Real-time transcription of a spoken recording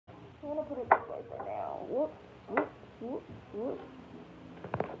gonna put it this way for now. Whoop, whoop, whoop, whoop.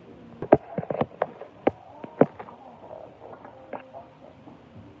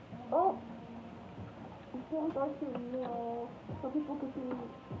 Oh, you can't go to, so people can see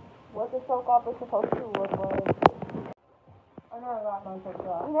what the soak off is supposed to look like. I never got my soak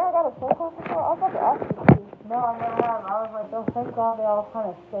off. You never got a soak off before? I was about to ask you to. No, I never have. I was like, those thank God they all kind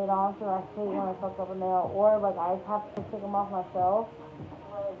of stayed on, so I hate when I fuck up a nail. Or, like, I have to take them off myself.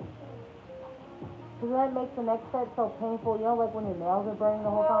 Because then it makes the next set so painful. You know, like when your nails are burning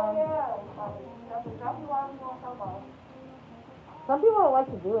the whole time? Yeah. That's exactly why we want soak off. Some people don't like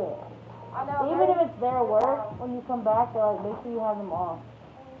to do it. I know. Even if it's their work, when you come back, they're like, make sure you have them off.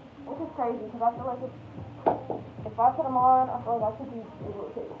 Which is crazy, because I feel like if I put them on, I feel like I should be able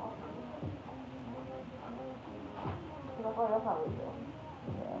to take them off. Because I feel like that's not really good.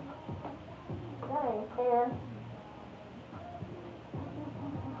 Yeah. That ain't fair.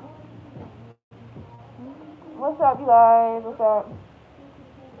 What's up, you guys? What's up?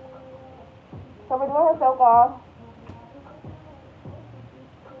 So we're doing her soak off.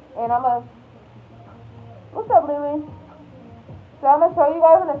 And what's up, Lily? So I'm gonna show you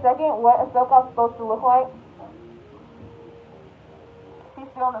guys in a second what a soak off is supposed to look like. She's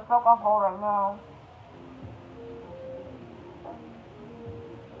still in the soak off hole right now.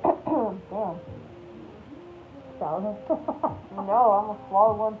 Damn. Salad. No, I'm gonna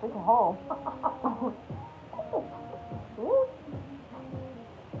swallow one freaking hole.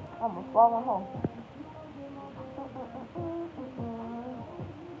 I'm gonna swallow one hole.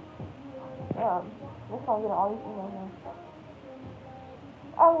 Yeah, this one getting all these emails now.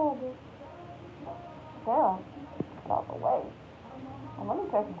 Oh, damn. Get out the way. Well, let me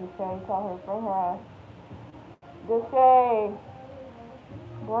text Deshay, tell her, bring her ass. Deshay,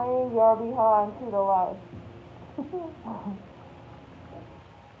 bring your behind to the light.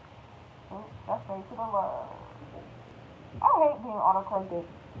 That's straight to the love. I hate being autocorrected.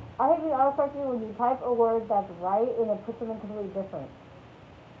 I hate being autocorrected when you type a word that's right and it puts something completely different.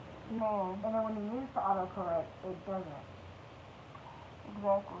 Man. And then when you use the autocorrect, it doesn't.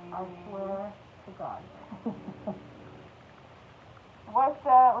 Exactly. I swear to God. What's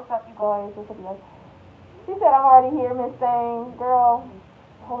up? What's up, you guys? What's up, you guys? She said, I'm already here, Miss Thing. Girl,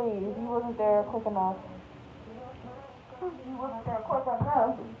 please, you wasn't there quick enough. You wasn't there quick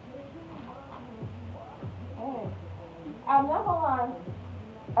enough. Hey. I'm not gonna lie.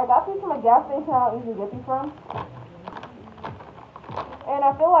 I got these from a gas station I don't usually get these from. And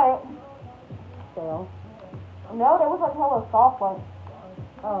I feel like, Stale. no, they was like hella soft ones.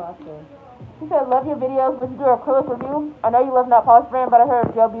 Oh, that's good. She said, love your videos, but you do an acrylic review. I know you love Not Polished brand, but I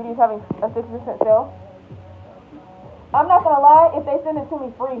heard Gel Beauty is having a 60% sale. I'm not gonna lie, if they send it to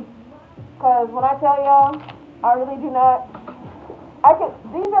me free. Cause when I tell y'all, I really do not.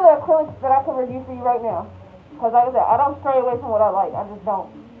 These are the acrylics that I can review for you right now. Cause like I said, I don't stray away from what I like. I just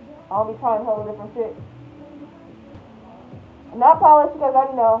don't. I'll be trying hella different shit. Not polished because I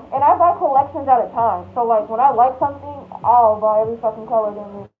already know. And I buy collections at a time. So like when I like something, I'll buy every fucking color in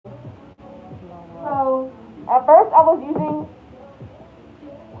it. So at first I was using,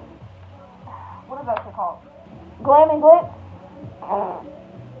 what is that shit called? Glam and Glitz.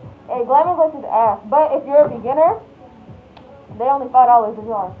 Hey, Glam and Glitz is ass. But if you're a beginner, they only $5 a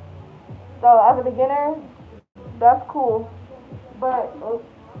jar. So as a beginner, that's cool. But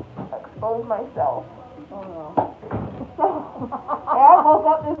expose myself. Oh no. And I woke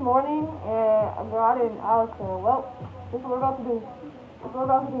up this morning and I was saying, well, this is what we're about to do. This is what we're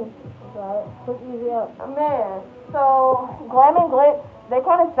about to do. Alright, quick, easy up. Man, so Glam and Glitz, they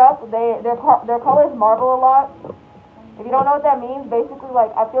kind of suck. Their colors marble a lot. If you don't know what that means, basically,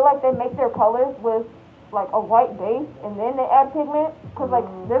 like, I feel like they make their colors with, like, a white base, and then they add pigment. Because, like,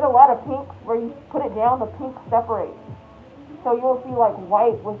 there's a lot of pink where you put it down, the pink separates. So you'll see, like,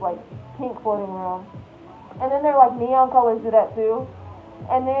 white with, like, pink floating around. And then their, like, neon colors do that, too.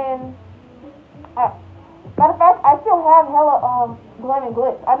 And then, matter of fact, I still have hella, Glam and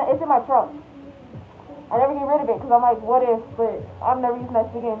Glitz. It's in my trunk. I never get rid of it because I'm like, what if? But I'm never using that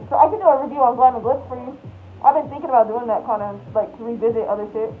shit again. So I can do a review on Glam and Glitz for you. I've been thinking about doing that kind of, like, to revisit other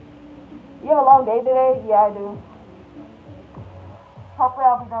shit. You have a long day today? Yeah, I do. Hopefully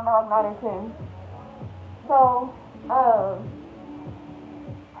I'll be done by like 9 or 10. So,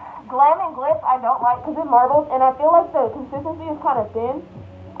 Glam and Glitz I don't like because it marbles, and I feel like the consistency is kind of thin.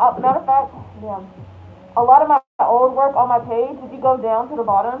 Matter of fact, yeah. A lot of my old work on my page, if you go down to the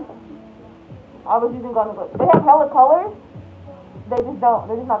bottom, I was using Glam and Glitz. They have hella colors. They're just not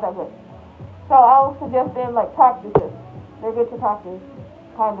that good. So I'll suggest them like practices. They're good to practice,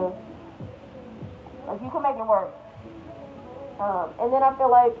 kind of. Like you can make it work. And then I feel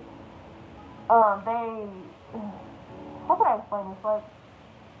like they, how can I explain this? Like,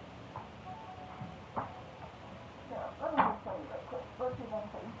 yeah, let me just tell you real quick. Let's see if I can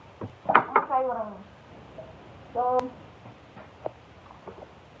tell you. I'm gonna tell you what I mean. So,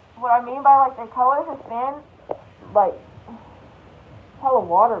 what I mean by like the colors of skin, like, hella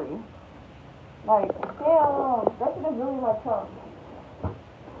watery. Like, damn, that shit is really my tongue.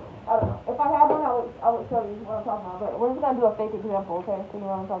 I don't know. If I had one, I would show you what I'm talking about. But we're just gonna do a fake example, okay? So you know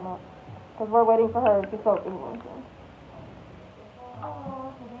what I'm talking about. Because we're waiting for her to soak anyway. So.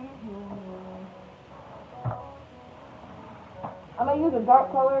 I'm gonna use a dark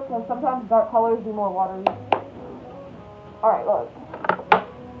color because sometimes dark colors be more watery. Alright, look.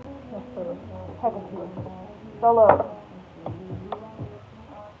 Heck of you. So look.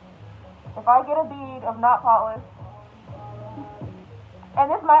 If I get a bead of not polish,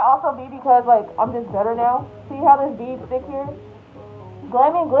 and this might also be because like I'm just better now. See how this bead stick here?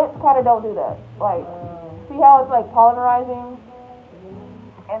 Glam and Glitz kind of don't do that. Like, see how it's like polymerizing?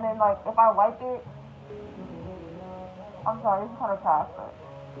 And then like if I wipe it, I'm sorry, this is kind of tough, but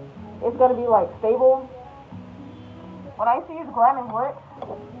it's gonna be like stable. When I used to use Glam and Glitz,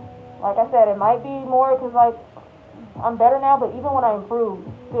 like I said, it might be more because like I'm better now, but even when I improved,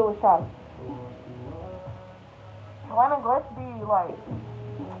 still was shy. Glam and Glitz be like,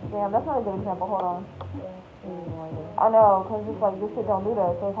 damn, that's not a good example. Hold on. I know, because it's like, this shit don't do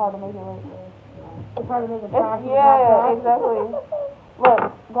that, so it's hard to make it like... It's hard to make it fast. Yeah, exactly. Look,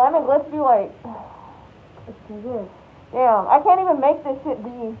 Glam and Glitz be like... It's too good. Damn, I can't even make this shit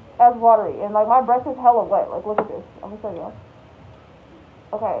be as watery, and like, my brush is hella wet. Like, look at this. I'm gonna show y'all.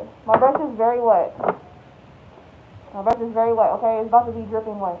 Okay, my brush is very wet. My brush is very wet, okay? It's about to be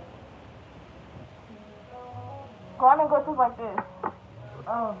dripping wet. Glam and Glitz is like this.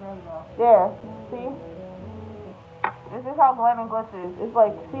 Oh, there you go. There, see? This is how Glam and Glitz is. It's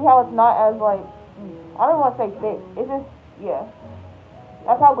like, see how it's not as like, I don't want to say thick. It's just, yeah.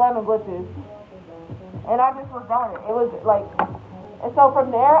 That's how Glam and Glitz is. And I just was done with it. It was like, and so from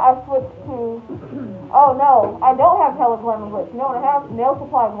there I switched to, oh no, I don't have hella Glam and Glitz. You know what I have? Nail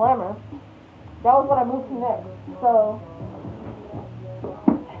Supply Glamour. That was what I moved to next. So,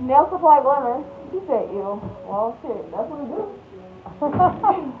 Nail Supply Glamour. He said, ew. Well, shit, that's what we do.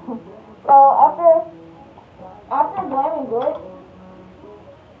 So after Glam and Glitz,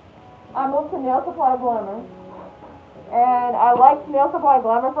 I moved to Nail Supply Glamour, and I liked Nail Supply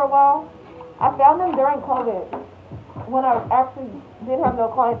Glamour for a while. I found them during COVID, when I actually didn't have no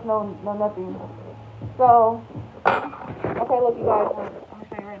clients, no nothing. So, okay, look, you guys, I'm gonna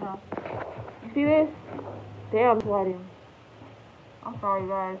show you right now. You see this? Damn, it's lighting. I'm sorry,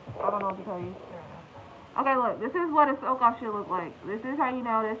 guys. I don't know what to tell you. Okay, look, this is what a soak off should look like. This is how you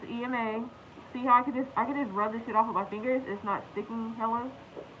know this EMA. See how I could just rub this shit off with my fingers. It's not sticking hella.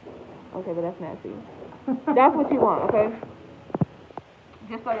 Okay, but that's nasty. That's what you want, okay?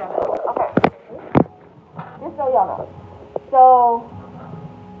 Just so y'all know. Okay. Just so y'all know. So,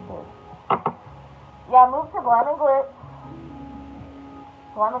 yeah, I moved to Glam and Glitz.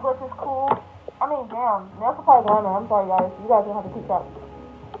 Glam and Glitz is cool. I mean, damn, Nail Supply Glamour. I'm sorry, guys. You guys don't have to keep track.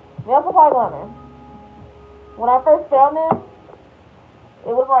 Nail Supply Glamour. When I first found them,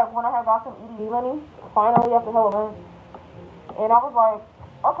 it was like when I had got some EDD money, finally after hella months. And I was like,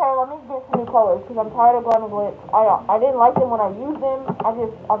 okay, let me get some new colors because I'm tired of Glam and Glitz. I didn't like them when I used them.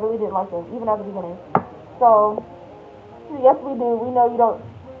 I really didn't like them, even at the beginning. So, yes we do. We know you don't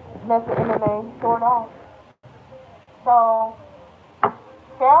mess with MMA. Sure don't. So,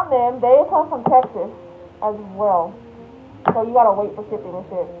 found them. They come from Texas as well. So you gotta wait for shipping and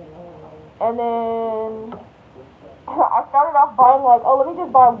shit. And then I started off buying like, oh, let me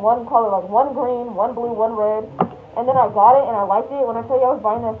just buy one color, like one green, one blue, one red. And then I got it and I liked it. When I tell you I was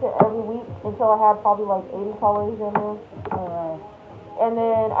buying that shit every week until I had probably like 80 colors in there. And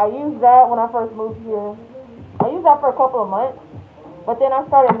then I used that when I first moved here. I used that for a couple of months. But then I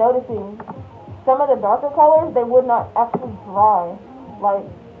started noticing some of the darker colors, they would not actually dry. Like,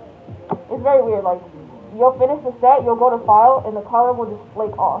 it's very weird. Like, you'll finish the set, you'll go to file, and the color will just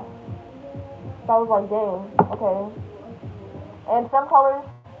flake off. So I was like, dang, okay. And some colors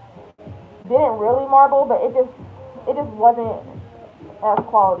didn't really marble, but it just wasn't as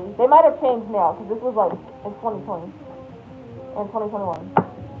quality. They might have changed now, because this was like in 2020 and 2021.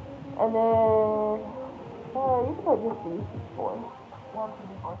 And then, you can put just these four. 1, 2,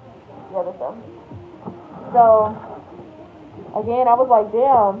 3, 4. The other stuff. So, again, I was like,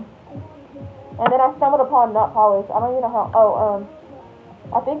 damn. And then I stumbled upon Nut Polish. I don't even know how,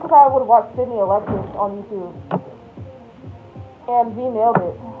 I think because I would watch Sydney Alexis on YouTube. And V nailed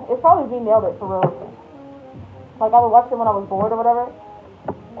it. It's probably V nailed it for real. Like, I would watch it when I was bored or whatever.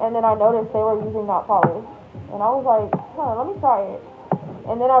 and then I noticed they were using nail polish, and I was like, huh, let me try it.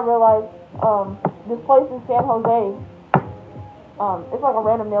 And then I realized this place in San Jose, it's like a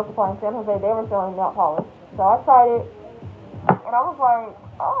random nail supply in San Jose. They were selling nail polish, so I tried it, and I was like,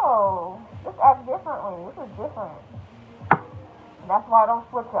 oh, this acts differently. This is different. And that's why I don't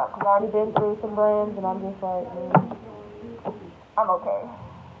switch up, because I already been through some brands, and I'm just like, I'm okay.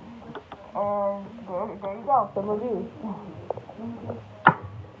 And there you go, some reviews.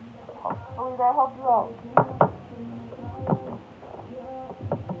 Hopefully that helps you out.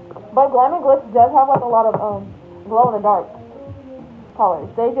 But Glam and Glitz does have like a lot of glow in the dark colors.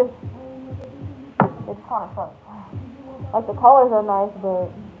 They just kind of suck. Like the colors are nice, but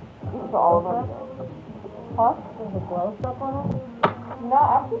these are all of them. Huh? Is the glow stuff on it? No,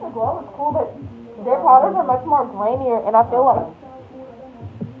 actually the glow is cool, but their powders are much more grainier, and I feel like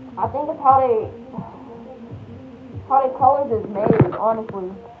I think it's how they colors is made,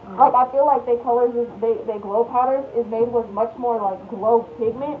 honestly. Like I feel like they glow powders is made with much more like glow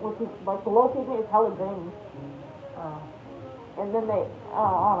pigment, which is like glow pigment is hella grainy. And then I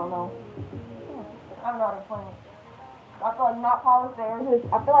don't know. I don't know how to explain it. I feel like not polished theirs.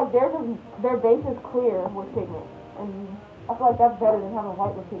 I feel like their base is clear with pigment, and I feel like that's better than having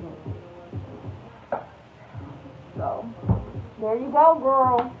white with pigment. So there you go,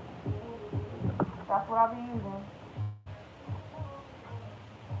 girl. That's what I be using.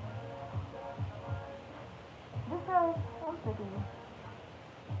 I'm sick of you.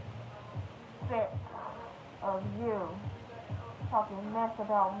 Sick of you talking mess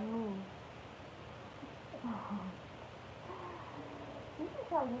about me. You should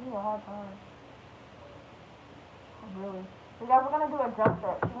try to give me a hard time. Really. So guys, we're gonna do a jump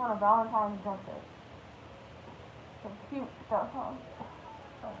set. She want a Valentine's jump set. Some cute stuff, huh?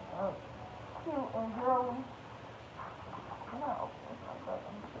 Oh, cute and girly. I'm gonna open this one first.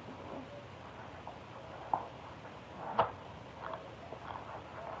 I'm sick of you.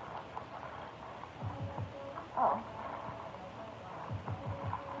 Oh.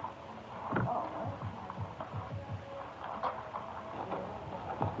 Oh,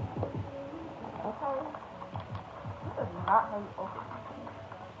 okay. This is not how you open it.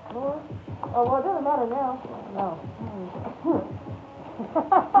 Really? Oh, well, it doesn't matter now. No.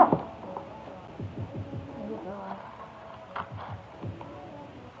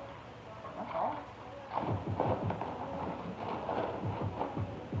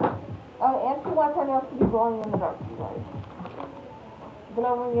 And she wants her nails to be glowing in the dark, you guys.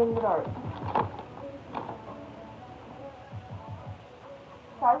 Glowing in the dark.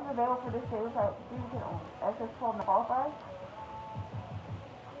 Sizes available for this table type. You can own SS12 and qualify.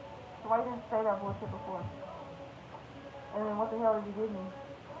 So why you didn't say that bullshit before? And then what the hell did you give me?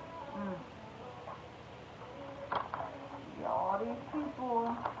 Y'all, these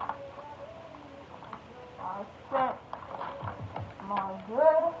people. I spent my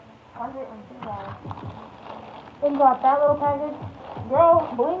good $102. You got that little package?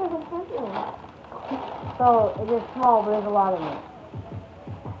 Girl, bling is expensive. So it is small, but there's a lot in it.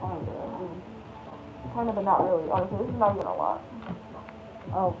 Kind of, but not really. Honestly, this is not even a lot.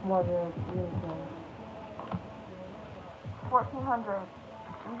 Oh, more than $1,400.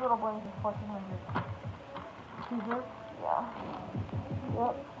 These little blings is $1,400. scissors? Yeah.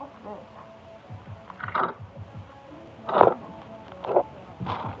 Yep. What's this?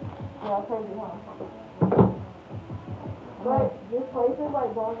 Yeah, crazy, huh? But this place is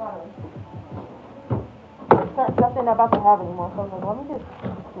like going on certain stuff they're not about to have anymore, so I was like, let me just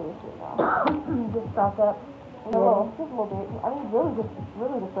do this shit now. Just stock up. No, just a little bit. I mean, really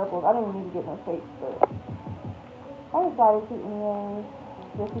the circles. I didn't even need to get no shapes, but I decided to anyways,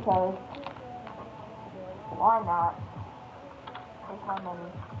 just because. Why not? Take my money.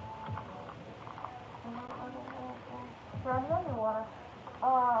 Sure, I need water.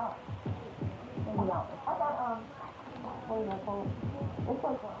 Maybe not. I got, what is that called? It's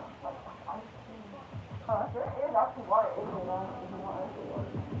like ice cream. There is actually water in here now, if you want actually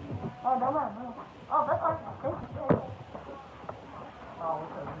water. Oh, no, no. Oh, that's like, thank you. Oh,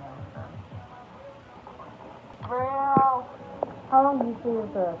 real. How long do you see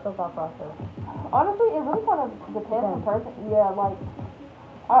is the soap-off process? Honestly, it really kind of depends on the person. Yeah, like,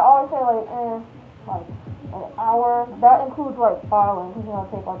 I always say, like an hour. That includes, like, filing,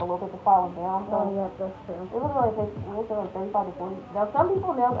 because, take, like, a little bit to file them down. So yeah, that's true. It literally takes, like, 35 to 40. Now, some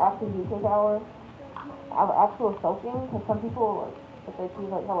people nails actually do take hours of actual soaking, because some people, like, if they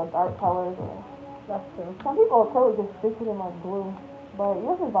choose, like, hella dark colors, or... That's true. Some people will totally just stick it in, like, glue. But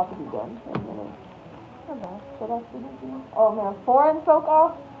yours is about to be done in a minute. Okay, so that's the Oh, man, foreign soak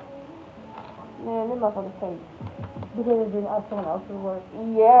off? Man, them motherfuckers take Because they're doing someone else's work.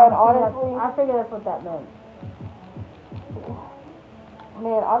 Yeah, and honestly, I figured that's what that meant.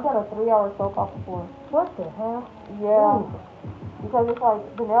 man, I've done a 3-hour soak off before. What the hell? Yeah. Ooh. Because it's like,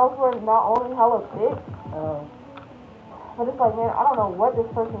 the nails were not only hella thick, Oh. but it's like, man, I don't know what this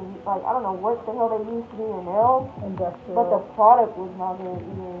person, like, I don't know what the hell they used to do your nails, Industrial. but the product was not good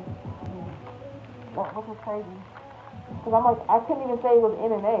either. Which was crazy. Because I'm like, I couldn't even say it was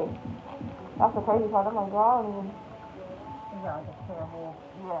NNA. That's the crazy part. I'm like, girl, I don't even. Is that like a terrible?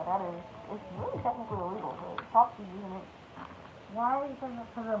 Yeah, that is. It's really technically illegal, but talk to using it. Why are you saying that?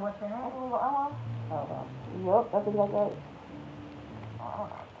 Because of what's in it? It's illegal, Oh, well. Yep, that's exactly right. I don't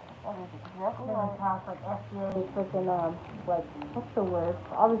know. That is exactly Then right. it has like FDA freaking like what's the word?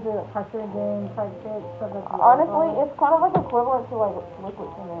 Obviously like carcinogen type shit stuff like that. Honestly, it's kind of like equivalent to like liquid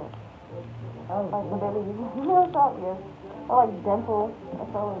cement. Oh, Like what they use in nail shop, yes. Or like dental,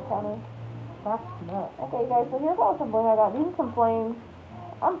 that's all it's kind of. that's nuts. Okay, guys, so here's all some bling I got. These are some flames.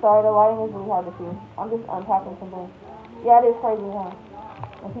 I'm sorry, the lighting is really hard to see. I'm just unpacking some bling. Yeah, it is crazy, huh?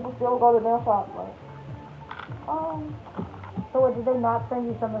 And people still go to the nail shop, like, So what, did they not send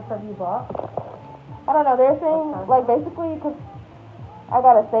you some of the stuff you bought? I don't know, they're saying, like, basically, because I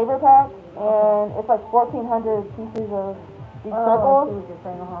got a saver pack, and it's like 1,400 pieces of these I circles. see what you're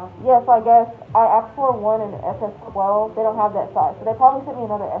saying, Yes, I guess I asked for one in SS12. They don't have that size, so they probably sent me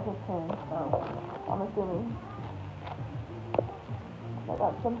another SS10. Oh. I'm assuming. I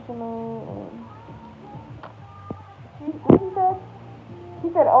got some shimmer and. What he said? He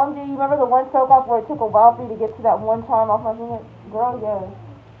said, OMG, you remember the one soak off where it took a while for you to get to that one charm off my finger? Girl, yes.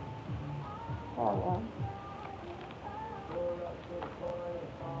 Hell yeah.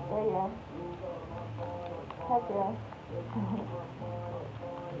 Yeah, yeah. Heck yeah.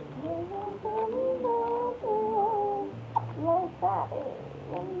 Like that.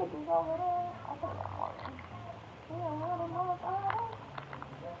 Let me look over there. I think I'm walking.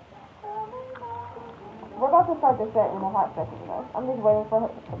 We're about to start the set in a hot second, guys. I'm just waiting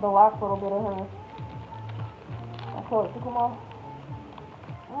for the last little bit of her. I told it to come on.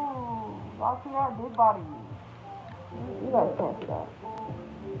 Ooh, y'all see that? Big body. You guys can't see that.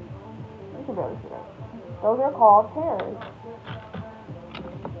 You can barely see that. Those are called pears.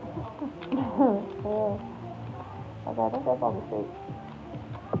 Yeah. Okay, I think that's all the shapes.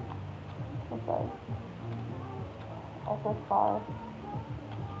 What's that? SS5.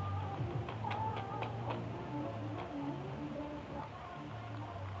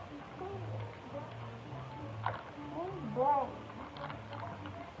 Dang.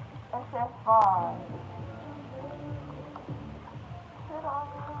 SS5. Sit on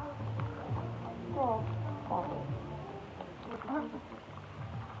me. Go. Stop it.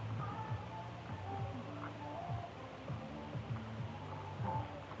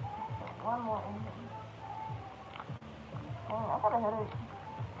 One more in here. Dang, I got a headache.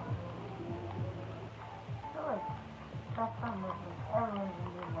 I feel like that's something that everyone's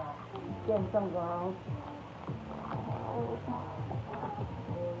been doing that. Getting something going on.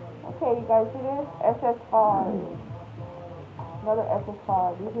 Okay, you guys see this? SS5. Another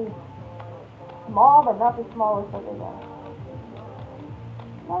SS5. These are small, but not the smallest that they got.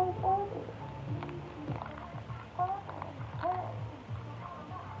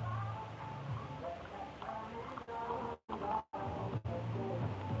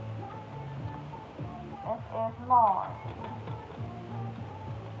 SS large.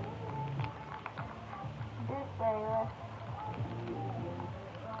 This baby.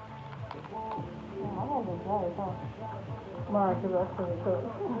 My hands are dry, huh? Mine, because that's pretty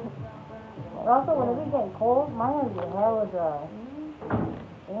cool. Also, when it be getting cold, my hands get hella dry.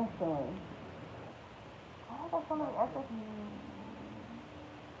 Instantly. I got so many SS.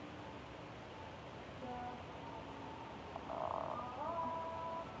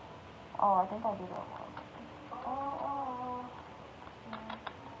 Oh, I think I did that one.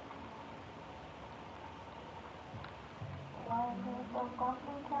 Why is it so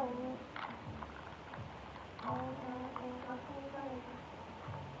complicated?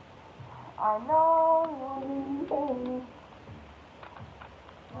 I know you'll be there.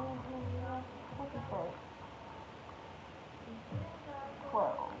 What's it say?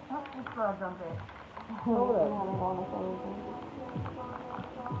 12. Just throw a jump in. Hold up.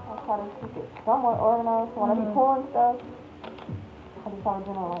 I try to keep it somewhat organized. So when I be pulling stuff, I just try to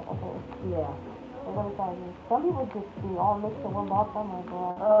do like, okay. Yeah. They're gonna try to. Some people just be all mixed in one box. I'm like,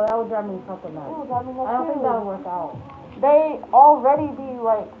 God. Oh, that would drive me fucking nuts. It would drive me nuts I don't think too. that'll work out. They already be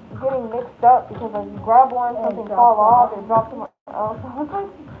like getting mixed up because like you grab one, something fall off, it drops somewhere else. It's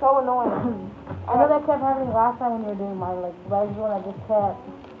like so annoying. I know that kept happening last time when you were doing my like legs one. I just kept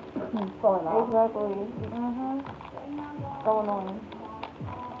falling off. Exactly. So annoying.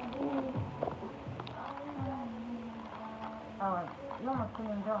 Oh, you almost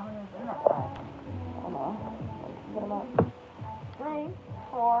couldn't even jump in that fast. I know. Get him up. 3,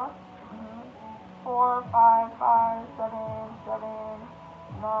 4, 4, 5, 5, 7, 7,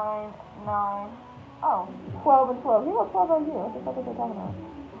 9, 9. Oh, 12 and 12. He got 12 right here. What the fuck is they talking about?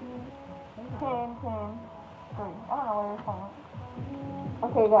 10, 10, 3. I don't know where it's from.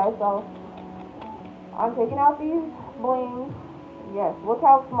 Okay, guys, so I'm taking out these blings. Yes, look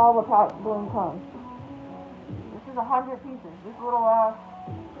how small the bling comes. This is 100 pieces. This little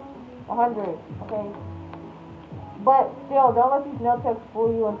 100. Okay. But still, don't let these nail techs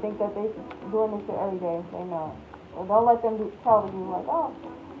fool you and think that they're doing this shit every day. They not. Or don't let them tell you like, oh,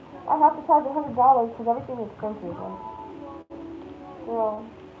 I have to charge $100 because everything is expensive. Like, girl,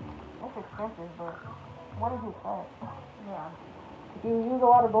 it's expensive, but what does it say? Yeah. If you use a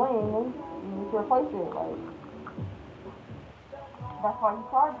lot of bling, then you need to replace it. Like, that's why you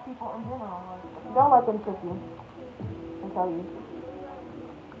charge people in general. Like, don't let them trick you and tell you.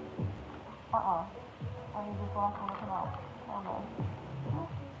 I need this last one to come out. Oh no.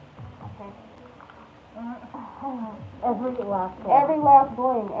 Okay. Every last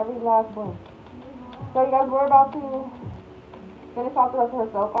bling. So you guys were about to finish off the rest of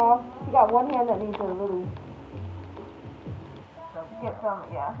her soap off. She got one hand that needs to really get some,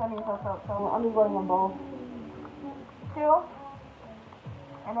 yeah, that needs her soap. So I'm just letting them both chill.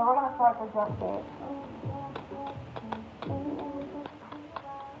 And then we're gonna start the jump set.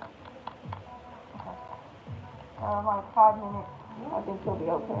 Like 5 minutes. I think she'll be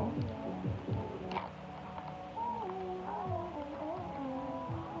okay.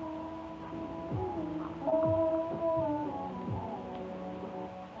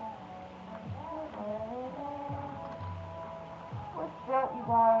 What's up, you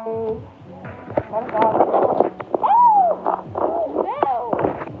guys? Let it go. Oh! No!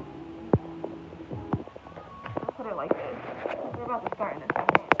 Let's put it like this. We're about to start in a second.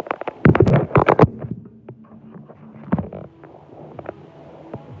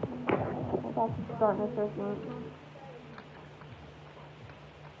 Start in a second.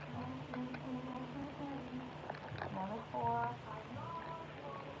 Another 4.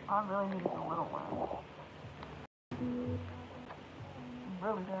 I really need the little one.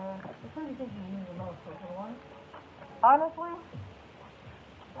 Really good. Which one do you think you use the most? The one? Honestly,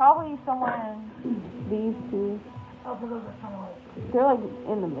 probably somewhere in these two. Oh, because those are kind of like... They're like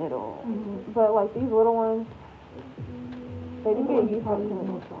in the middle. But like these little ones, they do get used to it.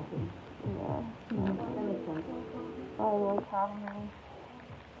 Yeah. That makes sense. I like having these.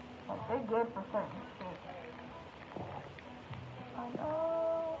 Like, they're good for certain shit. I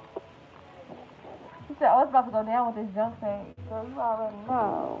know. She said, oh, it's about to go down with this junk thing. Girl, you already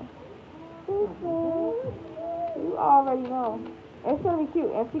know. You already know. It's gonna be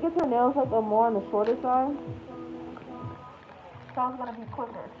cute. And she gets her nails like a more on the shorter side. So it's gonna be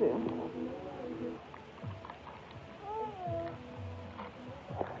quicker too.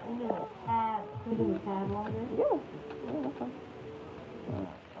 Can we do the pad longer? Yeah. Yeah, that's fine.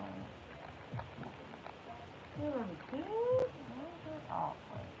 Oh,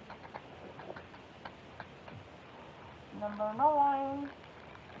 number 9.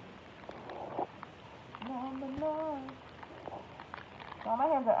 Number 9. No, my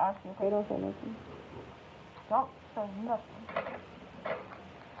hands are ashy. Okay, don't say nothing. Don't say nothing.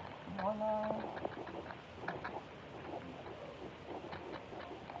 More 9.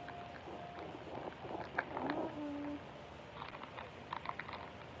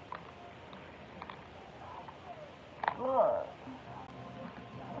 Good.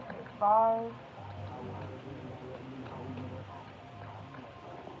 5.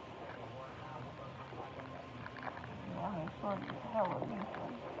 Yeah, I mean, sure, hell of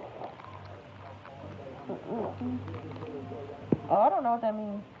Oh, I don't know what that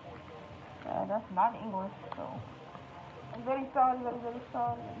means. That's not English, so. Very sorry, very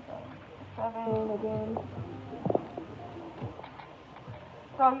sorry. 7 again.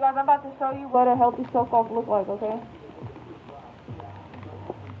 So, you guys, I'm about to show you what a healthy soak-off look like, okay?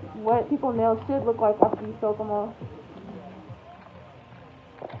 What people's nails should look like after you soak them off.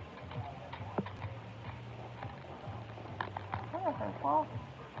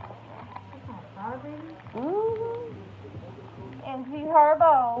 And G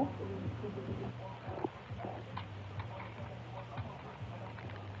Herbo.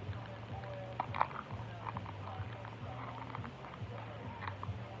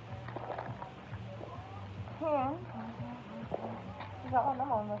 Ken. He's like, oh,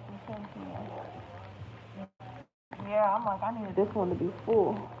 I'm on less than 10 p.m. Yeah, I'm like, I needed this one to be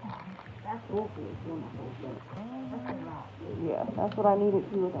full. That's full for this one. Yeah, that's what I needed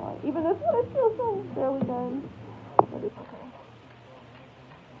to look like. Even this one is still so fairly done, but it's okay.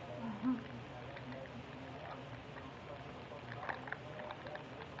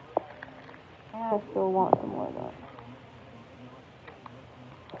 I still want some more though.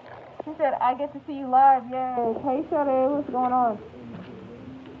 She said, I get to see you live, yay. Hey, Sade, what's going on?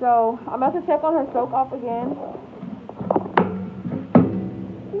 So, I'm about to check on her soak off again.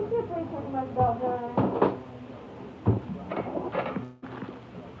 She should be pretty much about done.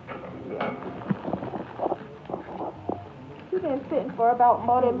 Yeah. She's been sitting for about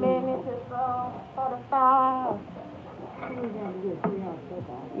 40 minutes or so. 45.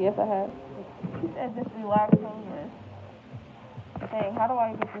 Yes, I have. She said just relaxing, yes. Dang, how do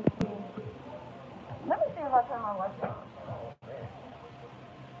I get this to? Let me see if I turn my lights on.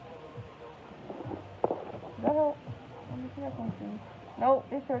 Does that help? Let me see if I can see. Nope,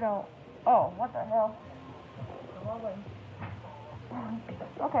 it sure don't. Oh, what the hell?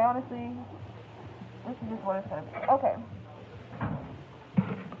 Okay, honestly, this is just what it's gonna be. Okay.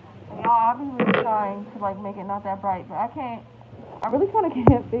 Y'all, I'll be really trying to like make it not that bright, but I can't. I really kind of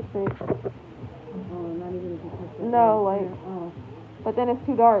can't fix it. Oh, not even if you touch it. No, like. Oh. But then it's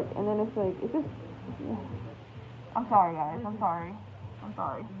too dark, and then it's like, it's just. Yeah. I'm sorry, guys. I'm sorry. I'm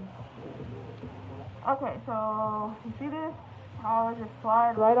sorry. Okay, so you see this? How it just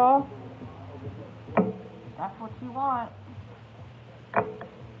slide right off? That's what you want.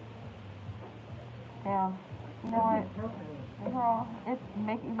 Damn. You know what? Girl, it's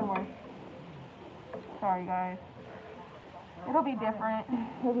make it even worse. Sorry, guys. It'll be different.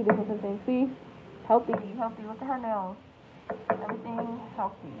 It'll be different from things. See? Healthy. Healthy. Look at her nails. Everything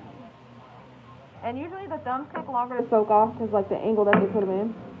healthy. And usually the thumbs take longer to soak off because like the angle that they put them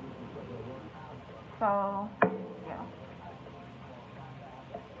in. So, yeah.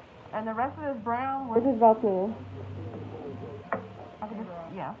 And the rest of this brown, we're just about to. I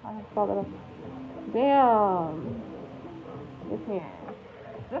just saw that up. Damn. This hand.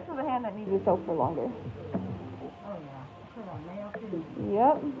 This is a hand that needs to soak for longer. Oh yeah. Put on nail too.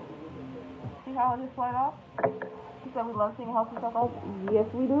 Yep. See how it just slid off? She said we love seeing healthy stuff off. Yes,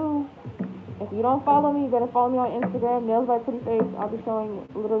 we do. If you don't follow me, you better follow me on Instagram, Nails by Pretty Face. I'll be showing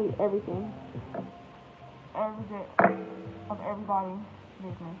literally everything. Every bit of everybody's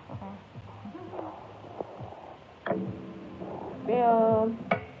business, okay? Bam.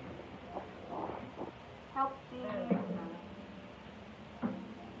 Healthy.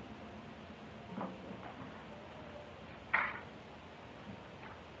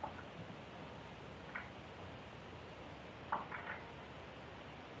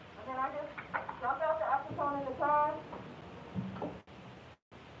 And then I just dump out the acetone in the trash.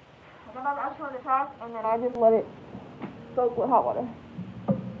 I dump out the acetone in the trash, and then I just let it soak with hot water.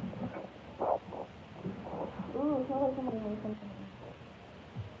 Ooh, it smells like somebody made something.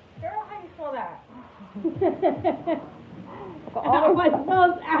 Girl, how you smell that? I It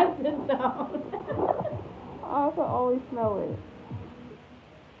smells acetone. I can always smell it.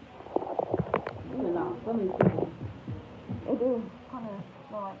 No, let me see. It do. Kind of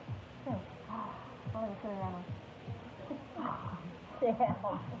smell like. Yeah. Let me put it on. Damn.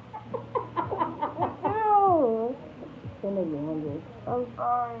 Ew. They made me hungry. I'm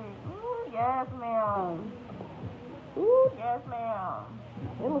sorry. Ooh, yes, ma'am. Ooh, yes, ma'am.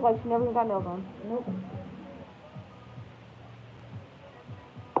 It looks like she never even got nails on. Nope.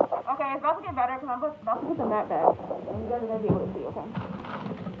 Okay, it's about to get better because I'm about to put the mat back. And you guys are going to be able to see, okay?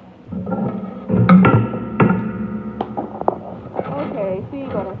 Okay, see,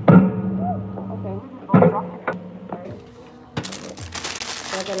 better. Okay.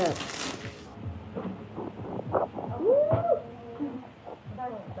 Back it up.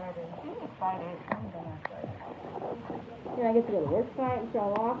 She's excited. Then I get to go to work site and show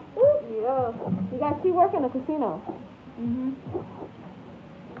off. Yeah. You guys, she work in a casino. Mm-hmm.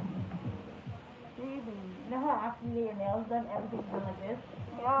 You know how after you get your nails done, everything's done like this?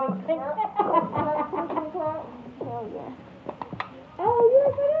 Yeah. Hell yeah. Oh,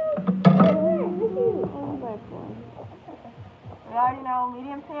 you're good. We already know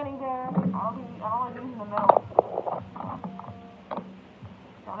medium tanning there. I'll only using the middle.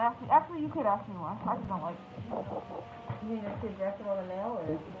 Don't ask me. Actually, you could ask me why. I just don't like it. You just keep dressing on the nail,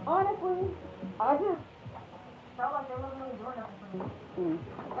 or? Honestly, I just felt like they wasn't really doing nothing for me.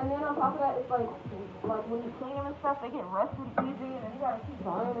 And then on top of that, it's like when you clean them and stuff, they get rusted easy, and then you gotta keep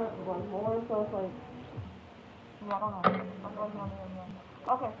buying it like more. So it's like, yeah, I don't know. I'm going on there again.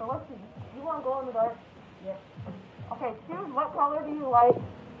 Okay, so let's see. You want to go in the dark? Yep. Okay, choose what color do you like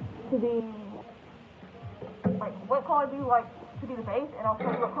to be. Like, what color do you like to be the base, and I'll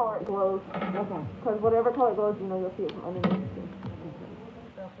show you what color it glows. Okay. Because whatever color it glows, you know, you'll see it from underneath.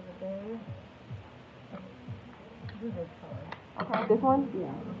 So for the base, do this color. Okay, this one?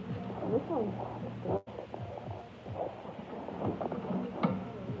 Yeah. This one.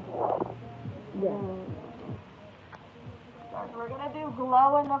 Yeah. So we're gonna do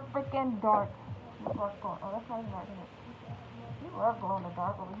glow in the freaking dark. Oh, that's not even dark, is it? You love glow in the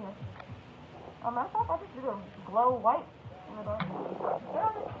dark over here. Matter of fact, I just did a glow white in the dark. They're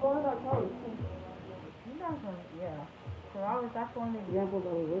all just glow in the dark colors. You guys are, yeah. So that's one that Yeah, we'll go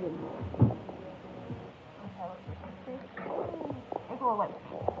with it. It's a little light.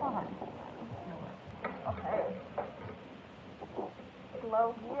 Okay.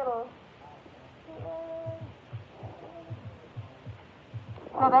 Glow here.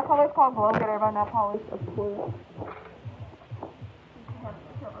 So that color is called Glow Getter by Nail Polish, of course.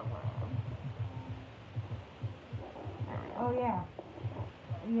 Oh yeah.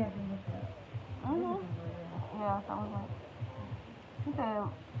 You have to miss it. Yeah, that was like. She said,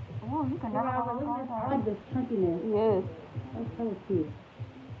 "Ooh, you can never I go like this chunkiness. Yes. That's so cute.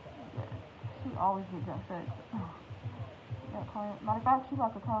 She always gets upset. That color. Matter of fact, she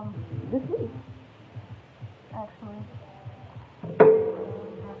about to come this week. Actually.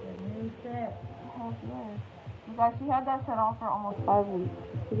 New set. Oh, yes. You guys, she had that set on for almost 5 weeks.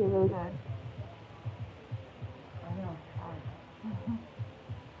 She did really good. I know.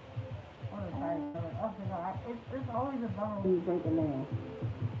 It's always a bummer when you break a nail.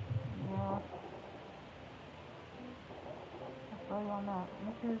 Yeah. I feel you on that.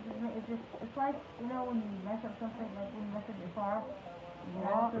 Because it's like, you know, when you mess up something, like when you mess up your car,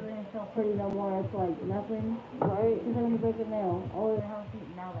 Yeah. so then it's so pretty no more, it's like nothing. Right. Because when you break a nail, all the hell feet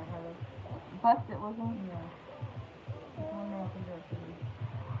now that have it. Busted, wasn't it? Yeah. One nail can do it to me.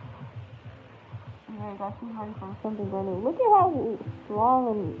 Yeah, guys, she's ready for something brand new. Look at how strong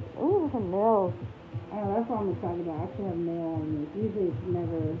and ooh, her nails. Oh, that's what I'm excited about. I actually have nail on me. Usually it's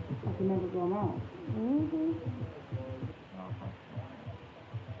never, I can never go them out.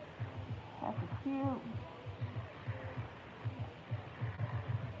 That's cute.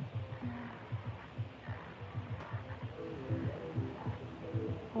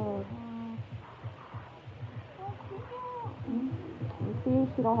 You see,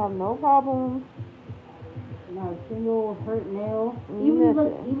 she don't have no problems. Not a single hurt nail.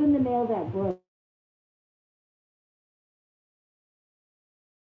 Nothing. Even the nail that broke.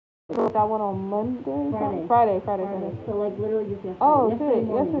 That one on Monday? Friday. Friday. So like literally just yesterday. Oh, shit,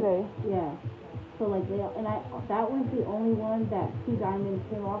 yesterday. Yeah. So like that was the only one that 2 diamonds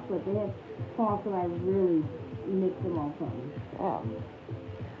came off, but they had come off that I really nicked them off from. Yeah.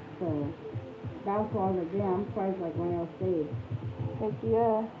 So that was why I was like, damn, I'm surprised like my nail stayed. Heck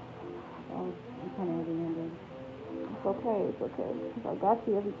yeah. I'm kind of heavy-handed. It's okay. Because I got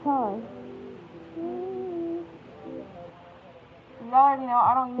you every time. Y'all already know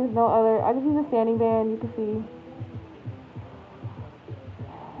I don't use no other. I just use a standing band. You can see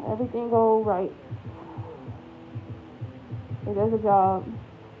everything go right. It does the job.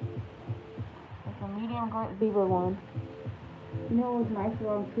 It's a medium grit zebra one. You know what was nice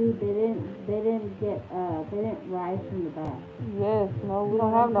about them too? They didn't rise from the back. Yes, no, we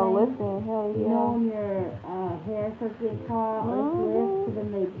don't have no lifting. Hell yeah. You know when your hair starts getting caught or lifts, so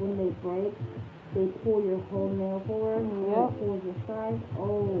then when they break, they pull your whole nail forward. Yep. It pulls your side.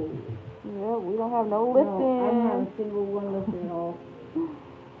 Oh. Yeah, we don't have no lifting. No, I don't have a single one lifted at all.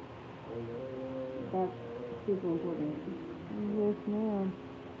 That's super important. Yes, ma'am.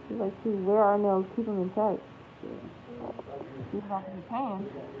 We like to wear our nails, keep them intact. People have to be paying.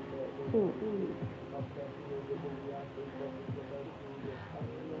 Shoot.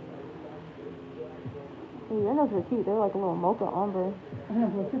 Hey, your nails are cute. They're like a little mocha ombre. That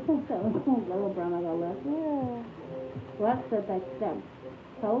little brown I got left. Yeah. Well, that's that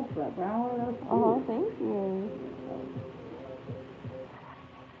soap, that brown one. That was cute. Oh, thank you.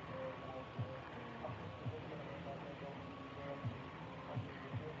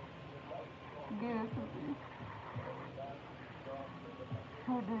 Yes. I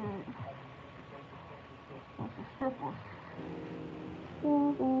did. That's the strippers.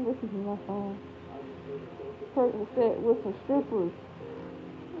 Yeah, this is my phone. Curtain set with some strippers.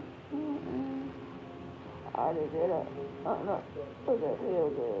 I did it. No. Look at real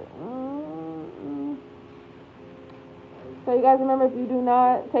good. So you guys remember, if you do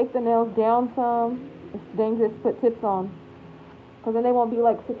not take the nails down some, it's dangerous to put tips on. Because then they won't be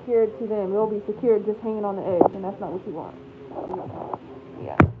like secured to them. They'll be secured just hanging on the edge, and that's not what you want.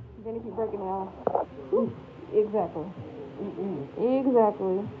 Yeah. Then if you break it now, exactly.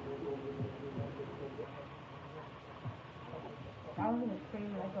 Exactly. it's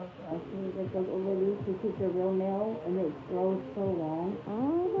crazy. I see like those overlays to keep your real nail and it grows so long.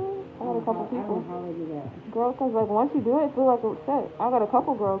 I got a couple I people. don't know how they do that. Girl, cause like once you do it, it feels like it's set. I got a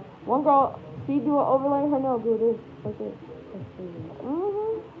couple girls. One girl, she do an overlay, her nail grew this, like this. That's crazy.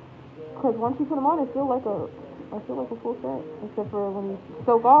 Cause once you put them on, it feel like a full set. Except for when you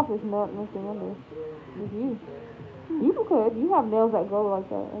soak off, it's not nothing under. It's you. You could. You have nails that grow like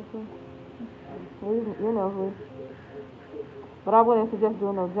that, actually. Your nails would. But I wouldn't suggest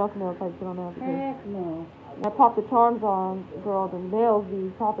doing no junk nail type shit on that because Heck no. when I pop the charms on, girl, the nails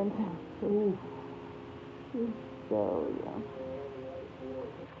be popping too. So yeah.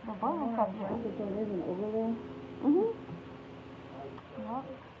 The bone cut, yeah. So there's an overlay. Yep.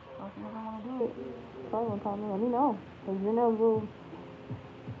 So if you ever want to do it, try one time. Let me know. Cause your nails will.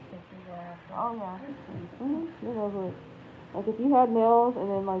 Oh yeah. Your nails will. Like if you had nails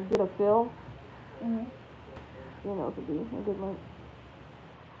and then like get a fill. Your nails would be a good length.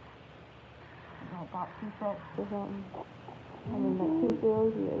 Like got 2 sets or something. And then like 2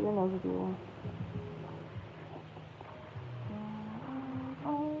 fills, yeah, your nails would be one.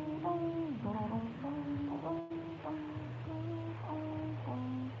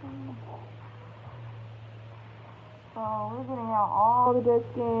 So we're getting out all the dead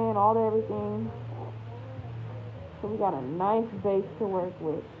skin, all the everything. So we got a nice base to work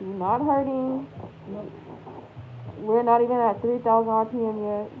with. She's not hurting. We're not even at 3,000 RPM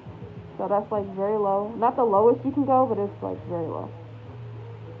yet. So that's like very low. Not the lowest you can go, but it's like very low.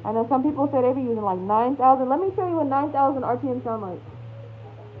 I know some people say they be using like 9,000. Let me show you what 9,000 RPM sound like.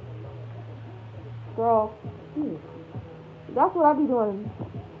 Girl, that's what I be doing,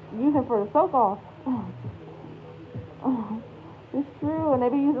 using for the soak off. It's true, and they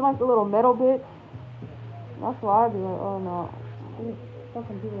be using like the little metal bits. That's why I be like, oh no. These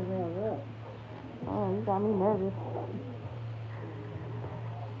fucking people real up. Oh, you got me nervous.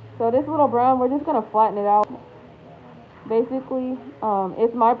 So this little brown, we're just gonna flatten it out. Basically,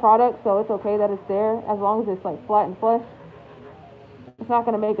 it's my product, so it's okay that it's there as long as it's like flat and flush. It's not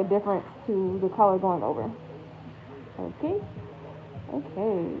gonna make a difference to the color going over. Okay.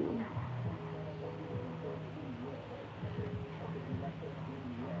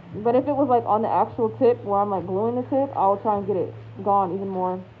 But if it was like on the actual tip where I'm like gluing the tip, I will try and get it gone even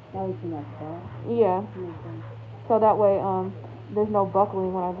more. That was too much, though. Yeah. So that way, there's no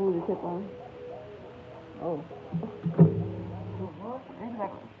buckling when I glue the tip on. Oh.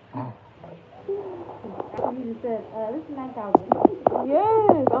 Exactly. You just said, this is 9,000.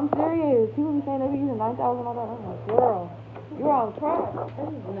 Yes, I'm serious. People be saying they be using 9,000 all that. I'm like, girl, you're on crack.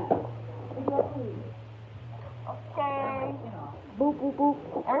 This is nuts. Exactly. Okay. Boop, boop, boop.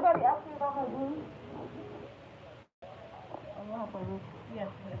 Everybody asked me about my glue. Yes.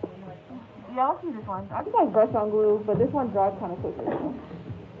 Yeah, let's use this one. I think I brush on glue, but this one dries kind of quicker.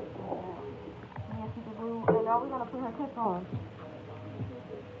 Yes, you can glue. And now we're going to put her tips on.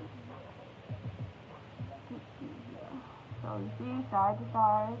 So you see, side to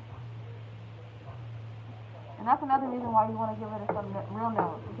side. And that's another reason why you want to get rid of some real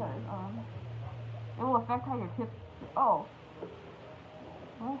nails, because it will affect how your tips. Oh.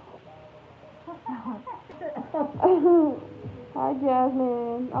 Hi,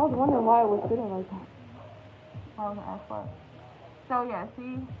 Jasmine. I was wondering why it was sitting like that. I was gonna ask what. So yeah,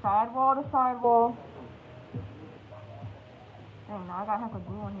 see, sidewall to sidewall. Dang, now I got heck of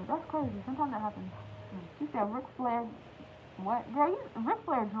glue on here. That's crazy. Sometimes that happens. She said Ric Flair. What? Girl, Ric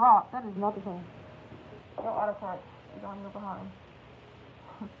Flair dropped. That is not the same. Go out of touch. You're on your behind.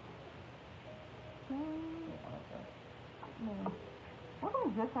 Wasn't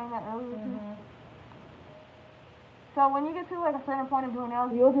we just saying that earlier too? So when you get to like a certain point of doing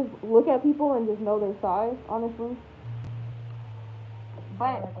nails, you'll just look at people and just know their size, honestly.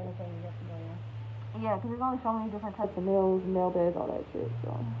 But yeah, because there's only so many different types of nails, nail beds, all that shit.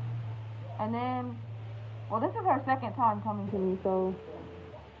 So, and then, well, this is her second time coming to me, so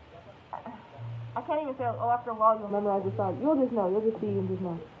I can't even say, oh, after a while you'll memorize the size. You'll just know. You'll just see and just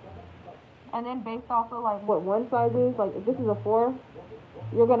know. And then based off of like what one size is, like if this is a 4,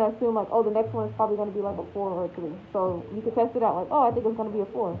 you're gonna assume like, oh, the next one is probably gonna be like a 4 or a 3. So you can test it out, like, oh, I think it's gonna be a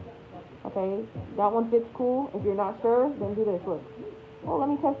 4. Okay, that one fits cool. If you're not sure, then do this. Look, well, let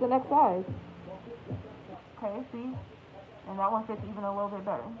me test the next size. Okay, see, and that one fits even a little bit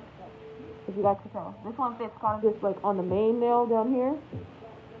better. If you guys can tell, this one fits kind of just like on the main nail down here,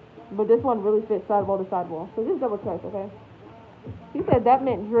 but this one really fits sidewall to sidewall. So just double check, okay? She said that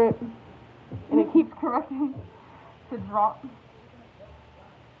meant drip, and it keeps correcting to drop.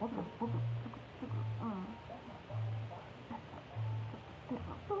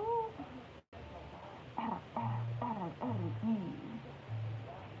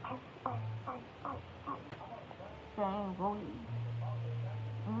 Shane, Goldie.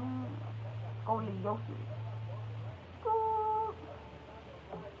 Scoliosis.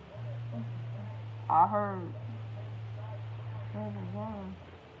 I heard.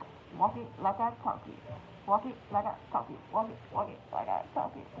 Walk it like I talk it. Walk it like I talk it. Walk it like I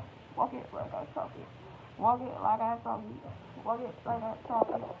talk it. Walk it like I talk it. Walk it like I talk it. Walk it like I talk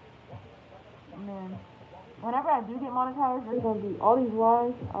it. And then, whenever I do get monetized, there's gonna be all these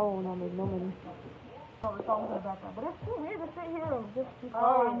lives. I will not make no money. All the songs in the background, but it's too weird to sit here and just keep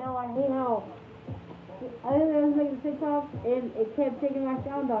I know. You know, I was making TikTok and it kept taking my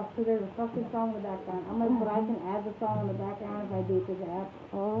sound off because there's a fucking song in the background. I'm like, but I can add the song in the background if I do it to the app.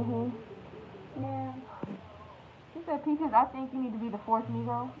 Yeah. She said, Peaches, I think you need to be the fourth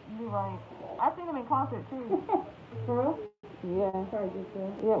Negro. You're right. I seen him in concert too. For real? Yeah. Sorry, just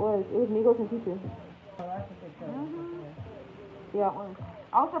Yeah, it was. It was Migos and Future. Oh, that's a good show. Yeah, it was.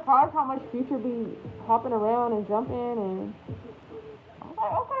 I was surprised how much Future be hopping around and jumping, and I was like,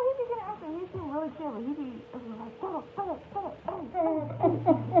 okay, he be getting after it. He seemed really chill, but he be like, shut up.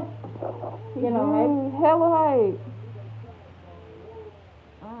 You know, right? Hella hype.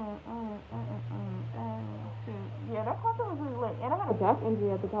 Yeah, that concert was really lit. And I had a back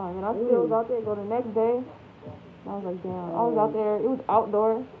injury at the time, and I still was out there. Go the next day, and I was like, damn. I was out there. It was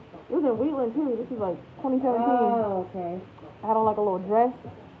outdoor. It was in Wheatland too. This was like 2017. Oh, okay. I had on like a little dress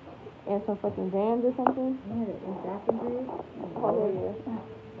and some fucking Vans or something. You had a back injury? Oh yeah.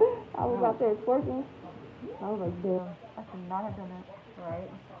 I was out there twerking. I was like, damn. I should not have done that. Right.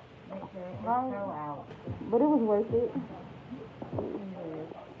 Make sure it Right. fell out. But it was worth it.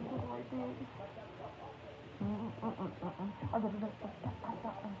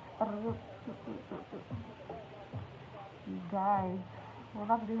 You guys, we're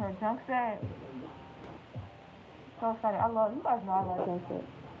about to do her junk set. So excited. You guys know I love junk set.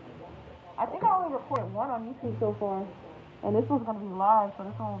 I think I only recorded one on YouTube so far. And this one's going to be live, so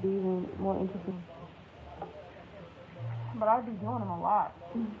this one will be even more interesting. But I'll be doing them a lot.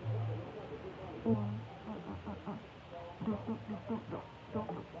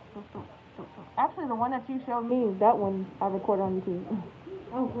 Actually, the one that you showed me, that one I recorded on YouTube.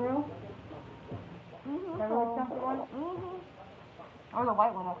 Oh, for real? The really chunky one? Or the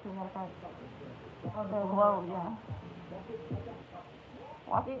white one, actually, matter of fact. Oh, the glow, yeah.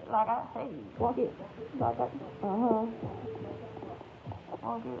 Walk it like I say. Walk it like I...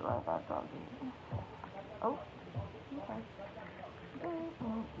 Walk it like I talk it. Oh. Okay.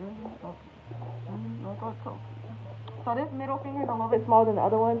 So this middle finger is a little bit smaller than the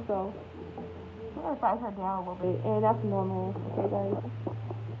other one, so we're gonna size her down a little bit, and that's normal. Okay, guys.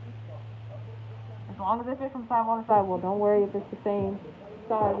 As long as it fits from sidewall to sidewall, don't worry if it's the same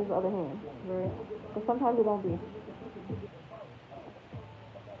size as the other hand, right? Because sometimes it won't be.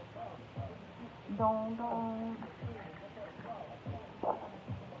 Don't.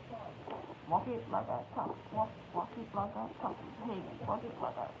 Walk it like I talk. Walk it like I talk. Hey, walk it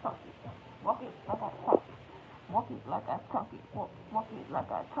like I talk. Walk it like I talk. Walk it like I talk it. Walk it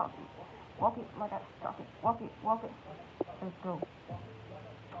like I talk it. Walk it like I talk it. Walk it. Let's go.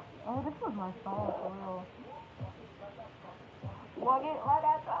 Oh, this was my song for real. Walk it like I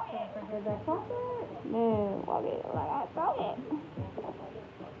talk it. Man, walk it like I talk it.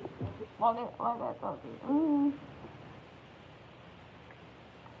 Walk it like I talk it.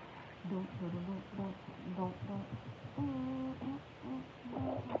 Don't.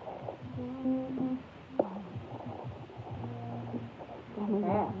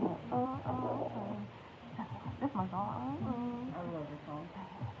 This is my song. I love this song.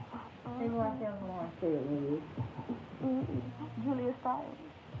 Say what else you want to say it, Louie. Julia Stiles.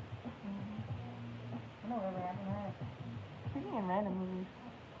 I know whatever happened to her. She's in random movies.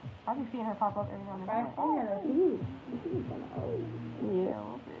 I be seeing her pop up every now and then. I've seen her. Yeah, a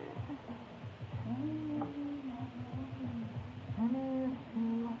little bit.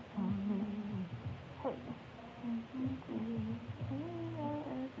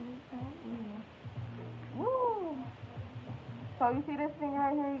 Woo! So you see this thing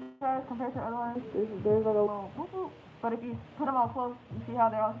right here, you guys, compared to other ones? There's like a little whoop. But if you put them all close, you see how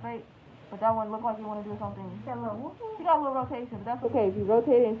they're all straight? But that one look like you want to do something. She got a little rotation, but that's okay. If you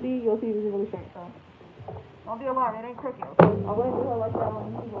rotate it and see, you'll see this is really straight. So don't be alarmed, it ain't crooked. Okay? I wouldn't do her like that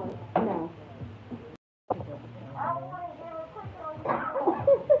on YouTube one. No. I don't want to give her crooked on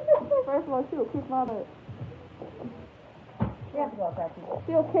YouTube. First of all, she'll kick my butt.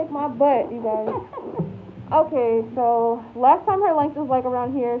 She'll kick my butt, you guys. Okay, so last time her length was like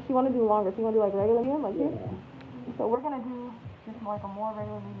around here. She want to do longer. She want to do like regular medium, like here. So we're gonna do just like a more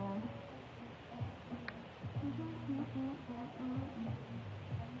regular medium.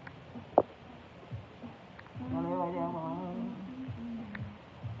 Yeah, they're right there.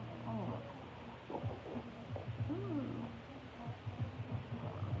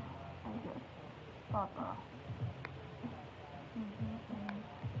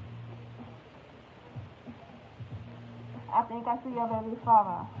 I think I see your baby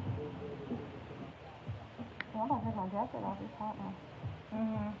father. Yeah, I'm about to take my jacket off. It's hot now.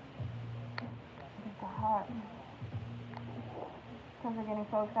 It's hot. Because we're getting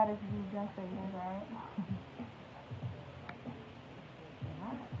so excited to do junk signals, right?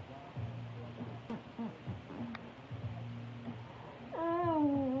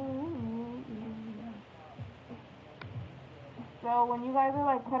 So when you guys are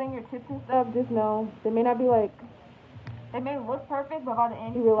like cutting your tips and stuff, just know they may not be like, they may look perfect, but by the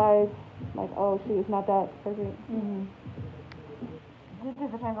end you realize like, oh shoot, it's not that perfect. It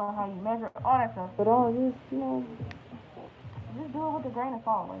just depends on how you measure all that stuff. But just just do it with a grain of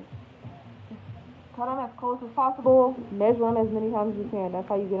salt. Like, just cut them as close as possible. Measure them as many times as you can. That's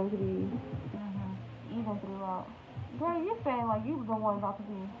how you get them to be even throughout. Girl, you're saying like you the one about to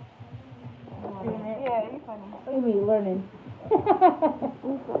be. Yeah, you funny. What do you mean learning? You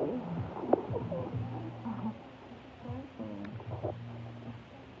funny.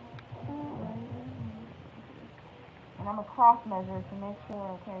 And I'm gonna cross measure to make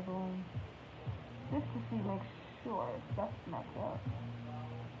sure. Okay, boom. Just to see, make sure that's matched up.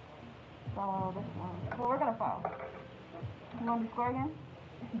 So this one. So we're gonna file. You wanna be square again?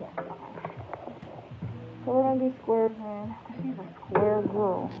 Yeah. Okay. So we're gonna be square again. She's a square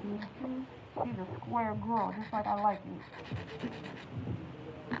girl. She's a square girl, just like I like you.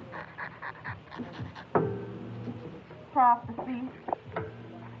 Cross the C.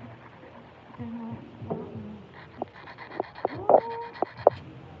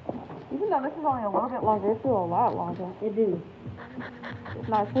 Even though this is only a little bit longer, it feels a lot longer. It do. It's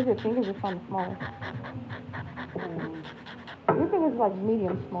not, because your fingers are kind of small. Your fingers are like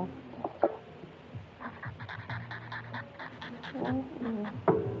medium small.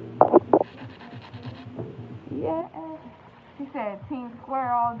 Yeah. She said team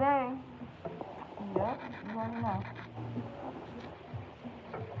square all day. Yep, you already know.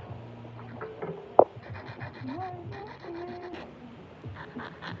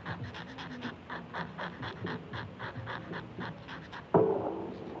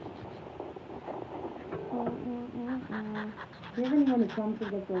 Do you have anyone who comes to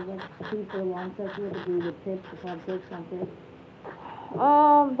get the super long session to do the tips, the top tips on tips?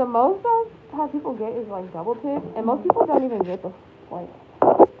 The most how people get is like double tips, and most people don't even get the like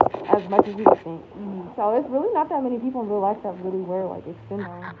as much as you would think. So it's really not that many people in real life that really wear like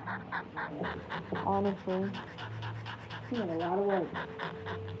extendo. Honestly. You got a lot of work.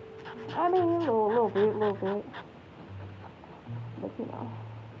 I mean, a little bit. But you know.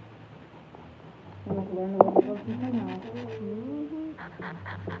 You have to learn the way to work from now.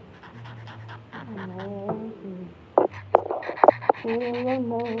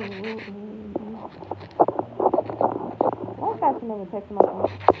 Why fast never text my phone?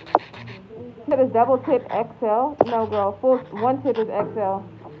 Tip is double tip XL. No, girl, full one tip is XL.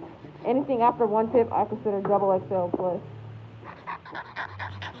 Anything after one tip, I consider double XL plus.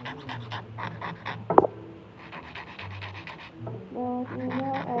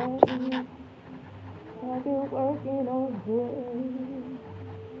 I've been working all day.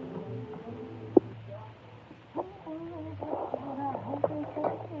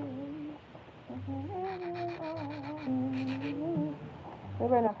 They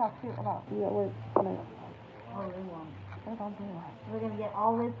better not talk shit about you at work tonight. Oh, they won't. They're gonna be like, We're gonna get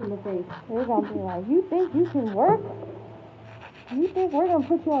all this in the face. they're gonna be like, you think you can work? You think we're gonna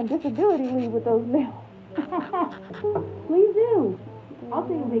put you on disability leave with those nails? Please do. I'll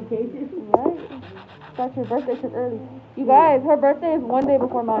take a vacation. Right? Got your birthday trip early. You guys, her birthday is one day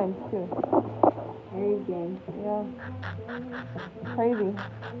before mine too. Harry's game. Yeah. Crazy.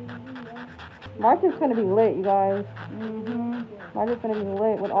 March is gonna be lit, you guys. March is gonna be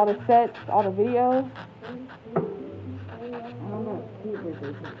lit with all the sets, all the videos. I'm gonna see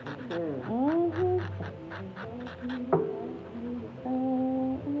birthday trip for sure.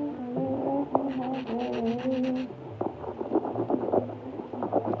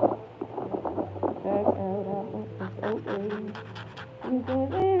 You can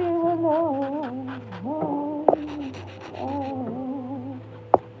leave you alone.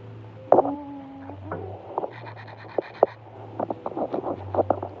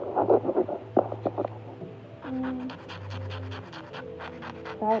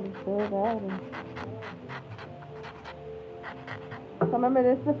 So remember,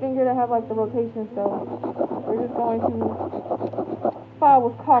 this is the finger that have like the rotation, so we're just going to file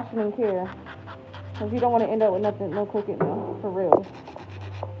with caution and care. Because you don't want to end up with nothing, no crooked nails, for real.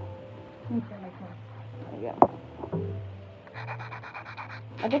 Yeah.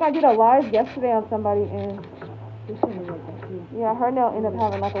 I think I did a live yesterday on somebody, and yeah, her nail ended up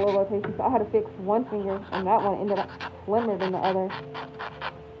having like a little rotation, so I had to fix one finger, and that one ended up slimmer than the other.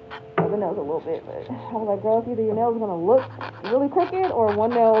 The other nail's a little bit, but I was like, girl, it's either your nail's gonna look really crooked, or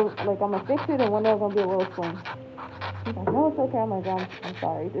one nail, like, I'm gonna fix it, and one nail's gonna be a little slim. She's like, no, it's okay. I'm like, I'm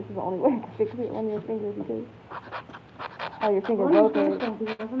sorry. This is the only way I can fix it on your finger, because how your finger rotates.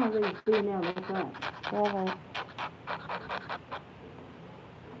 Yeah, right.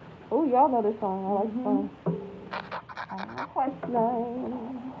 Oh, y'all know this song. I like the song.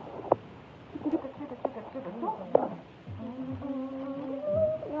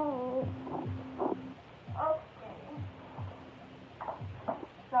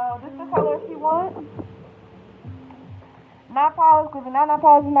 So this is the color she wants. Not polished, because not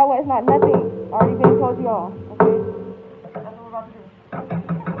polished is not what, it's not nothing. Already been told y'all, okay? That's what we're about to do.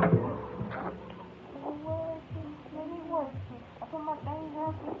 I put my thing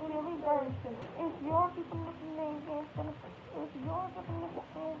down, it's really bursting. It's your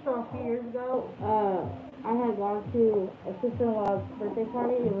So a few years ago, I had gone to a sister-in-law's birthday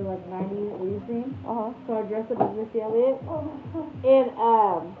party. It was like 90s, 80s theme. So I dressed up as Missy Elliott. And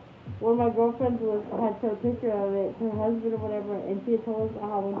one of my girlfriends had showed a picture of it to her husband or whatever, and she had told us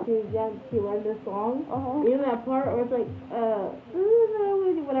how when she was young, she learned this song. You know that part where it's like,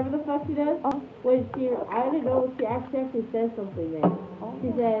 whatever the fuck she does? When I didn't know, she actually says something there.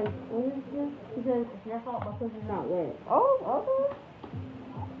 She says, what is this? She says, it's your fault my pussy's not wet. Oh, okay.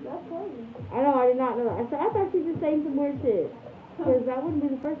 That's crazy. I know, I did not know that. I thought she was just saying some weird shit. Because that wouldn't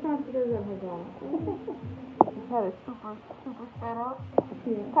be the first time she does that, my God. She had it super sped up.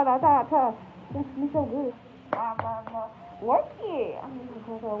 Ta-da-da-ta. That's me so good. Blah, blah, blah. Work it. I need to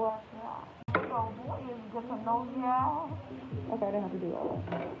go to work. So, boy, is good to know y'all. Okay, I didn't have to do all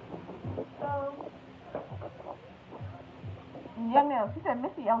that. So, Young Nails. She said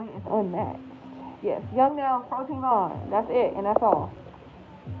Missy Elliott is unmatched. Yes, Young Nails, Protein Line. That's it, and that's all.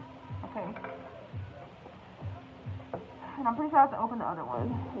 Okay. And I'm pretty sure I have to open the other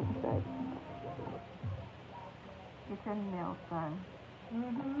one. Get your nails done.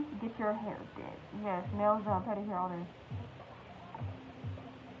 Get your hair did. Yes, nails done, pedicure, all this.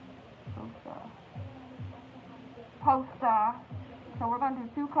 Poster. So we're going to do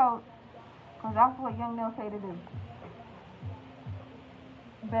 2 coats, because that's what Young Nails say to do.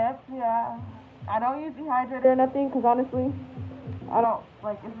 Best, yeah. I don't use dehydrator or nothing, because honestly, I don't,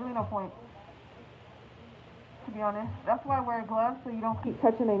 like, it's really no point. To be honest. That's why I wear gloves, so you don't keep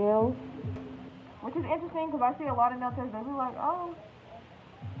touching their nails. Which is interesting, because I see a lot of nail techs, they be like, oh,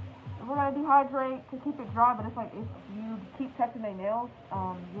 we're going to dehydrate to keep it dry, but it's like, if you keep touching their nails,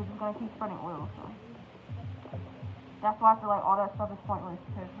 you're just going to keep spreading oil, so. That's why I feel like all that stuff is pointless,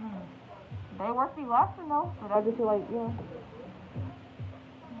 because they work be lasting though, but I just feel like,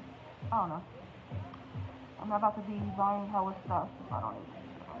 I don't know. I'm not about to be buying hella stuff if I don't need it.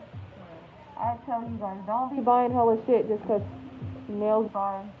 I tell you guys, don't be buying hella shit just because nails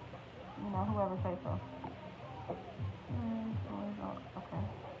by, whoever say so. Okay.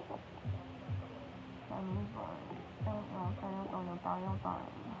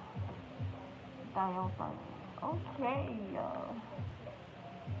 Okay.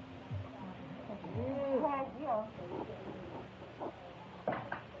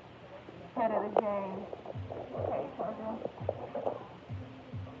 Head of the game. Okay, Charger.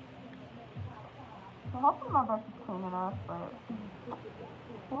 So hopefully my brush is clean enough, but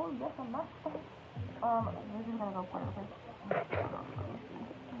yes, I'm not sure. We're just gonna go for it, okay?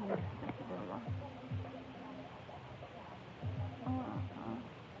 There we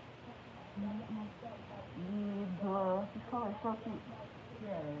go. This color is so cute.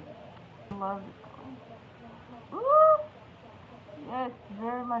 Yeah. Love this color. Ooh! Yes,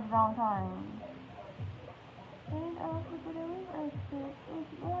 very much Valentine's.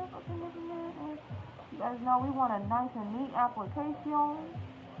 You guys know we want a nice and neat application.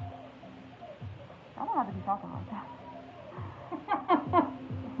 I don't have to be talking like that.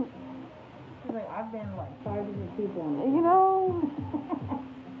 She's like, I've been like 5 different people on it.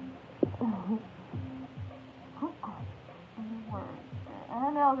 And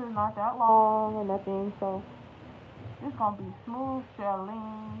her nails is not that long or nothing, so it's gonna be smooth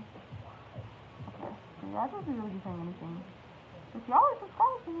sailing. Okay, so yeah, I don't really be saying anything. If you always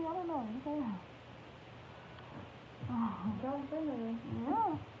subscribe to me, I don't know. You say yeah.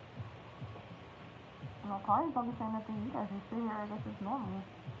 My clients don't be saying nothing. You guys just sit here. I guess it's normal.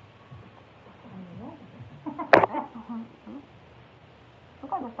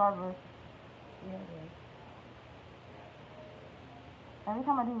 Look like a Starburst. Every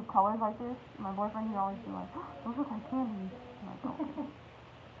time I do colors like this, my boyfriend, he always be like, oh, those look like candies. I'm like, okay.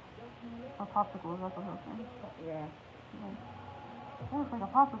 Or popsicles, that's what he'll say. Yeah. Like, that looks like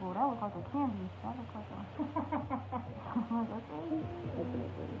a popsicle, that looks like a candy. That looks like a... I'm like, okay.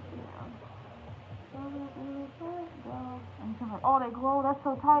 Yeah. And he's like, oh, they glow, that's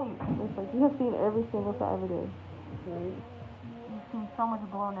so tight. It's like, you have seen every single side every day. Right. You've seen so much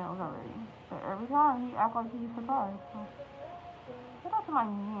glow nails already. But every time, he act like he's surprised. So. Shout out to my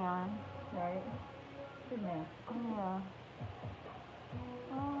man. Right. Good man. Yeah.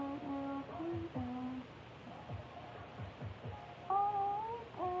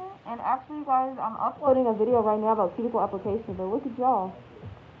 And actually, guys, I'm uploading a video right now about cuticle application, but look at y'all.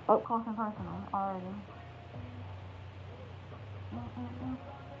 Up close and personal already.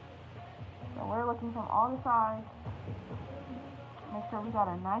 So we're looking from all the sides. Make sure we got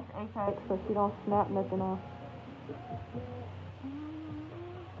a nice apex so she don't snap nothing off.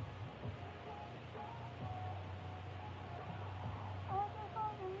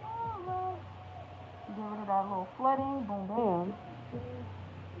 Get rid of that little flooding. Boom, bam.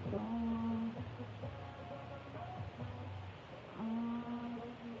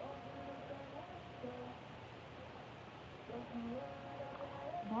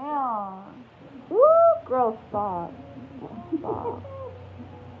 Damn. Woo, girl, stop. Stop.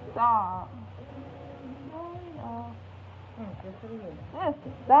 Stop. Just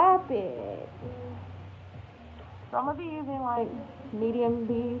stop it. So I'm gonna be using like medium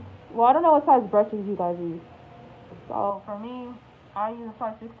beads. Well, I don't know what size brushes you guys use. So for me, I use a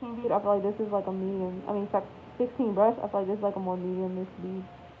size 16 bead. I feel like this is like a medium. I mean, size 16 brush. I feel like this is like a more medium-ish bead.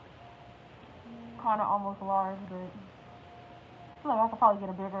 Kind of almost large, but I feel like I could probably get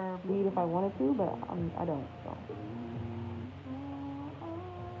a bigger bead if I wanted to, but I don't. So.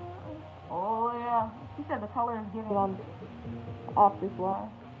 Oh yeah, she said the color is giving on off this line.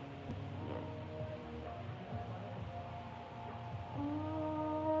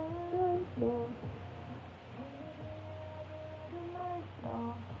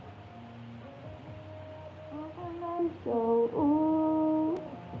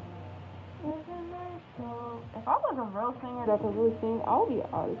 If I was a real singer that could really sing, I would be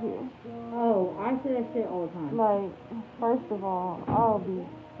out of here. Oh, I say that shit all the time. Like, first of all, I'll be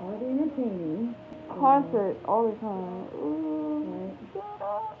entertaining. Concert all the time. Ooh, right. Shut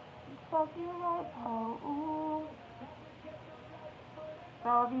up, fuck you right, oh, ooh. So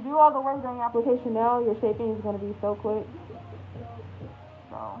if you do all the work during your application now, your shaping is going to be so quick.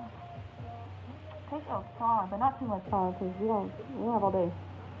 So take your time, but not too much time, because we don't have all day.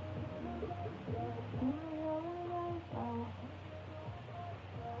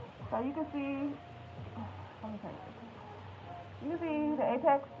 So you can see, let me tell you. You can see the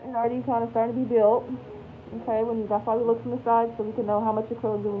apex is already kind of starting to be built. Okay, that's why we look from the side so we can know how much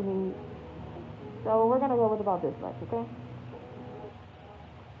acrylic do we need. So we're gonna go with about this much, okay?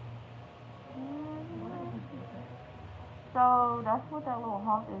 So that's what that little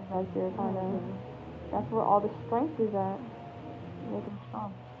hump is right there, kind of. That's where all the strength is at. Make them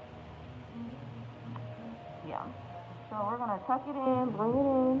strong. Yeah. So we're gonna tuck it in, bring it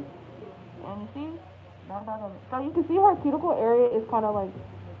in, and you see, so you can see her cuticle area is kind of like,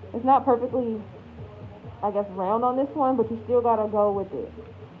 it's not perfectly, I guess, round on this one, but you still gotta go with it.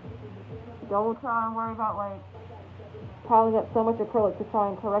 Don't try and worry about like piling up so much acrylic to try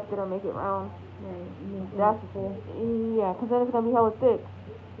and correct it or make it round. Right. Yeah, because then it's gonna be hella thick.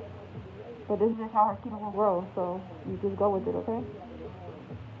 But this is just how her cuticle grows, so you just go with it, okay?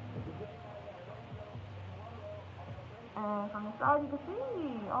 And from the side you can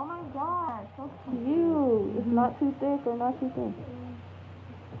see, oh my gosh, so cute. It's not too thick or not too thin.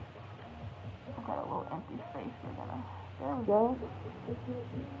 I've got a little empty space there we go.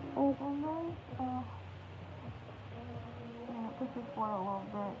 Push this forward a little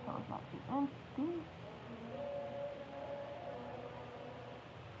bit so it's not too empty.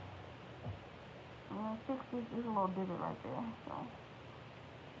 And fix this, there's a little divot right there, so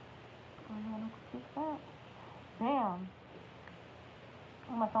I'm gonna fix that. Damn.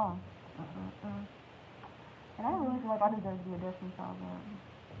 On my phone. And I really feel like I deserve to be a Destiny Child, man.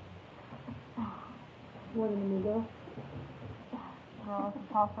 More than me, girl. Girl, it's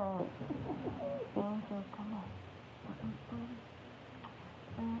a toss her thing to come on.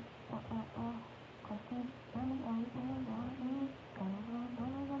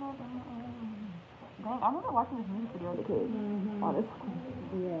 Dang, I remember watching this music video as a kid, honestly.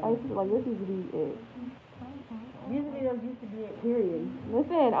 Yeah. I used to be like, this used to be it. Music videos used to be it, period.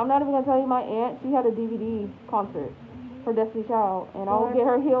 Listen, I'm not even going to tell you, my aunt, she had a DVD concert for Destiny Child, and I would get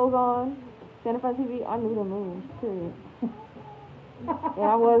her heels on, stand in front of TV, I knew the moves, period. And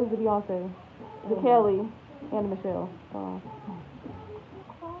I was the Beyonce, the Kelly, and the Michelle. So.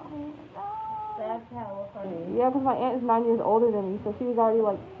 That's hella funny. Yeah, because my aunt is 9 years older than me, so she was already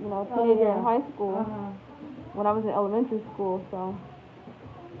like, you know, a teenager in high school when I was in elementary school, so.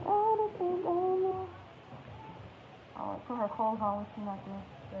 Oh, put her clothes on when she's not there.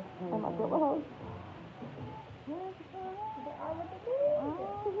 And my pillows.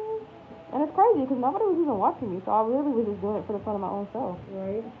 And it's crazy because nobody was even watching me, so I really was just doing it for the fun of my own self.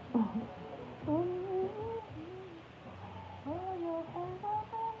 Right.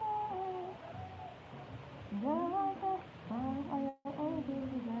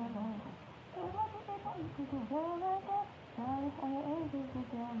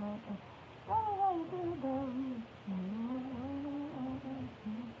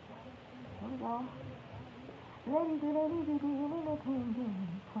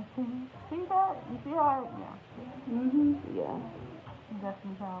 See that? You see how? Yeah. Yeah. That's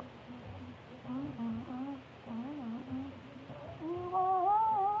me out.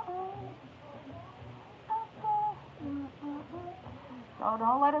 So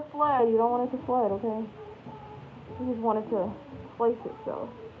don't let it flood. You don't want it to flood, okay? You just want it to place itself.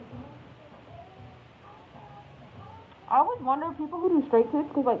 I always wonder people who do straight tips,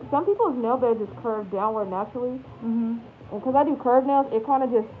 because like some people's nail beds is curved downward naturally. And because I do curved nails, it kind of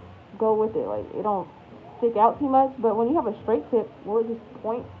just go with it. Like it don't stick out too much. But when you have a straight tip, will it just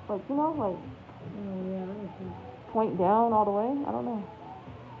point, like, you know, like point down all the way? I don't know.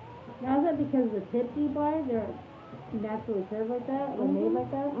 Now is that because the tips you buy, they're naturally curved like that, or made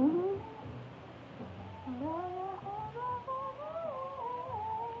like that?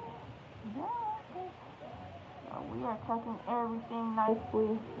 We are tucking everything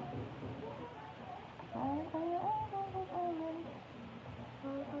nicely.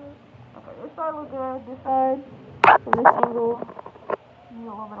 Okay, this side looks good. This side, from this angle, need a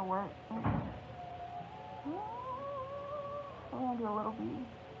little bit of work. I'm gonna do a little bead.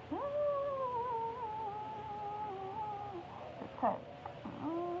 Just cut.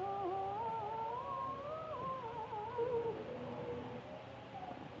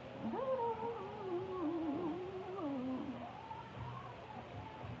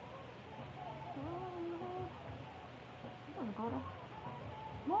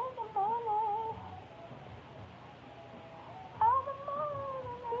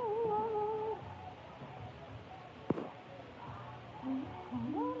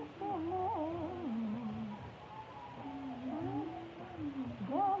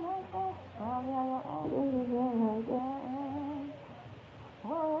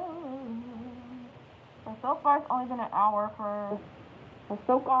 So far, it's only been an hour for a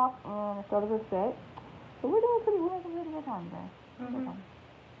soak off and a start of a set. So we're doing pretty well. We're having a good time today. We're doing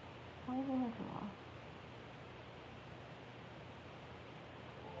too long.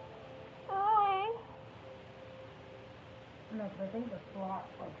 No, but I think the slot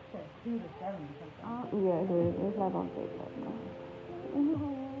like said 2 to 7 or something. Yeah, it is. It's not gonna take that long.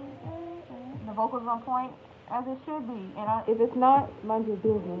 The vocals on point as it should be, and if it's not, mind your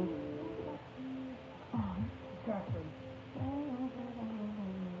business. Exactly.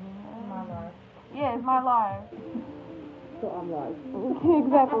 My life. Yeah, it's my life. So I'm live.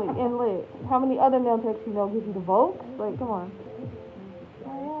 Exactly, and lit. How many other nail techs you know give you the vocals? Like, come on.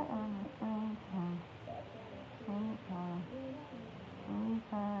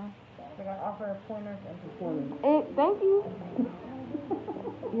 They got offer pointers and performance. Thank you.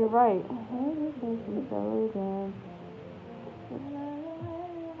 You're right.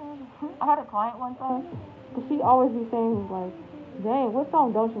 I had a client one time, because she always be saying, like, dang, what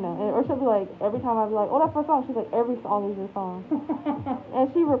song don't you know? Or she'll be like, every time I'll be like, oh, that's my song. She's like, every song is your song.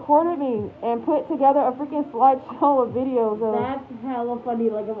 And she recorded me and put together a freaking slideshow of videos of... That's hella funny,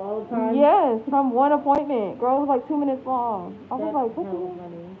 like, of all the time. Yes, from one appointment. Girl, it was like 2 minutes long. I was like, what the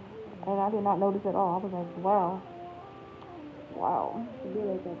funny. And I did not notice at all. I was like, wow. Wow. You do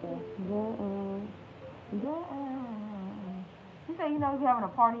like that, though. You say, you know, if you're having a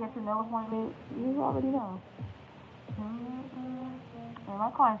party at your nail appointment, you already know. And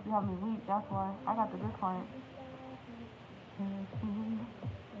my clients be having me weak, that's why. I got the good clients.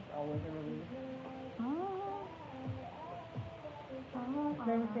 It's always a relief.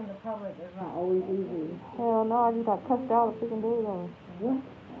 Servicing the public is not always easy. Hell no, I just got cussed out a freaking day ago. What?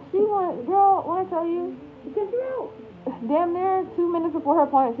 She went, girl, when I tell you, Because you're out. damn near 2 minutes before her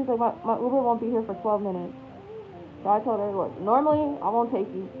appointment, she's like, my Uber won't be here for 12 minutes. So I told her, look, normally I won't take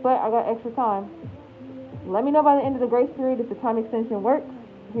you, but I got extra time. Let me know by the end of the grace period if the time extension works.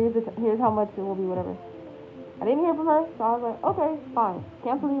 Here's how much it will be, whatever. I didn't hear from her, so I was like, okay, fine.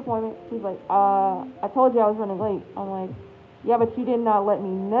 Cancel the appointment. She's like, I told you I was running late. I'm like, yeah, but you did not let me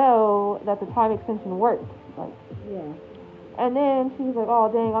know that the time extension worked. Like, Yeah. and then she was like,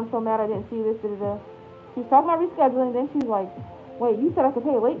 oh, dang, I'm so mad I didn't see this, da-da-da. She was talking about rescheduling, then she's like, wait, you said I could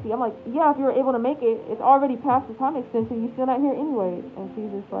pay a late fee. I'm like, yeah, if you were able to make it, it's already past the time extension, you're still not here anyway. And she's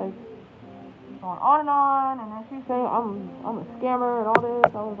just like, going on, and then she's saying I'm a scammer and all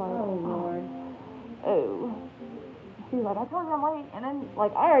this. I was like, oh Lord. Oh. She's like, I told you I'm late, and then like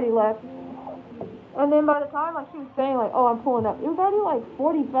I already left. And then by the time like she was saying like, oh, I'm pulling up, it was already like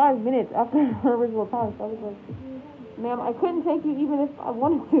 45 minutes after her original time. So I was like, ma'am, I couldn't take you even if I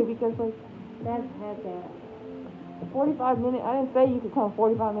wanted to because like That's heck that. 45 minutes. I didn't say you could come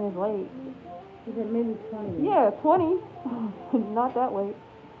 45 minutes late. She said maybe 20 minutes. Yeah, 20. Not that late.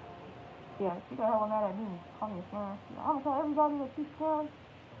 Yeah, she got hella mad at me. Call me a scammer. I'm gonna tell everybody that she's scammed.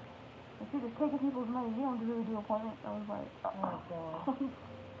 And she just taking people's money. You don't really do appointments. I was like, oh my god.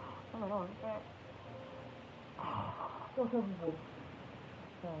 I'm like, oh shit. Go tell people.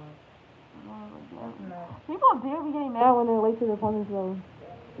 People do be getting mad when they're late to their appointments though.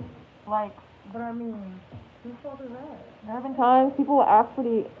 Like, But I mean, whose fault is that? there have been times people will ask for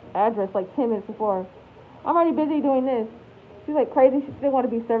the address like 10 minutes before. I'm already busy doing this. She's like crazy. She still want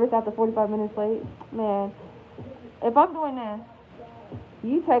to be serviced after 45 minutes late. Man, if I'm doing this,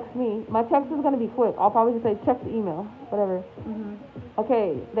 you text me. My text is going to be quick. I'll probably just say check the email, whatever.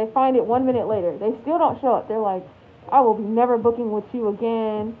 Okay, they find it 1 minute later. They still don't show up. They're like, I will be never booking with you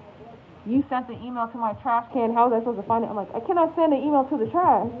again. You sent the email to my trash can. How was I supposed to find it? I'm like, I cannot send an email to the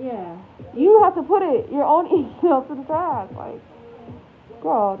trash. Yeah. You have to put it, your own email to the trash. Like,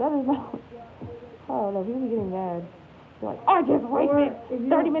 girl, that is not. I don't know. People be getting mad. They're like, I just wasted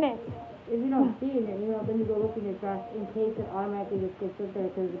 30 minutes. If you don't see it in your email, then you go look in your trash in case it automatically just gets in there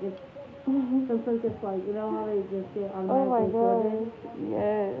because it gets. Sometimes it's like, you know how they just get automatically Oh my sorted? god.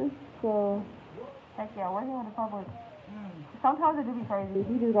 Yes. So. Heck yeah, working with the public. Sometimes it do be crazy.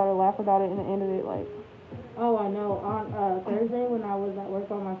 You just gotta laugh about it and the end of it, like. Oh, I know. On Thursday when I was at work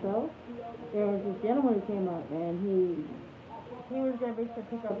by myself, there was this gentleman who came up and he was there basically to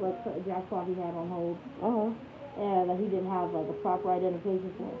pick up like a jackpot he had on hold. And he didn't have like a proper identification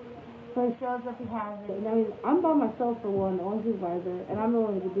for it. So he shows up, he has it. And I mean, I'm by myself for one, the only supervisor, and I'm the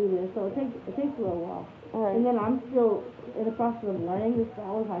one who can do this, so it takes a little while. Right. And then I'm still in the process of learning this. That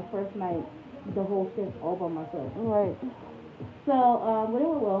was my first night, the whole shift all by myself. Right. So, but it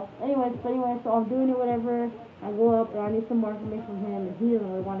went well. So I'm doing it, whatever. I go up and I need some more information from him, and he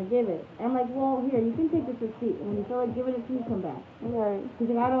doesn't really want to give it. And I'm like, well, here, you can take this receipt. And when you feel like giving it to me, come back. Right. He's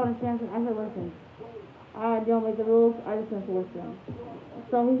like, I don't understand. I said, listen, I don't make the rules. I just enforce them.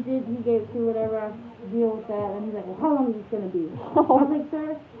 So he gave it to whatever, I deal with that. And he's like, well, how long is this going to be? I was like,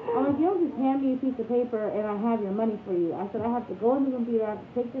 sir, you don't just hand me a piece of paper and I have your money for you. I said, I have to go in the computer, I have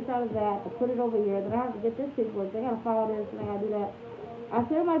to take this out of that, to put it over here, then I have to get this paperwork, I got to file this, and I got to do that. I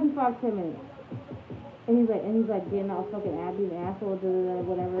said, it might be 5-10 minutes. And he's like getting all fucking being an asshole,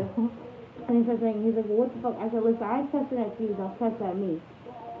 whatever. And he starts saying, he's like, well, what the fuck? I said, listen, I ain't testing at you, don't test at me.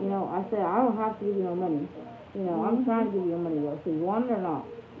 You know, I said, I don't have to give you no money. You know, I'm trying to give you your money, though, so you want it or not?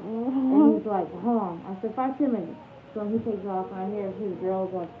 And he's like, hold on. I said, 5-10 minutes. So he takes off, and I hear his girl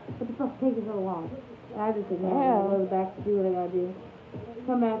going, what the fuck taking so long? And I just ignore him. I go back to do what I gotta do.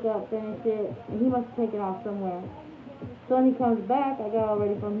 Come back up, finish it, and he must have taken off somewhere. So when he comes back, I got all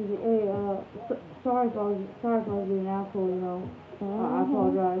ready for him. He's like, hey, sorry if I was being an asshole, you know. I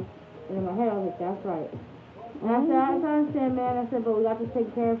apologize. And in my head, I was like, that's right. And I said, I understand, man. I said, but we got to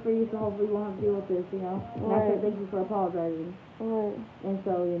take care of for you, so hopefully you won't have to deal with this, you know. And I said, thank you for apologizing. Right. And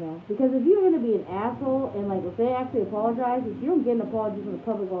so, you know, because if you're going to be an asshole, and, like, if they actually apologize, if you don't get an apology from the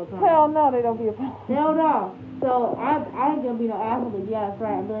public all the time. Hell no, they don't be apologizing. Hell no. So, I ain't going to be no asshole, but yeah, that's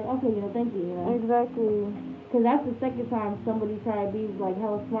right. I'd be like, okay, you know, thank you, you know. Exactly. Because that's the second time somebody tried to be, like,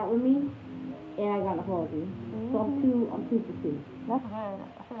 hella smart with me, and I got an apology. So I'm two for two. That's good.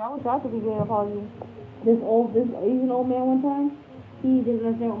 I wish I could be getting an apology. This Asian old man one time, he didn't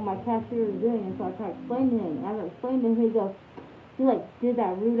understand what my cashier was doing, and so I tried to explain to him. And as I explained to him, he like did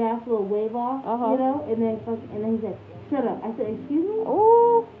that rude ass little wave off, you know, and then he said, shut up. I said, excuse me?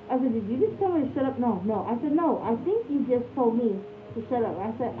 Ooh. I said, did you just tell me to shut up? No. I said, no, I think you just told me to shut up.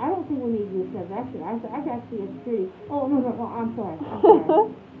 I said, I don't think we need to do a transaction. I said, I can actually get security. Oh, no, I'm sorry.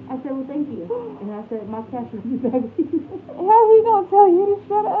 I said, well, thank you. And I said, my cashier will be back with you. How he gonna tell you to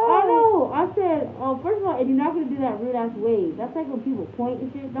shut up? I know. I said, first of all, if you're not gonna do that rude ass wave, that's like when people point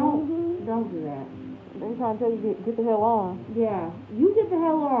and shit. Don't do that. They trying to tell you get the hell on. Yeah, you get the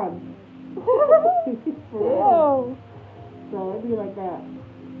hell on. For real. So it'd be like that.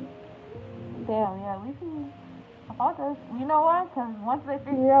 Damn, yeah. At least You know why? Because once they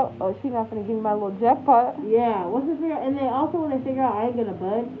figure out, oh, she's not gonna give me my little jackpot. Yeah, once they figure out, and then also when they figure out I ain't gonna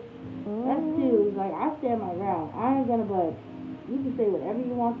budge, that's too, like, I stand my ground. I ain't gonna budge. You can say whatever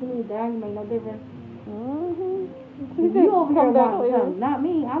you want to me, that ain't make no difference. You over here watching, not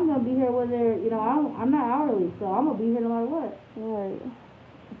me. I'm gonna be here whether, you know, I'm not hourly, so I'm gonna be here no matter what. Right.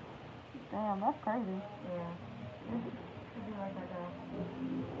 Damn, that's crazy. Yeah. Should be like that,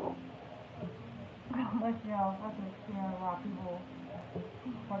 girl. But, you know, fucking seeing a lot of people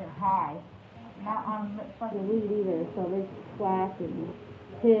fucking high. Not on fucking weed either, so they splash and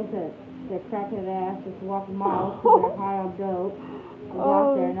piss at their crackhead ass, just walking miles because they're high on dope. They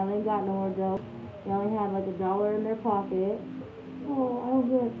got there, now they ain't got no more dope. They only had like $1 in their pocket. Oh, I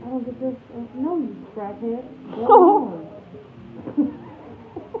don't get this. No, you crackhead. Go home.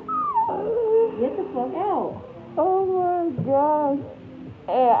 Get the fuck out. Oh my gosh.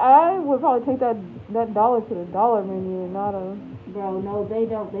 Hey, I would probably take that dollar to the dollar menu and not a... Bro, no, they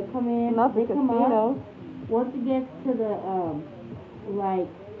don't. They come in. Not the casino. Once it gets to the, like,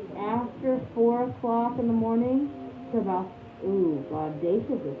 after 4 o'clock in the morning to about, ooh, God, day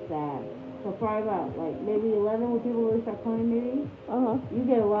shift is sad. So probably about, like, maybe 11 when people really start coming, maybe. You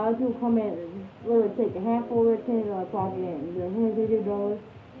get a lot of people come in and literally take a handful of their $10 pocket in. And be like, here's $2.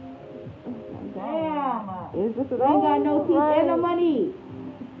 Damn. Is this you ain't got no teeth and no money.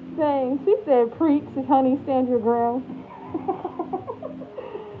 Dang, she said, preach, honey, stand your ground.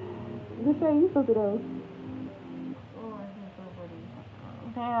 Just say you something else. Oh, that's so funny.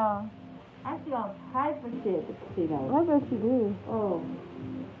 Damn. I see all types of shit at the casino. I bet you do. Oh.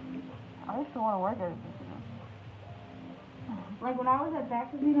 I used to want to work at a casino. Like when I was at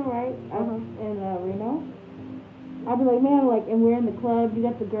that casino, right? In Reno. I'd be like, man, like, and we're in the club, you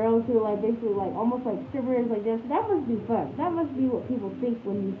got the girls who are like basically like almost like strippers like this. That must be fun. That must be what people think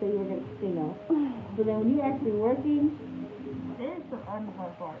when you say you work at a casino. But then when you're actually working, there's some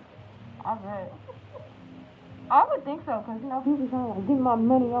unfun parts. I bet. I would think so, because, you know, people trying to like, give me my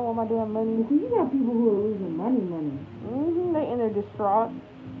money, I want my damn money. You got people who are losing money. They in there distraught.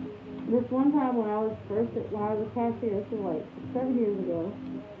 This one time when I was a cashier, this was like 7 years ago,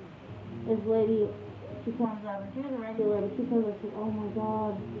 this lady, she comes up, and she was a regular, but she comes up, oh my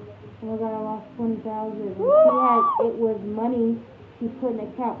god, I lost $20,000. And it was money she put in an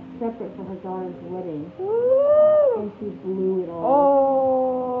account separate for her daughter's wedding. And she blew it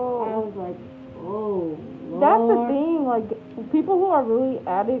all. I was like, oh, Lord. That's the thing, like, people who are really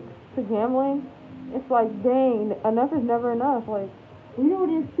addicts to gambling, it's like, dang, enough is never enough, like. You know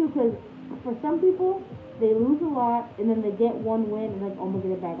what it is, too, because for some people, they lose a lot, and then they get one win, and like, oh, I'm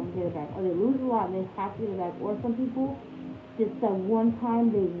gonna get it back. Or they lose a lot, and they have to get it back. Or some people, just that one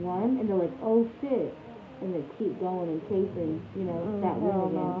time they won, and they're like, oh, shit. And they keep going and chasing, you know, that win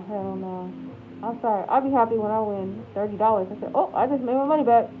again. Hell no. I'm sorry. I'll be happy when I win $30. I said, oh, I just made my money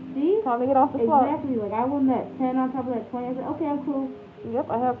back. See? Time to get off the clock. Exactly. Like, I won that 10 on top of that 20. I said, okay, I'm cool. Yep,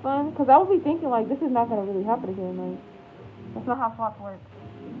 I have fun. Because I would be thinking, like, this is not going to really happen again. Like, that's not how slots work.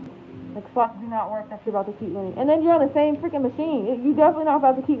 Like, slots do not work that you're about to keep winning. And then you're on the same freaking machine. You definitely not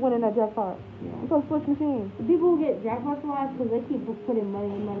about to keep winning that jackpot. Yeah. You're supposed to switch machines. The people who get jackpots a lot because they keep putting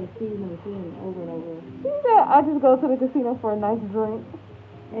money, feeding the machine over and over. You said I just go to the casino for a nice drink.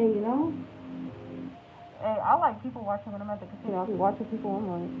 Hey, you know? Hey, I like people watching when I'm at the casino. I be watching people. I'm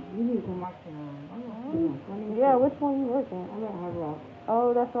like, you need to watch yeah, which one you work at? I'm at Hard Rock.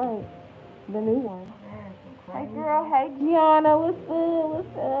 Oh, that's right. The new one. Hey girl, hey Gianna, what's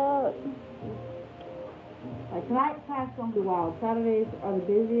up? Like tonight's night's gonna be wild. Saturdays are the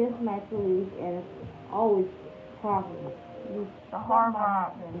busiest nights of the week, and it's always profitable. The Hard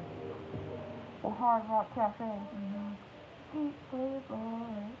Rock. The Hard Rock Cafe. Deep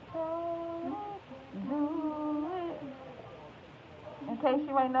do it. In case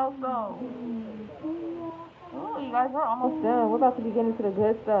you ain't know, so. Ooh, you guys, we're almost done. We're about to be getting to the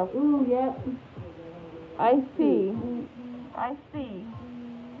good stuff. Ooh, yep. I see. That's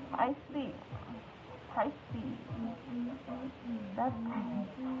crazy.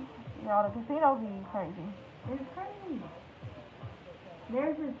 Y'all, the casino be crazy. It's crazy.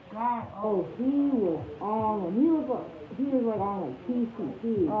 There's this guy. Oh, he was like on like PCP.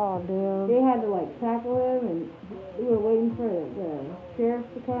 Oh damn. They had to like tackle him, and we were waiting for the sheriff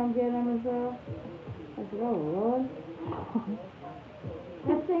to come get him and stuff. I said, oh Lord.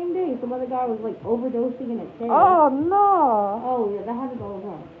 That same day, some other guy was like overdosing in a chair. Oh no. Oh yeah, that happens all the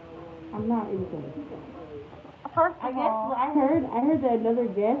time. I'm not irritated. First I of guess all, I heard that another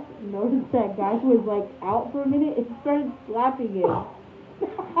guest noticed that guy was like out for a minute and started slapping him.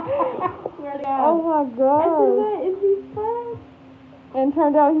 Swear to God. Oh my God. I said, is he fun? And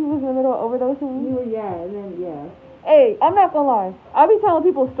turned out he was in the middle of overdosing. He was, yeah, and then, yeah. Hey, I'm not gonna lie. I be telling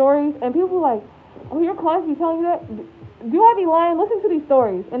people stories, and people like, oh, your clients be telling you that? Do I be lying? Listen to these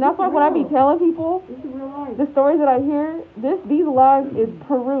stories. And that's why when I be telling people This is real life. the stories that I hear, these lies is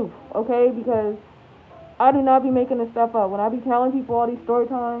proof, okay? Because I do not be making this stuff up. When I be telling people all these story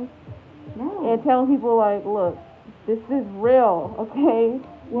times, and telling people like, look, this is real, okay?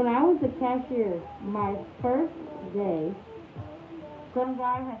 When I was a cashier, my first day, some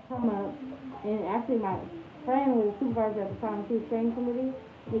guy had come up, and actually my friend was a supervisor at the time. She was training somebody.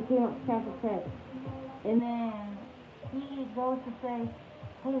 He came up to cash a check, and then he goes to say,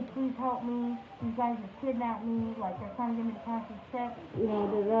 "Hey, please help me. These guys have kidnapped me. Like they're trying to get me to cash this check. You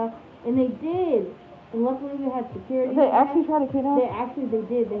know, and they did. And luckily we had security. They actually tried to kidnap him? They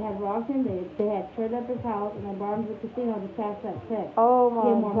did. They had robbed him. They had shredded up his house, and they brought him to the casino to cash that check. Oh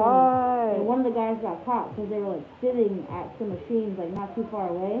my God. Money. And one of the guys got caught because they were like sitting at some machines like not too far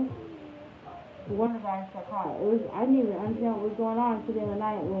away. So one of the guys got caught. I didn't even understand what was going on until the other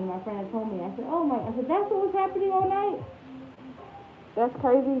night when my friend had told me. I said, that's what was happening all night? That's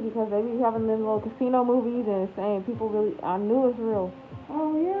crazy because they be having them little casino movies and saying people really, I knew it's real.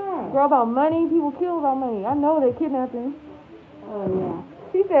 Oh yeah. Girl, about money, people kill about money. I know they kidnapped him. Oh yeah.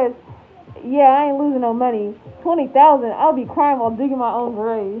 She says, yeah, I ain't losing no money. 20,000, I'll be crying while digging my own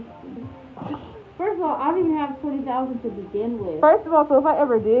grave. First of all, I don't even have 20,000 to begin with. First of all, so if I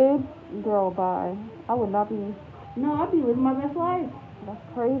ever did, girl, bye. I would not be. No, I'd be living my best life. That's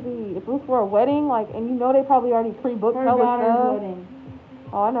crazy. If it was for a wedding, like, and you know they probably already pre-booked her hella daughter's stuff. wedding.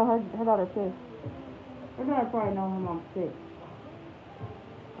 Oh, I know her daughter's pissed. Her daughter probably know her mom's sick.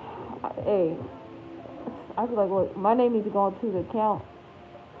 Hey, I feel like, look, my name needs to go into the account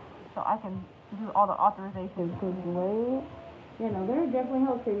so I can do all the authorizations. Cause wait. Yeah, no, there are definitely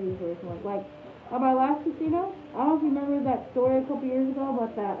health crazy situations. Like, at my last casino, I don't know if you remember that story a couple years ago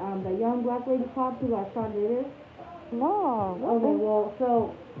about that young black lady cop who got shot later. No. Okay, well,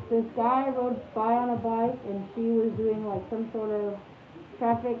 so this guy rode by on a bike and she was doing like some sort of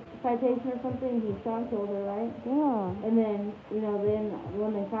traffic citation or something. He shot and killed her, right? Yeah. And then, then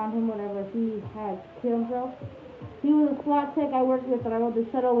when they found him, whatever, he had killed himself. He was a SWAT tech I worked with that I rode the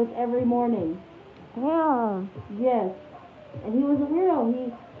shuttle with every morning. Yeah. Yes. And he was a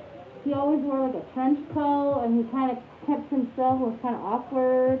weirdo. He always wore like a trench coat, and he kind of kept himself, was kind of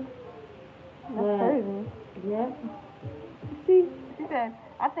awkward. That's crazy. Yep. She said,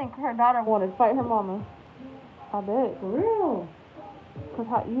 I think her daughter wanted to fight her mama. I bet. For real. Cause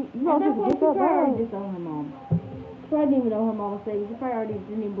how, you don't just get that bad. She disowned her mom. She probably didn't even know her mom was sick. She probably already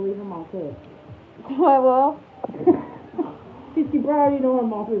didn't even believe her mom could. Well. she probably already know her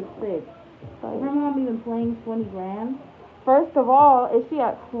mom was sick. Is her mom even playing 20 grand? First of all, is she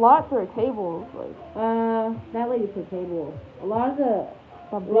at slots or tables? Like, that lady's at tables. A lot of the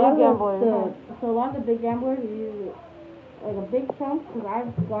big gamblers. So a lot of the big gamblers are usually like a big chunk. Because I've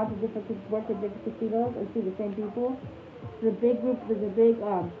gone to worked at different casinos and see the same people. The big group, there's a big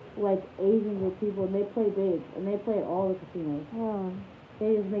like Asian group of people, and they play big, and they play at all the casinos.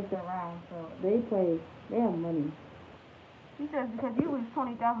 They just make their rounds, so they have money. She says because you lose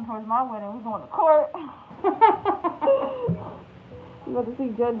 20,000 towards my wedding, we're going to court. You about to see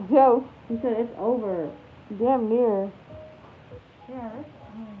Judge Joe. He said it's over. Damn near. Yeah,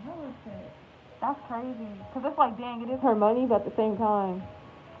 that's crazy. Cause it's like, dang, it is her money, but at the same time,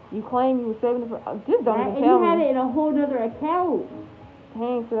 you claim you were saving it for. Just don't even tell me. And you had it in a whole other account.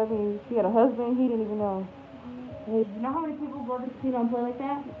 Dang, so that means she had a husband. He didn't even know. Hey, you know how many people go to the casino and play like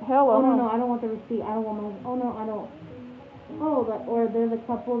that? Hell no, I don't want the receipt. I don't want my. Oh no, I don't. Oh, or there's a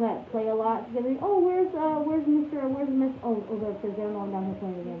couple that play a lot together. Oh, where's Mr. Where's Miss? Oh, they're upstairs. They're not down here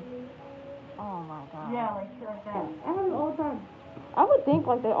playing again. Oh my God. Yeah, like shit like that. I have it all the time. I would think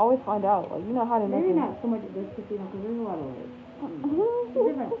like they always find out. Like, you know how to make it. Maybe not so much at this casino because there's a lot of it. It's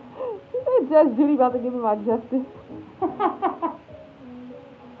different. She said Judge Judy about to give me my justice.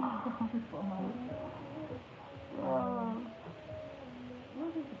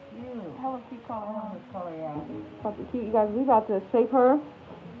 Hella cute color. Yeah. About to cute, you guys. We about to shape her.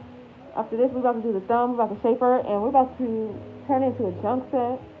 After this, we about to do the thumb. We about to shape her, and we're about to turn into a junk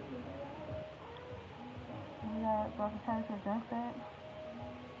set. Yeah, about to turn into a junk set.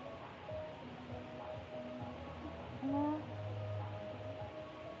 Yeah.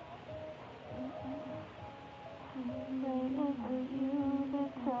 Waiting for you to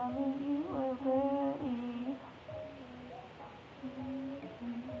tell me you were ready.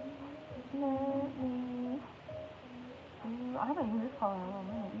 Let me. I haven't used this color in a little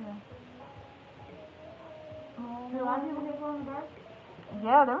minute either. Do a lot of people get glow in the dark?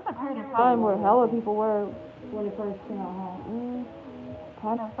 Yeah, there was a period of time where hella people were. When it first came out, huh?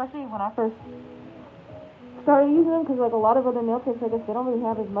 kind of, especially when I first started using them, because like a lot of other nail techs, I guess they don't really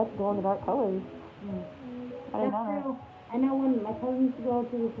have as much glow in the dark colors. I didn't know that. I know when my cousin used to go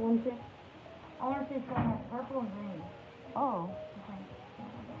to this one chick, I want to say she had purple and green. Oh.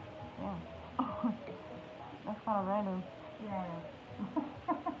 Yeah. That's kind of random. Yeah.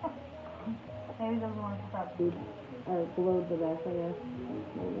 Maybe those ones that glowed the best, I guess.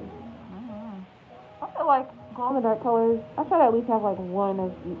 Maybe. I feel like glow in the dark colors, I try to at least have like one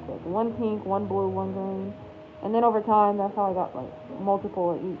of each, like one pink, one blue, one green. And then over time, that's how I got like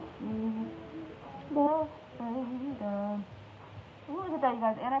multiple of each. Ooh, look at that, you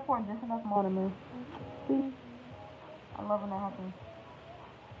guys. And I poured just enough monomer. See? I love when that happens.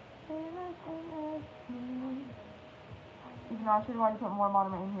 Even though I should have already put more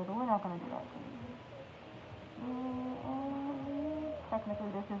monomer in here, but we're not going to do that.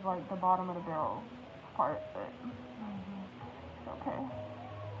 Technically, this is like the bottom of the barrel part, but okay.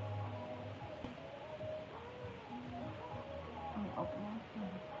 Let me open this.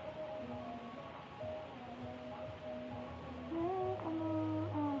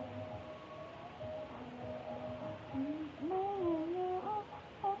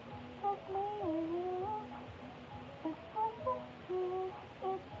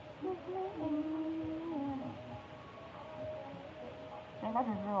 I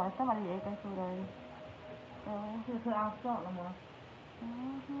just realized somebody ate their food already. Really? Just put out salt no more.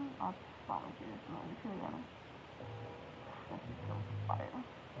 I'll probably do this more. To be honest. This is so fire.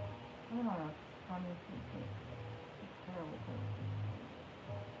 You know, honey sweet cake. It's terrible cake.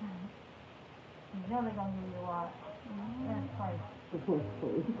 You know they're gonna give you a lot. And it's price. Of course,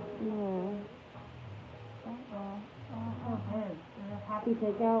 please. Yeah. So good. There's Happy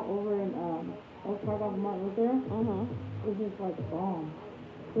Takeout over in Oak Park off of Martin Luther. It's just like bomb.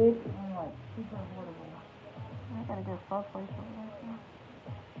 Quick and like super affordable. I got a good pho place over there too.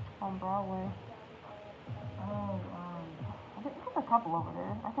 On Broadway. Oh, I think there's a couple over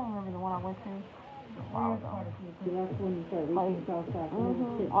there. I can't remember the one I went to. Wow, quite a few. That's when you start reaching south side.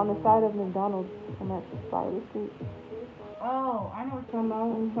 On the side of McDonald's on that side of the street. Oh, I know what you're talking about.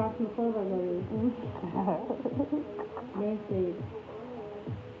 When you talk to the club I go to. Main Street.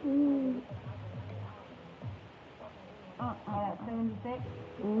 At 76? Okay, I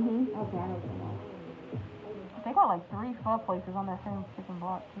know what you're talking about. They got like 3 pho places on that same chicken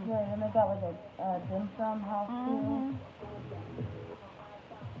block too. Yeah, and they got like a dim sum house too.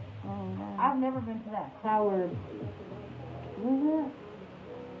 I've never been to that Tower. What is it?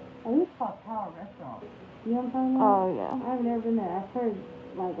 I think it's called Tower Restaurant. You know what I'm talking about? Oh yeah. I've never been there. I've heard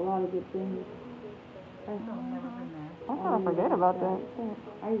like a lot of good things. I've never been there. I kind of forget about that.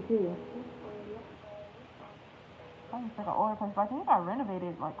 I do too. I just like an older place, but I think it got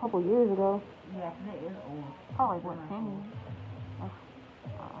renovated like a couple years ago. Yeah, 'cause it is old. Probably like what, 10 years? Like,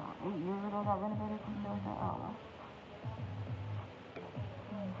 8 years ago got renovated, something like that. I don't know.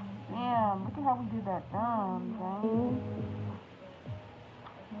 Damn, look at how we did that. Dang.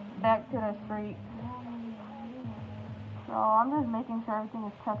 Back to the street. So I'm just making sure everything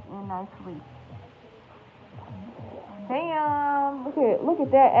is tucked in nicely. Damn! Look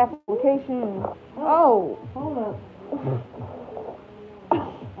at that application. Oh! Hold up. I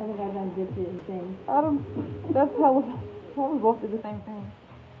think I done dipped it in things. That's how we both did the same thing.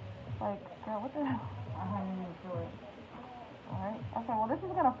 Like, girl, what the hell? I haven't even saw it. Alright. Okay, well this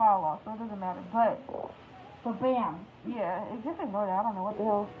is gonna file off, so it doesn't matter. But bam! Yeah, just ignore that. I don't know what the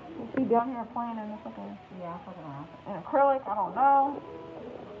hell. Is she down here playing in the fucking... Yeah, I'm fucking around. In acrylic? I don't know.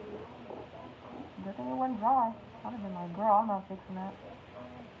 Good thing it wasn't dry. I'd have been like, girl, I'm not fixing that.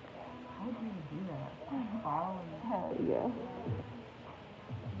 How would you even do that? File and... Hell yeah.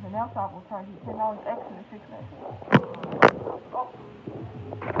 The nail shop will charge you $10 extra to fix that shit.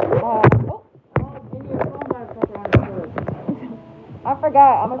 And your phone got stuck around the foot. I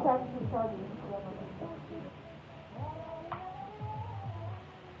forgot. I'm gonna charge you some charges.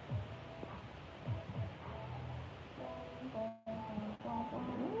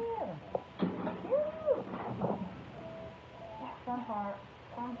 Fun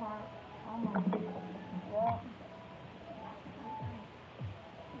part. Almost. Yeah.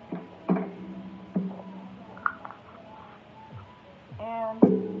 And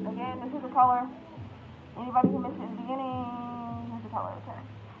again, this is the color. Anybody who missed it in the beginning, here's the color. Okay.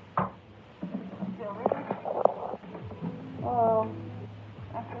 Still ready?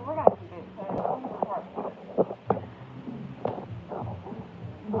 Actually, we're gonna keep it. So I'm gonna start.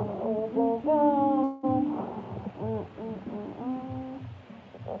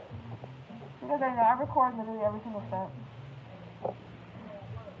 Because I know I record literally every single step.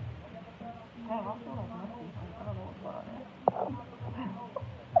 Dang, I feel like musty. I don't know what's going on there.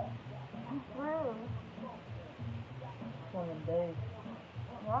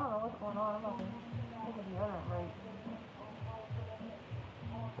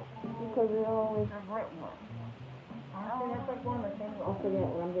 because it always. It's a great one. I think that's like one of the things. I forget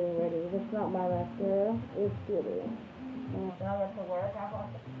when I'm getting ready. If it's not my mascara, it's glitter. Then I get to work.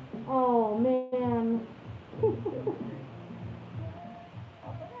 Oh man.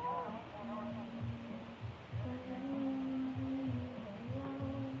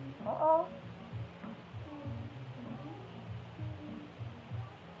 Uh-oh.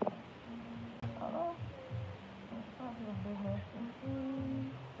 Uh-oh.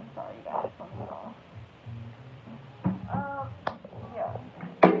 Sorry, guys. Yeah.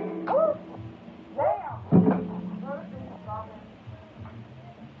 Ooh. Damn.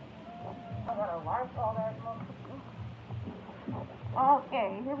 I gotta wipe all that. Okay,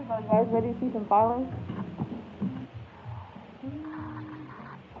 here we go, you guys. Ready to see some filings?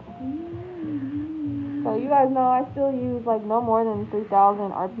 So you guys know I still use like no more than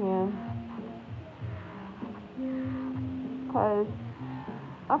 3,000 RPM. Cause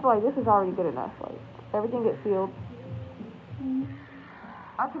I feel like this is already good enough. Like everything gets sealed.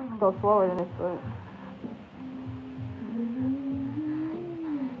 I could even go slower than this, but.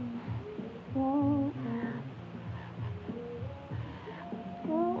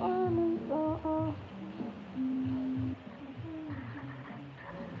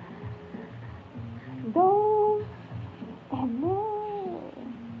 Don't and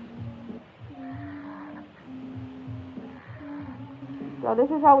so this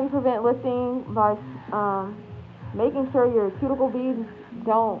is how we prevent lifting by making sure your cuticle beads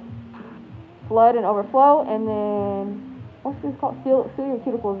don't flood and overflow, and then what's this called? Seal your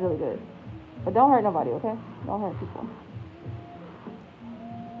cuticles really good, but don't hurt nobody, okay? Don't hurt people.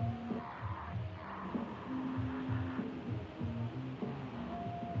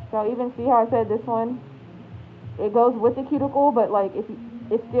 So even see how I said this one? It goes with the cuticle, but like if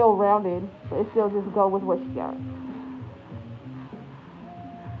it's still rounded, but it still just go with what she got.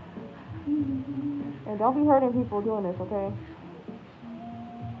 And don't be hurting people doing this, okay?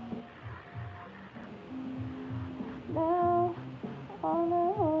 Now, all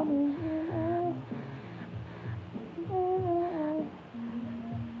I want is you.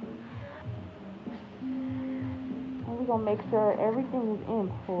 And we're gonna make sure everything is in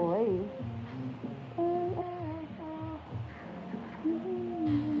place.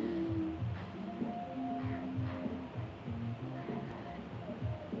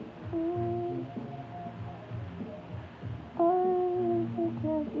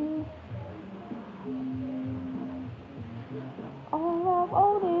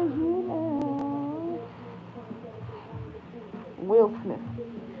 Will Smith.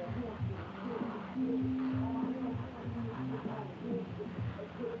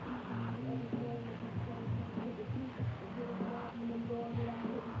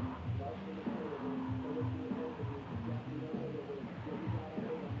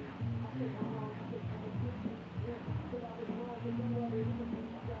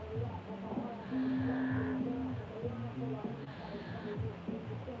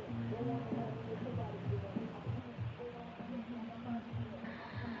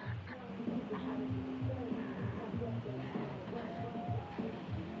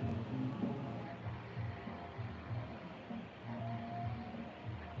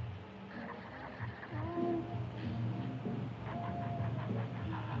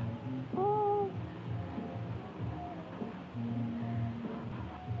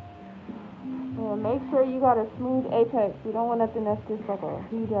 And make sure you got a smooth apex. We don't want nothing that's just like a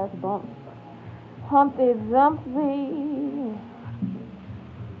huge ass bump. Humpty Dumpty.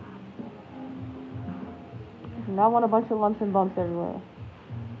 Not want a bunch of lumps and bumps everywhere.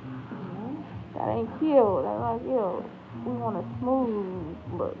 That ain't cute. That's not cute. We want a smooth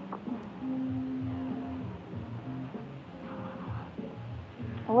look.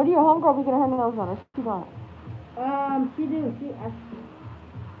 And where do your homegirl be getting her nails done? Or she don't? She do.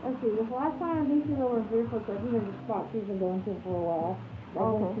 Let's see. The last time I think she's over in Fairfield, so I think there's a spot she's been going to for a while. Like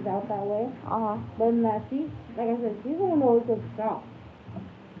Okay. when she's out that way. Uh-huh. But in that, like I said, she's the one who always goes to shop.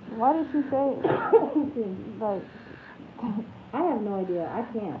 Why did she say, like... I have no idea. I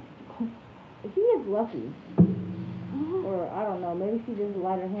can't. If she gets lucky, or I don't know, maybe she just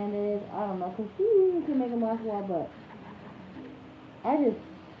lighter handed. I don't know, cause she usually can make them last a while, but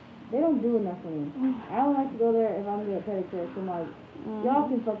they don't do enough for me. I don't like to go there if I'm gonna get a pedicure. So I'm like, y'all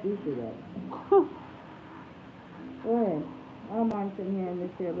can fuck these two up. Go ahead. I don't mind sitting here in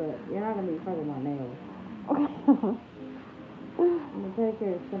this chair, but you're not gonna be fucking my nails. Okay. And the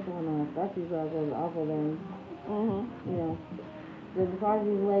pedicure is simple enough. That's usually I go to awful then. You know, they massage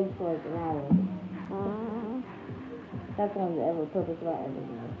these legs for like an hour. That's one of the ever purpose about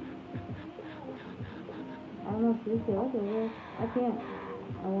everything. I don't know if you feel like it. I can't.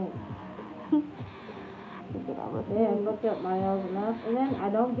 I won't. Yeah, I fucked up my nails enough, and then I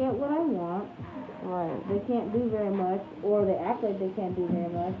don't get what I want. Right. They can't do very much, or they act like they can't do very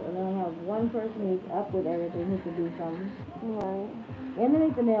much, or they only have one person who's up with everything who can do something. Right. And they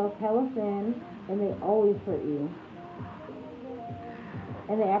make the nails hella thin, and they always hurt you.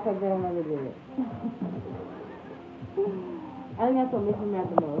 And they act like they don't ever do it. I think that's what makes me mad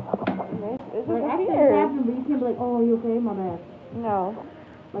the most. It's like, just actually, weird. it happened, but you can't be like, oh, are you okay? My bad. No.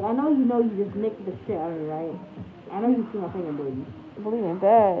 Like, I know you just nicked the shit out of it, right? I know you see my finger bleeding. Bleeding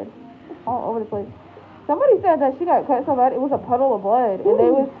bad. All over the place. Somebody said that she got cut so bad it was a puddle of blood. And they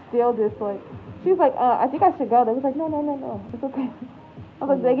was still just like, she was like, I think I should go. They was like, no, it's okay. I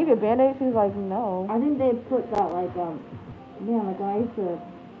was like, they give you a band-aid? She was like, no. I think they put that, like, man, like, when I used to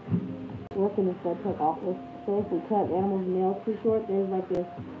work in this vet tech office, so if we cut animals' nails too short, there's, like, this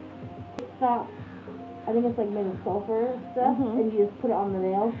stop. I think it's, like, made of sulfur stuff, and you just put it on the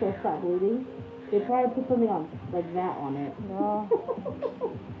nail so it stops bleeding. They probably put something on, like, that on it. No.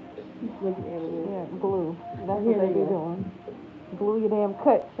 Yeah, glue. That's what they be doing. Glue your damn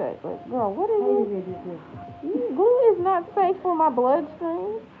cut shut. Like, girl, what is it? Glue is not safe for my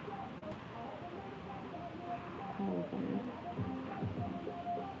bloodstream.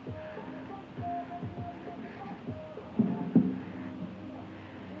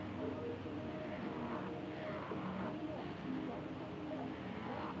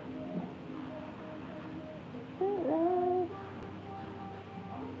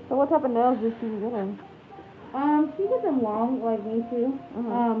 So what type of nails did she get in? She did them long, like me too.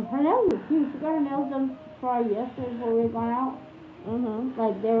 Her nails were cute. She got her nails done probably yesterday before we had gone out.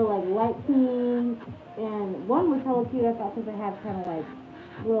 Like, they were, like, light pink, and one was hella cute, I thought, because it had kind of, like,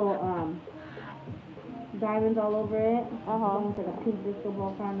 little, diamonds all over it. Almost like a pink disco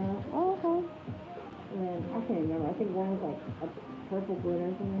ball kind of. And then, I can't remember, I think one was, like, a purple glitter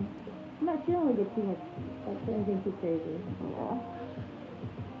or something. She don't really get too much, like, anything too crazy.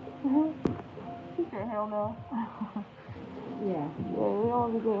 She said, hell no. Yeah, we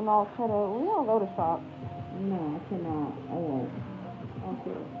don't be getting all cut up. We don't go to shop. No, I cannot. I won't.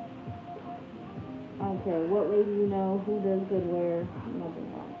 Okay. I don't care what lady you know who does good wear. Nothing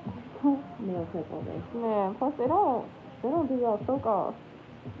wrong. Nail tech all day. Man, plus they don't do y'all soak off.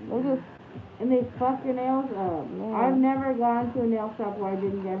 They just and they fuck your nails up. I've never gone to a nail shop where I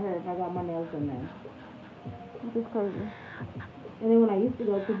didn't get hurt if I got my nails done there. It's just crazy. And then when I used to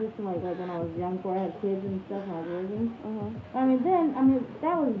go to this, like when I was young, before I had kids and stuff, when I was working.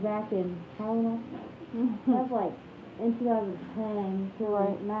 That was back in, how long? That was like in 2010,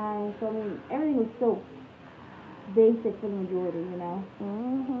 2009. So, everything was so basic for the majority, you know?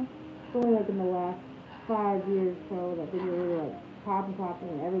 It's only like in the last 5 years so that things are really like popping,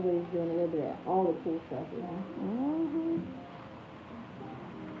 and everybody's doing a little bit of all the cool stuff, you know?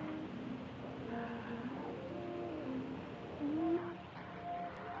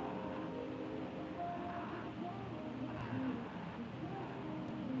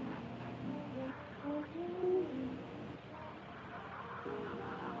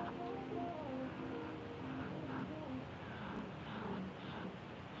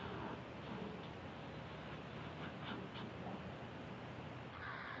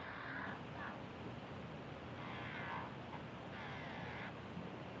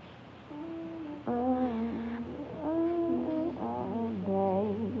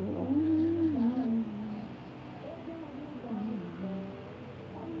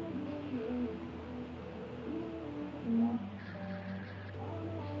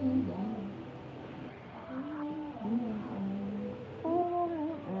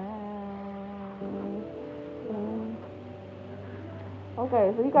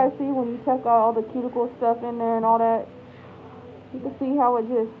 Okay, so you guys see when you check out all the cuticle stuff in there and all that, you can see how it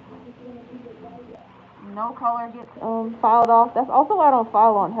just, no color gets filed off. That's also why I don't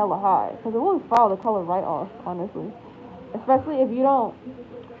file on hella high, because it will file the color right off, honestly. Especially if you're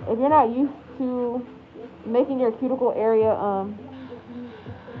not used to making your cuticle area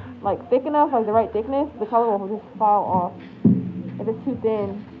like thick enough, like the right thickness, the color will just file off if it's too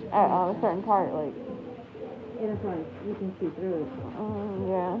thin at a certain part, like. Yeah, that's right. You can see through it.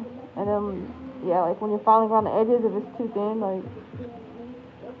 Yeah. And then, like when you're filing around the edges, if it's too thin, like,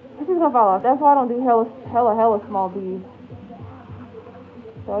 it's just gonna fall off. That's why I don't do hella small beads.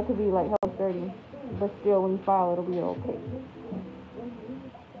 So it could be like hella sturdy. But still, when you file, it'll be okay.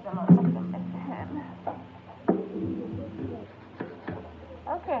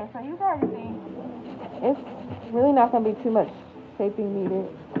 Okay, so you guys see, it's really not gonna be too much shaping needed.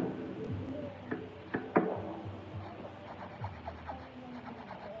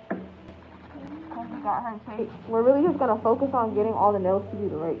 Got her gonna take. We're really just gonna focus on getting all the nails to be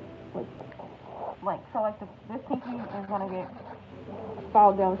the right, this pinky is gonna get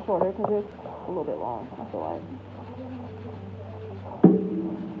filed down shorter because it's a little bit long. I feel like.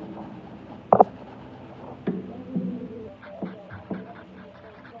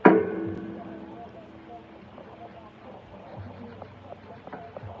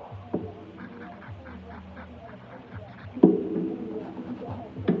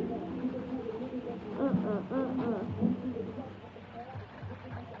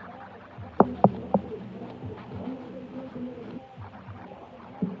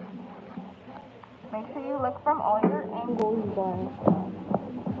 Make sure you look from all your angles, guys.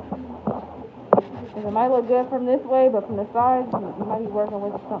 Because it might look good from this way, but from the side, you might be working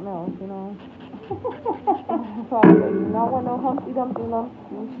with something else, you know. So I say, you don't want no humpty dumpty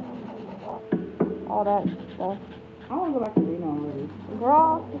lumpty. All that stuff. I want to go back to Reno already.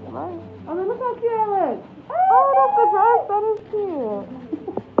 Girl, it's nice. I mean, look how cute I look. Oh, that's the dress. That is cute.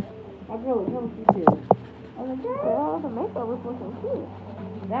 My girl was hella cute too. I was like, girl, the makeup was looking cute.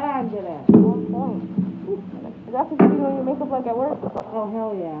 That I'm good at. On point. Is that what you be doing your makeup like at work? Oh,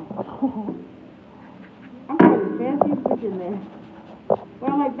 hell yeah. I'm probably the fanciest bitch in there. But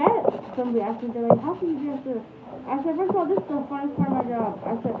I'm like, that, somebody asked me, they're like, how can you dress this? I said, first of all, this is the funnest part of my job.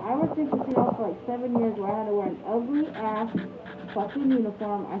 I said, I worked in casino for like 7 years where I had to wear an ugly ass fucking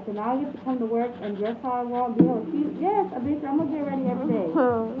uniform. I said, now I get to come to work and dress how I want, be hella cute. Yes, bitch, I'm gonna get ready every day.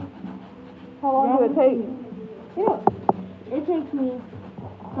 How long do it take? Yeah, it takes me,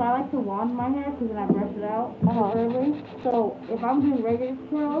 so I like to wand my hair because then I brush it out early. So if I'm doing regular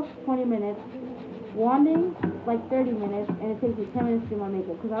curls, 20 minutes. Wanding, like 30 minutes, and it takes me 10 minutes to do my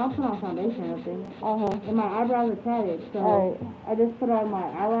makeup because I don't put on foundation or anything. And my eyebrows are tatted, so I just put on my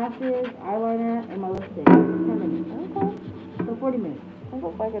eyelashes, eyeliner, and my lipstick. 10 minutes. Okay. So 40 minutes. It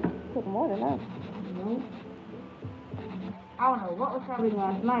looks like it took more than that. Nope. I don't know what was happening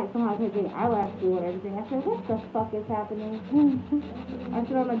last night. Somehow I kept getting eyelash glue and everything. I said, what the fuck is happening? I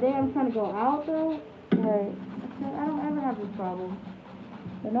said, on the day I'm trying to go out, though, right. I said, I don't ever have this problem.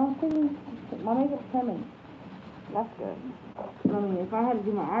 But no, my makeup's 10 minutes. That's good. I mean, if I had to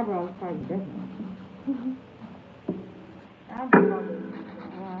do my eyebrows, it's probably different. I'm probably,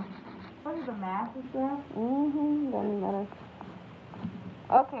 yeah. What is the mask and stuff? Don't even matter.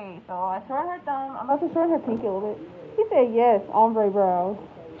 Okay, so I shortened her thumb. I'm about to shorten her pinky a little bit. He said yes, ombre brows.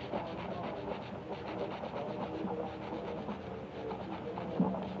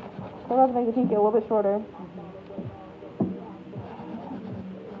 So I'm about to make the pinky a little bit shorter.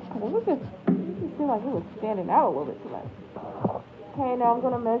 It seemed like it was standing out a little bit too much. Okay, now I'm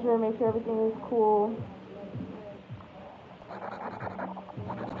going to measure and make sure everything is cool.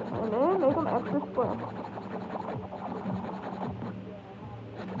 And then make them extra square.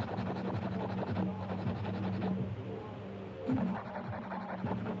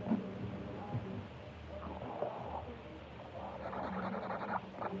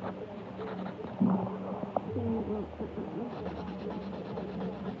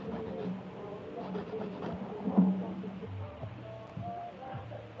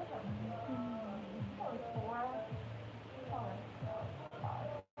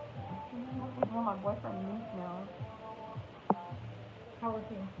 My boyfriend needs now. How was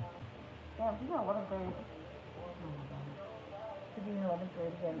he? Yeah, he's in 11th grade. To be in 11th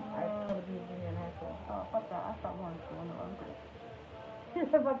grade again. I told to be a junior in high school. Oh, fuck that. I stopped going to school in 11th grade.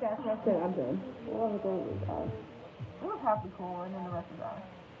 Fuck that. I said, I'm done. 11th grade was it was half the cool and then the rest of that.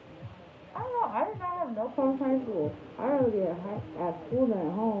 I don't know. I did not have no fun in high school. I rather be at school than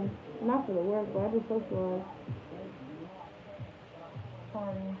at home. Not for the work, but I just socialize.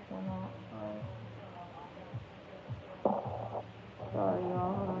 Party, whatnot. Sorry,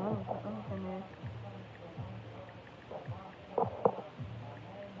 y'all. Hold on. Let me finish.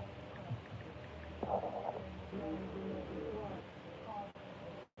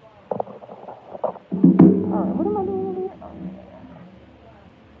 Alright, what am I doing over here?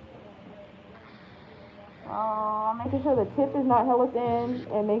 I'm making sure the tip is not hella thin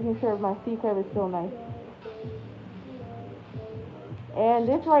and making sure my C curve is still nice. And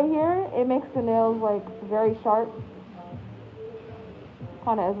this right here, it makes the nails like very sharp.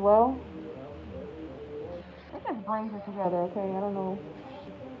 Kind of as well. It just brings it together, okay? I don't know.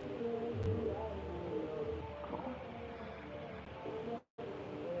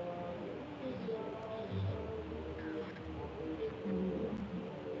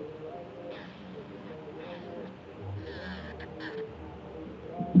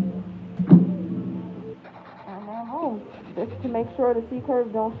 And then boom. Just to make sure the C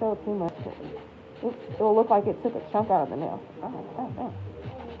curve don't show too much. It'll look like it took a chunk out of the nail. Oh,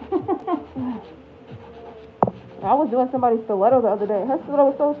 I was doing somebody's stiletto the other day. Her stiletto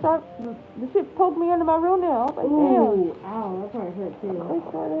was so sharp, the shit poked me into my real nail. I was like, damn. Ooh, ow, that probably hurt too. They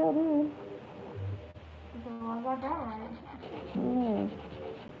sure the hell did. I got that right. Yeah.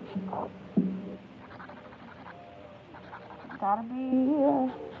 Gotta be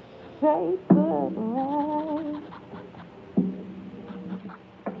safe but right.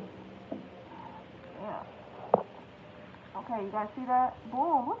 Yeah. Okay, you guys see that?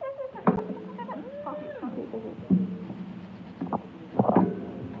 Boom. Look at this.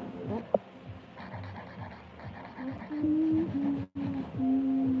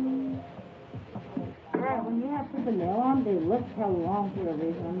 Right, when you have put the nail on, they look hell long for a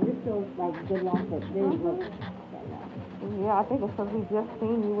reason. I mean, this feels like good long, but they look that long. Yeah, I think it's because we just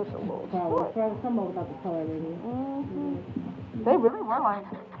seen you with the little Probably some without the color, maybe. They really were like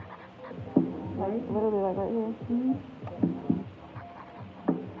literally like right here.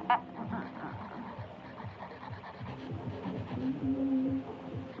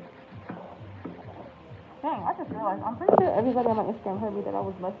 Dang, I just realized, I'm pretty sure everybody on my Instagram heard me that I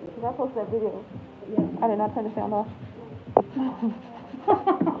was musty, because I posted that video. Yeah. I did not turn the sound off.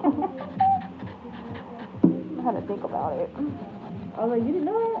 I had to think about it. I was like, you didn't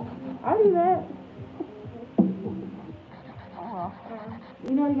know that? I do that. Oh well.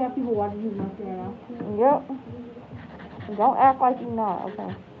 You know you got people watching who's musty right now. Yep. Don't act like you're not,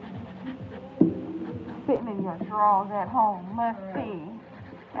 okay? Sitting in your drawers at home, musty.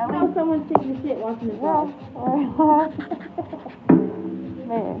 At least someone's taking a shit watching this vlog.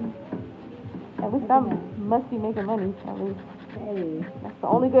 Man. At least I'm musty making money, at least. Hey. That's the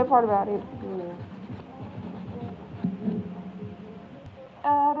only good part about it. Yeah.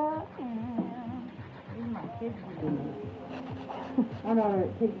 My kids doing that. My daughter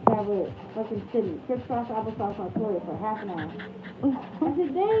takes a tablet, fucking sitting, crisscross applesauce on the toilet for half an hour. I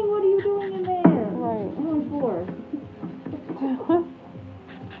said, dang, what are you doing in there? Right. I'm only 4.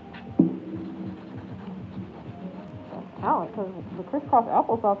 Talent, because the crisscross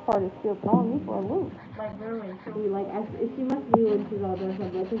applesauce part is still throwing me for a loop. Like, really, so we, like, she must be when she's all done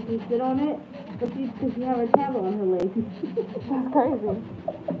something. I think she sit on it, but because she have her tablet on her leg. That's crazy.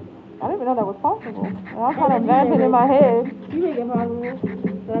 I didn't even know that was possible. And I was kind of imagining in my head. You make it possible.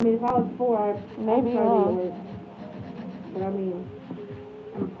 But I mean, if I was 4, maybe. But I mean,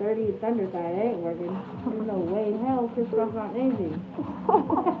 I'm 30 at Thunderside. It ain't working. There's no way in hell crisscross on anything.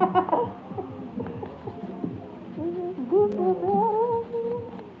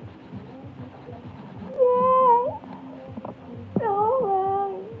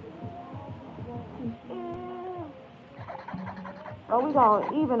 Oh, we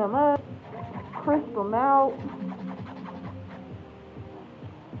gonna even them up, crisp them out.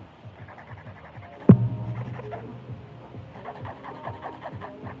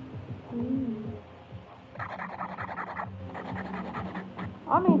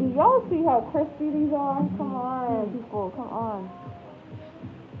 I mean, do y'all see how crispy these are? Come on, people, come on.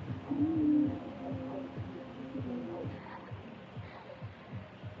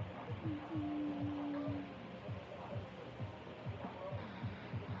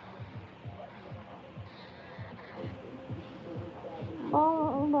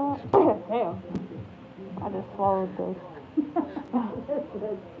 Damn. I just swallowed this.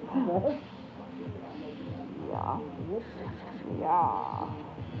 Yeah. Yeah.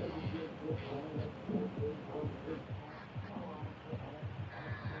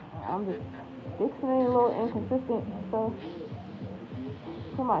 I'm just fixing it a little inconsistent stuff.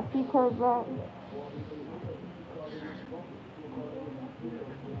 Put my C curve back.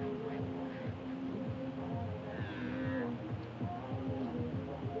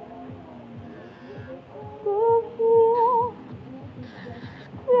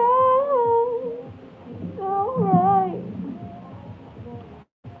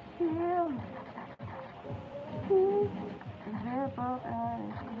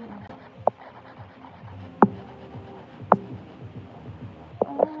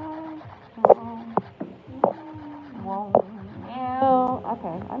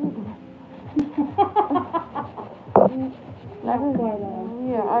 Okay, I need to.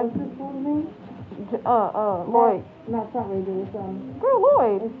 Lloyd. Not Lloyd, it's Girl,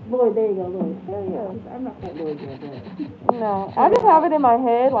 Lloyd. It's Lloyd, there you go, Lloyd. Hell yeah. I'm not quite Lloyd yet, No, I just have it in my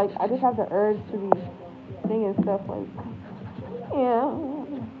head, like, I just have the urge to be singing stuff like, yeah,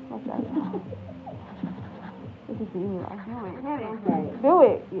 like that. This is easy, like, do it. Right. Do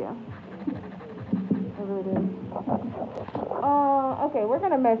it, yeah. I really do. Okay, we're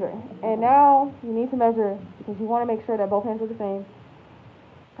gonna measure. And now you need to measure because you want to make sure that both hands are the same.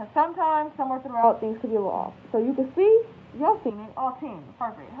 Because sometimes, somewhere throughout, things could be a little off. So you can see, y'all seen it, all 10.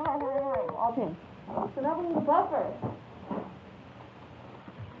 Perfect. Hooray, hooray, hooray. All 10. So now we need a buffer.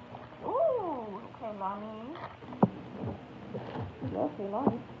 Ooh, okay, Lonnie. Okay,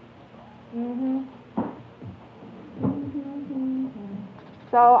 Lonnie.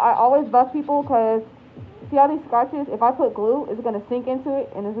 So I always buff people because see all these scratches? If I put glue, it's gonna sink into it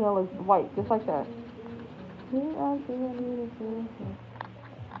and it's gonna look white, just like that.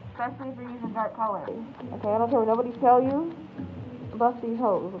 Especially if you're using dark colors. Okay, I don't care what nobody tell you. Buff these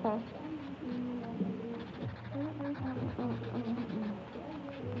hoes, okay?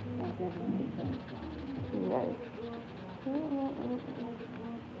 Yes.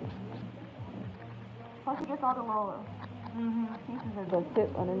 Plus it gets all the little pieces of the tip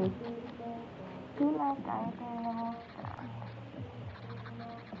underneath.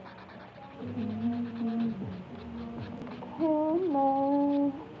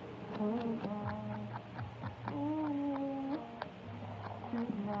 Hello.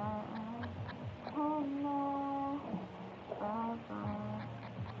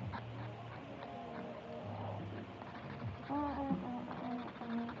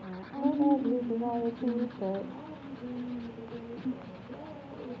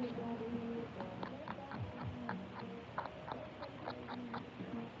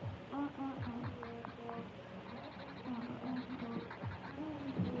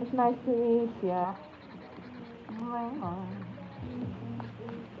 It's nice to meet ya.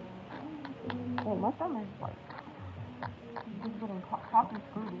 Hey, my stomach's like just getting coffee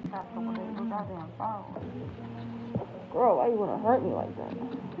screwy past a couple days. We're goddamn foul. Girl, why you wanna hurt me like that?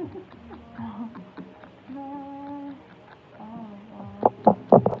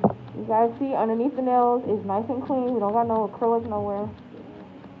 You guys see underneath the nails is nice and clean. We don't got no acrylic nowhere.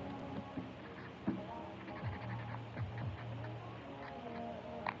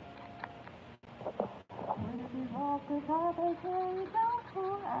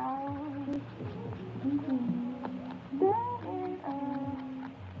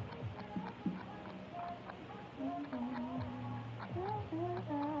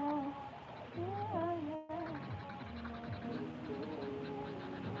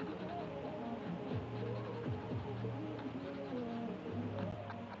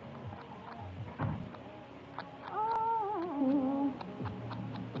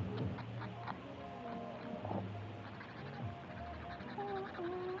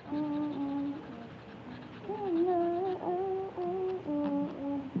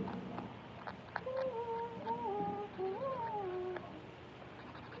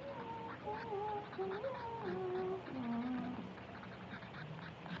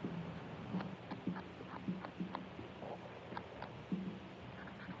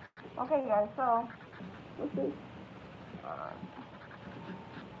 Okay, guys, so let's see.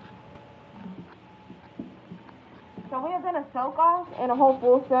 So we have done a soak off and a whole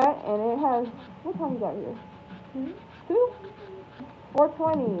full set, and it has, what time you got here? 2?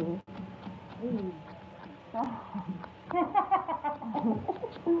 4:20.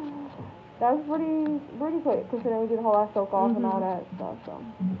 That's pretty quick, considering we did the whole ass soak off and all that stuff, so.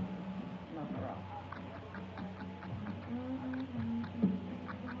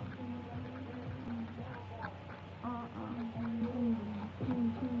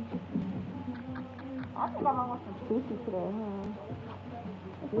 I think I'm gonna want some sushi today, huh?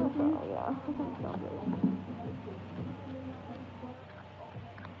 Sushi? Yeah, I think it sounds good.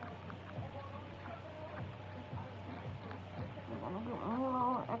 I'm gonna get a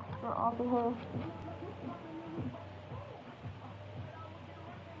little extra off of her.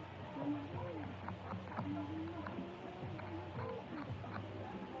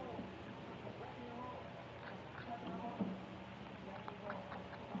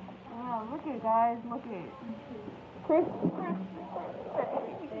 Oh, look at it, guys, look at it. Chris.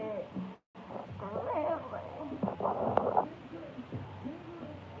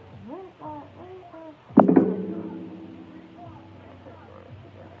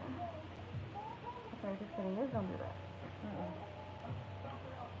 Okay, just kidding, this don't do that.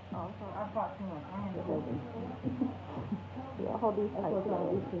 Oh, so I bought too much. I need to hold these. Yeah, hold these tight. That's what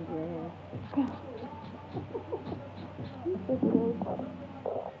these things right here.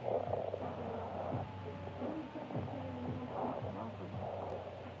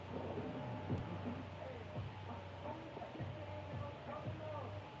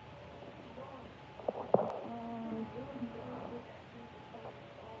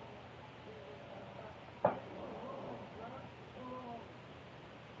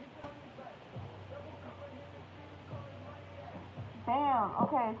 Damn,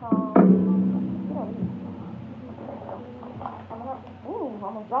 okay, so I'm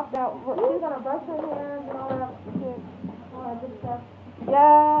gonna drop that. She's gonna brush her hands and all that shit, all that good stuff.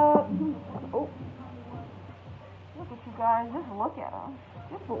 Yeah. Oh. You guys, just look at them.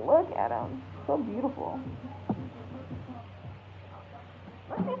 Just look at them. So beautiful.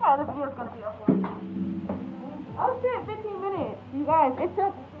 Let's see how this video is gonna be uploaded. Oh shit, 15 minutes. You guys,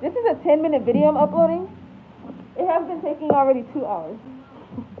 this is a 10-minute video I'm uploading. It has been taking already 2 hours.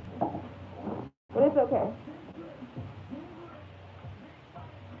 But it's okay.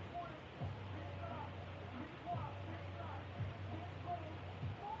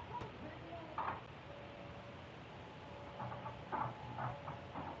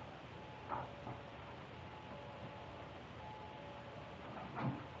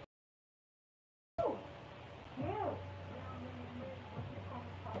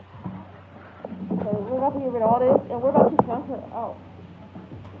 Okay, we're about to get rid of all this, and we're about to transfer it out.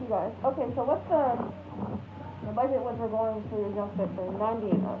 You guys. Okay, so what's the budget what we're going for your jump set for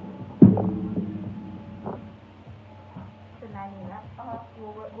 90 and up? The 90 and up?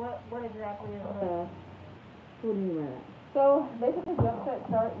 Well, what exactly is What do you mean by that? So basically jump set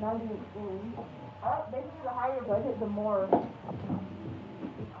start 90 and up. Basically the higher budget, the more different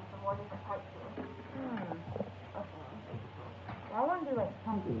types here. I want to do like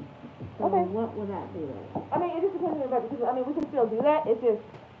chunky. So Okay. what would that be like? I mean, it just depends on your budget. Because, I mean, we can still do that. It's just,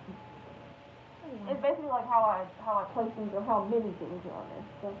 it's basically like how I place things or how many things are on this.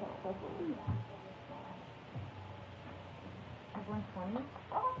 That's what it is. Like 120?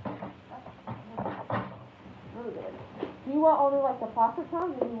 Really good. Do you want only like the plastic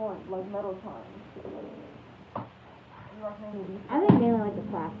charms, or do you want like metal charms? You like maybe these? I think mainly like the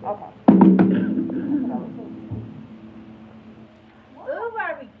plastic. Okay. Ooh,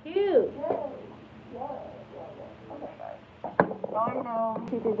 barbecue! Okay, guys. I know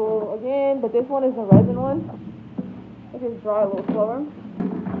super glue again, but this one is the resin one. It just dry a little slower.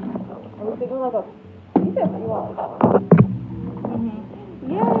 And we're thinking like a. You said you want like that one.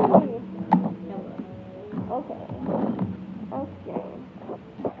 Yay! Okay. Okay.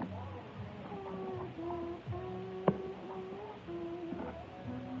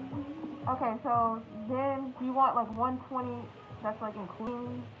 Okay, so then do you want like 120 that's like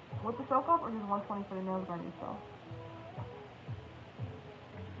including with the soak up, or just 120 for the nails by yourself?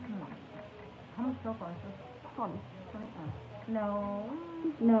 How much soap are this? 20. No.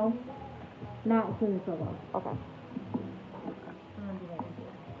 No. Not including the soap. Okay. I'm gonna do that in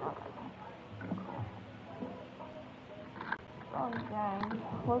here. Oh, dang.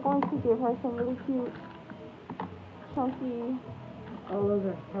 We're going to give her some really cute, chunky, Oh, those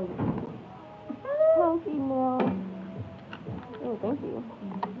are healthy. chunky nails. Oh, thank you.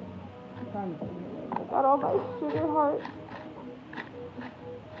 I got all my sugar hearts.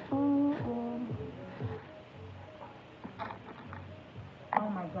 Oh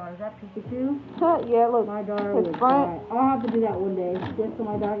my god, is that Pikachu? Yeah, look. My daughter His would front. die. I'll have to do that one day. Just so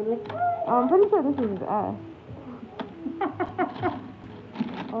my daughter can be like, I'm pretty sure this is his ass.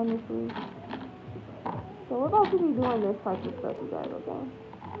 Honestly. So we're about to be doing this type of stuff, you guys, okay?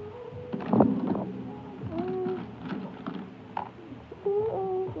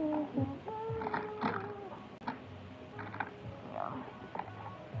 Yeah.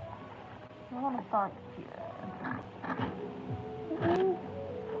 I'm gonna start here.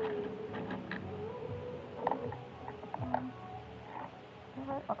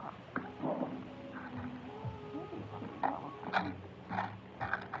 Okay.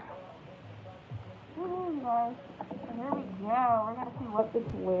 Guys, so here we go. We're gonna see what this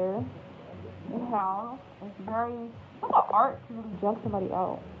wear and how. It's very, it's like an art to really jump somebody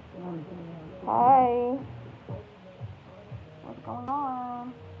out. Hi. What's going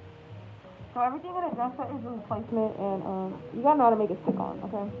on? So everything in a jump set is really placement, and you gotta know how to make it stick on,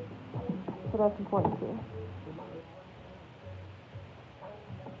 okay? So that's important too.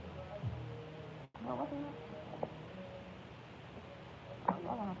 No, what the heck?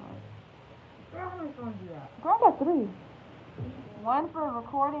 girl, how many phones do you have? Girl, I got 3. One for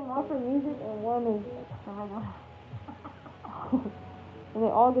recording, one for music, and one is for regular. And they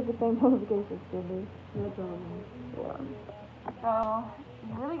all get the same notifications, dude. No problem. Yeah. So,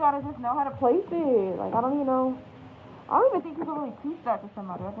 you really gotta just know how to place it. Like, I don't even think you can really teach that to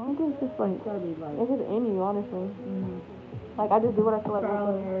somebody. I think it's just like, It's gotta be like, it's just in you, honestly. Like, I just do what I feel like.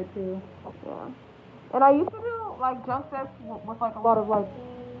 trial and error too. Yeah. And I used to do, like, jump sets with like, a lot of, like,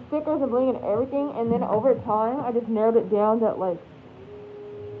 stickers and bling and everything. And then over time, I just narrowed it down that, like,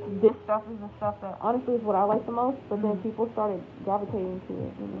 this stuff is the stuff that, honestly, is what I like the most. But then people started gravitating to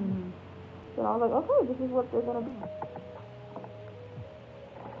it. You know? So I was like, okay, this is what they're gonna be.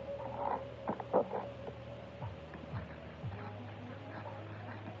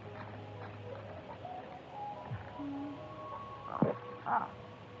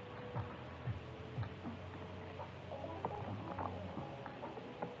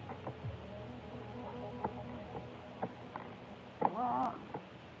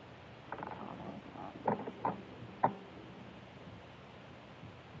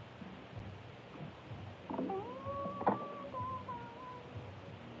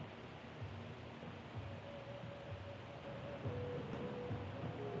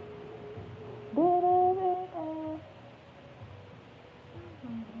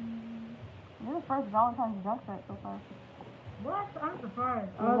 first Valentine's junk set so far. What? I'm surprised.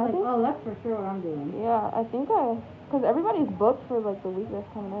 I was like, oh, that's for sure what I'm doing. Yeah, I think because everybody's booked for like the week that's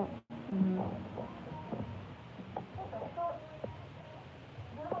coming up. Mm-hmm.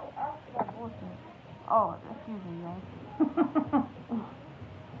 Oh, excuse me, guys.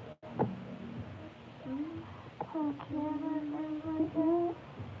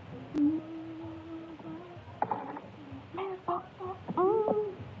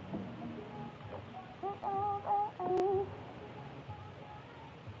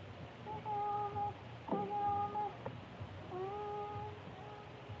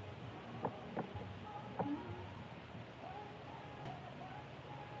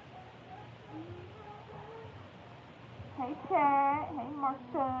 Hey Chad, hey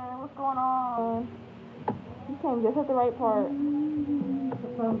Marcia, what's going on? You came just at the right part. The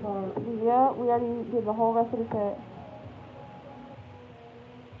fun part. Yeah, we already did the whole rest of the set.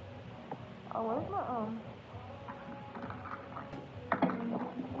 Oh, where's my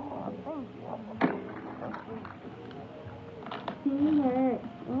thank you. Teamwork.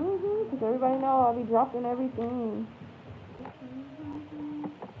 Because everybody know I'll be dropping everything.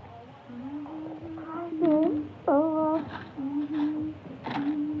 Oh,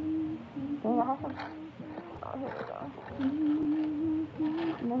 dang, I have some. Oh, here we go.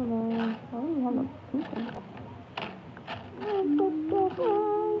 Never mind. I don't even have no pizza.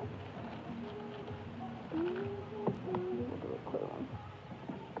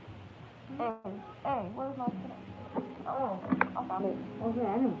 Hey, where's my phone? Oh, I found it. Okay, I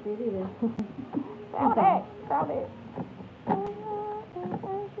didn't see it either. Found it.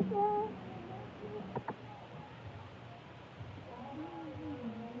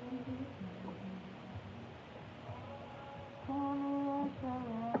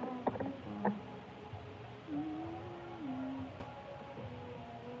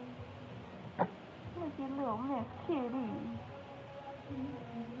 Look at little Miss Kitty.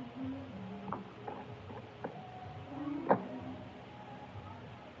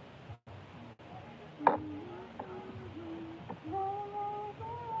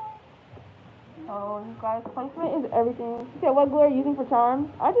 Oh, you guys, placement is everything. You said what glue are you using for charms?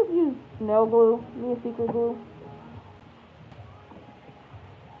 I just use nail glue, me a secret glue.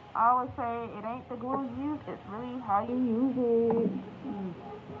 I always say it ain't the glue you use, it's really how you use it.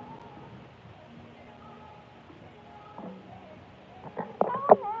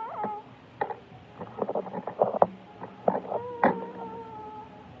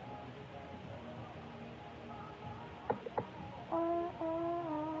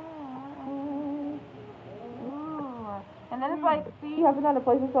 And then it's like, see, you have it on the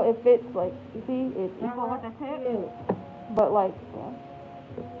placement so it fits, like, you see, it's equal with the tip. But like,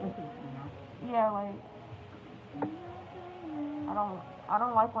 yeah, like, I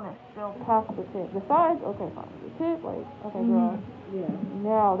don't like when it's still past the tip. The sides, okay, fine. The tip, like, okay, girl. Yeah.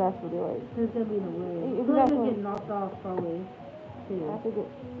 Now that's what it is. It's gonna be in the way. Exactly. It's get knocked off probably too. I think it's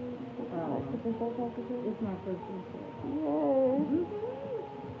my first one. Yes.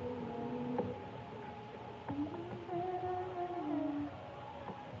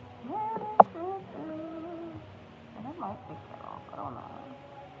 And I might fix that off. I don't know.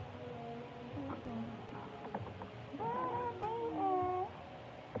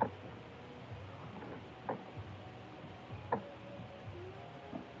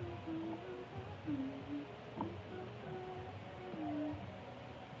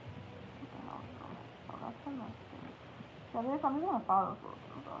 I'm just gonna follow through.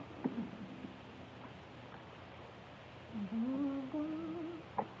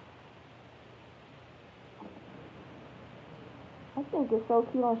 I think it's so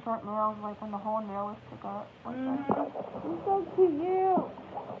cute on short nails, like when the whole nail is stuck up. It's so cute.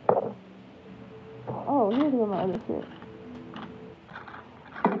 Oh, here's where my other shit.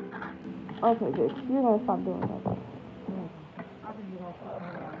 Okay, good. You're gonna stop doing that.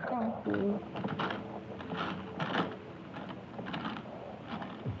 Thank you.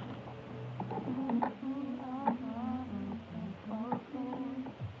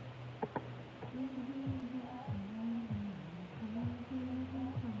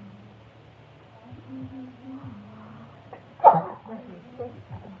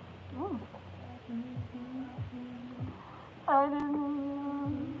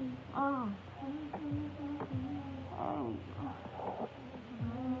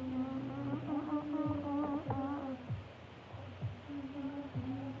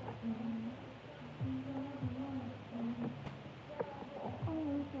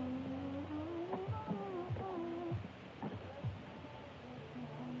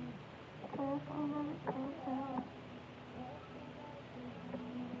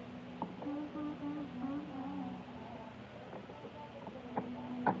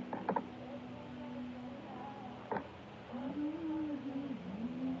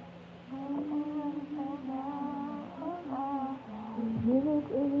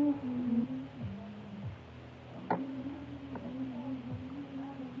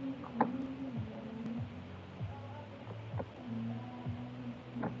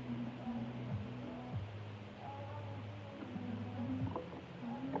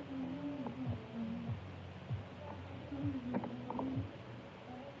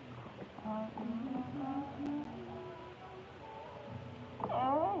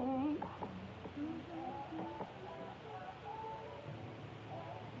 Hey.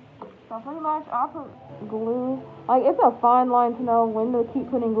 So pretty much I put glue. Like it's a fine line to know when to keep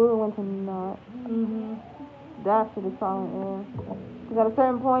putting glue and when to not. That shit is silent air. Cause at a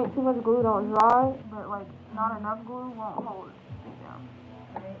certain point, too much glue don't dry, but like not enough glue won't hold it down.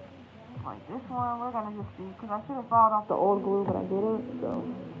 Like this one, we're gonna just see. Cause I should have filed off the old glue, but I didn't. So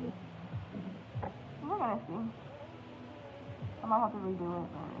we're gonna see. I might have to redo it,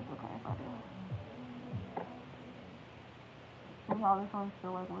 but it's okay if I do. See how this one's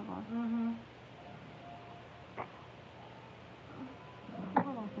still like with one. We're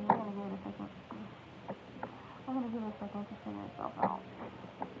gonna see. We're gonna give it a second. I'm gonna give it a second to figure itself out.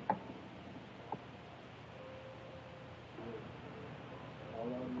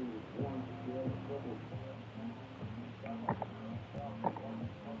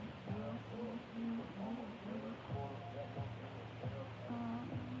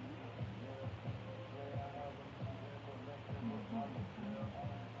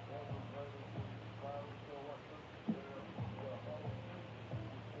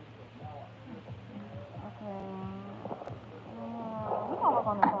 We're gonna work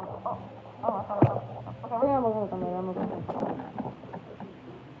on this one. I thought it was. Okay, we're gonna work on that. I'm gonna go.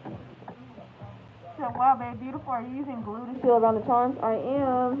 Wow, babe, beautiful. Are you using glue to seal around the charms? I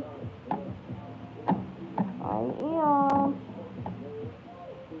am.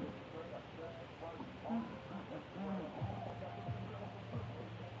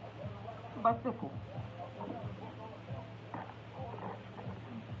 Bicycle.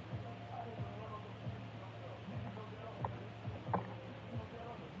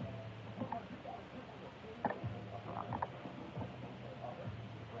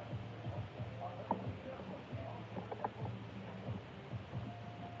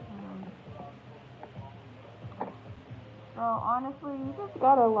 So honestly, you just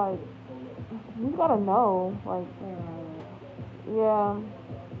gotta know, like, yeah,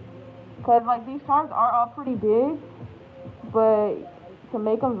 cause like these charms are all pretty big, but to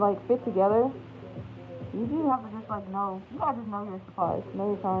make them like fit together, you do have to just like know. You gotta just know your supplies, know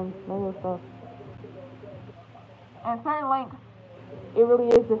your charms, know your stuff. And certain lengths, it really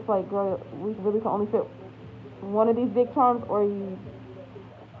is just like, girl, we really can only fit one of these big charms, or you,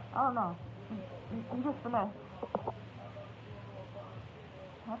 I don't know, you just finesse.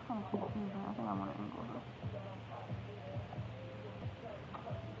 That's kind of cute too, but I think I want to angle this.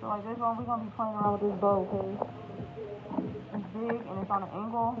 So like this one, we're going to be playing around with this bow, okay? It's big and it's on an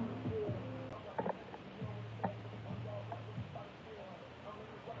angle.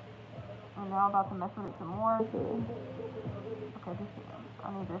 And now I'm about to mess with it some more. Okay, this here. I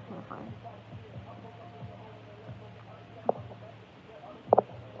need this here first.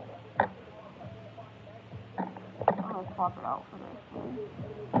 I'm going to swap it out for this.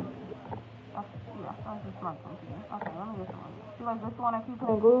 That's just my thinking. Okay, let me get some. See, like this one I keep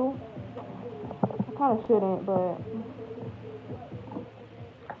putting glue? I kind of shouldn't, but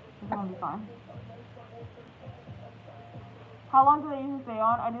it's gonna be fine. How long do they usually stay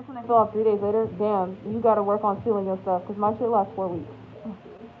on? I just when they fill out 3 days later. Damn, you gotta work on sealing your stuff, cause my shit lasts 4 weeks.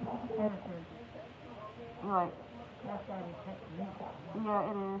 You're like, yeah,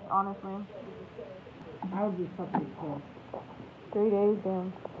 it is, honestly. I would be fucking pissed. 3 days,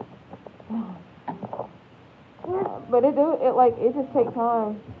 damn. But it just takes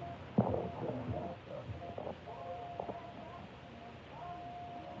time.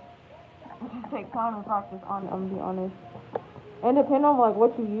 It just takes time and practice on it, I'm gonna be honest. And depending on like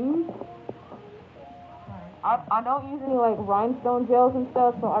what you use. I don't use any like rhinestone gels and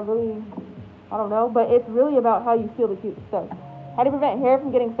stuff, so I don't know, but it's really about how you seal the cute stuff. How to prevent hair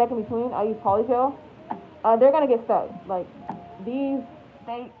from getting stuck in between, I use polyfill. They're gonna get stuck. Like these,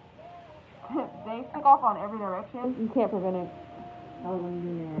 they stick off on every direction. You can't prevent it.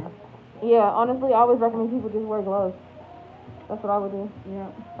 Yeah, honestly, I always recommend people just wear gloves. That's what I would do.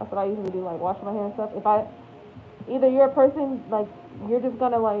 Yeah, that's what I usually do, like wash my hair and stuff. Either you're a person like you're just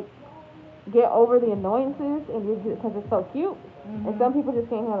gonna like get over the annoyances and because it's so cute, and some people just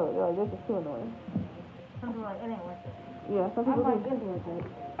can't handle it. They're like, this is too annoying. Some people are like, it ain't worth it. Yeah, some people I'm like, it's worth it.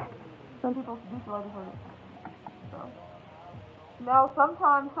 Some people do feel like it's worth it. So. Now,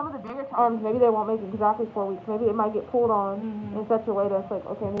 sometimes some of the bigger charms, maybe they won't make it exactly 4 weeks. Maybe it might get pulled on in such a way that's like,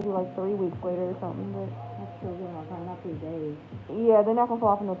 okay, maybe like 3 weeks later or something. But that's still good, not 3 days. Yeah, they're not gonna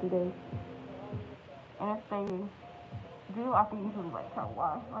fall off in no 3 days. And if they do, I can usually like tell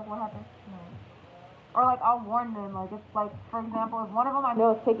why, like what happened. Or like I'll warn them, like if like for example, if one of them I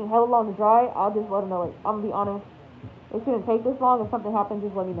know is taking hella long to dry, I'll just let them know. Like I'm gonna be honest, it shouldn't take this long. If something happens,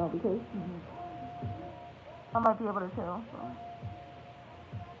 just let me know because I might be able to tell. So.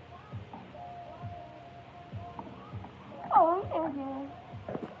 Oh, thank you.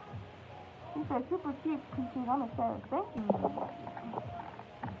 He said super cheap pieces. I'm excited. Thank you.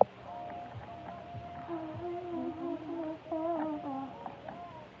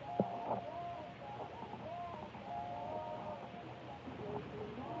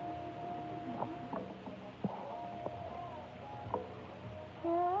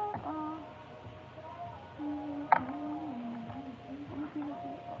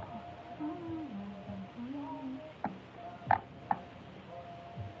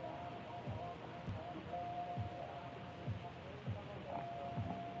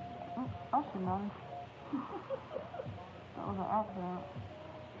 I should know. That was an accident.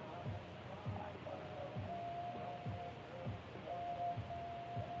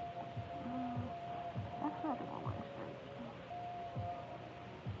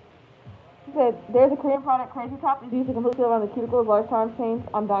 She said, there's a Korean product, Crazy Top, is used to completely around the cuticles, large times change.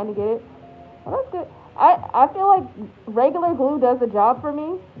 I'm dying to get it. Well, that's good. I feel like regular glue does the job for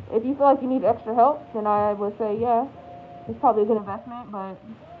me. If you feel like you need extra help, then I would say, yeah, it's probably a good investment, but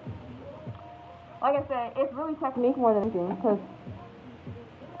like I said, it's really technique more than anything, because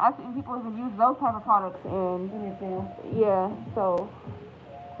I've seen people even use those type of products, and yeah, so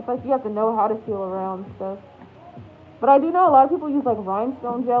it's like you have to know how to seal around stuff. But I do know a lot of people use like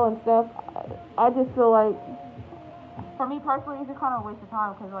rhinestone gel and stuff. I just feel like, for me personally, it's just kind of a waste of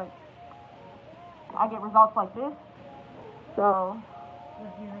time, because like I get results like this. So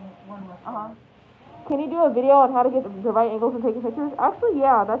can you do a video on how to get the right angles and taking pictures? Actually,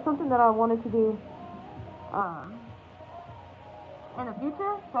 yeah, that's something that I wanted to do in the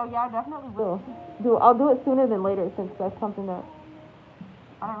future. So yeah, I definitely will. I'll do it sooner than later, since that's something that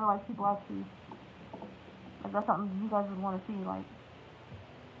I didn't realize people actually, like, that's something you guys would want to see, like,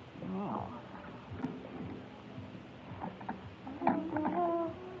 yeah.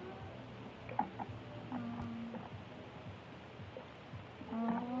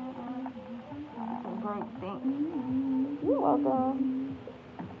 Great, thanks. You're welcome.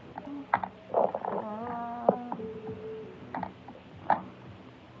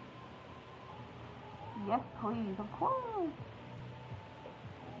 Yes, please, of course.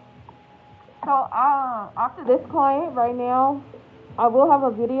 So, after this client right now, I will have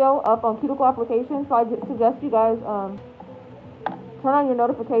a video up on Cuticle Applications, so I suggest you guys turn on your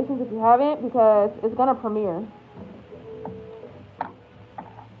notifications if you haven't, because it's gonna premiere.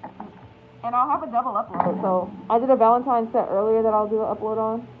 And I'll have a double upload. So I did a Valentine's set earlier that I'll do an upload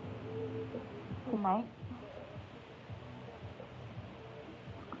on tonight.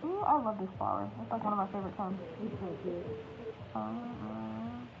 Ooh, I love this flower. It's like one of my favorite times. It's so cute.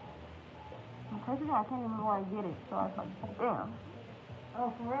 I'm crazy that I can't even remember where I get it. So I was like, damn. Oh,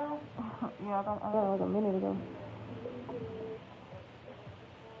 for real? Yeah, I got it like a minute ago.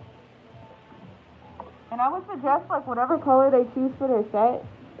 And I would suggest like whatever color they choose for their set.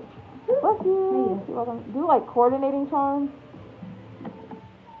 Bless you. You're welcome. Do like coordinating charms.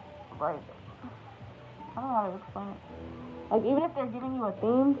 Right. I don't know how to explain it. Like even if they're giving you a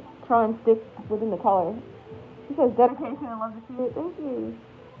theme, try and stick within the color. She says dedication and love to see it. Thank you.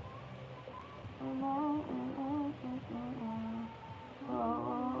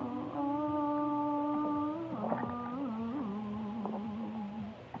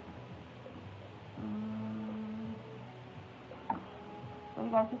 So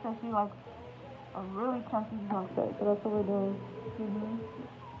you guys, she said she likes a really chunky junk set, so that's what we're doing.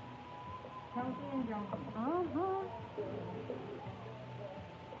 Chunky and junky.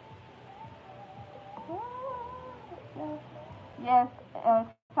 Yes,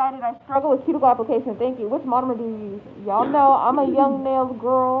 excited. I struggle with cuticle application. Thank you. Which monomer do you use? Y'all know I'm a young nails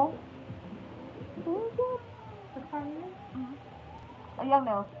girl. A young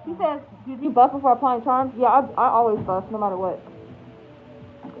nails. He says, did you buff before applying charms? Yeah, I always buff, no matter what.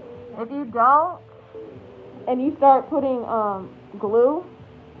 If you don't, and you start putting glue,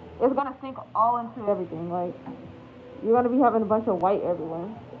 it's gonna sink all into everything. Like, you're gonna be having a bunch of white everywhere,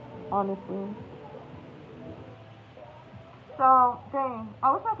 honestly. So, dang,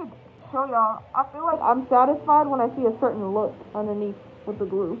 I wish I could show y'all. I feel like I'm satisfied when I see a certain look underneath with the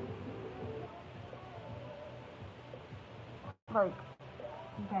glue. Like,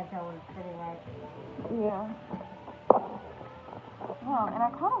 you can't tell when it's pretty right. Yeah. Yeah, and I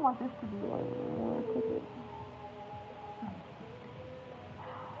kind of want this to be like more crooked.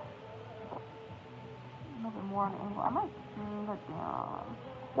 A little bit more on the angle. I might bring it down.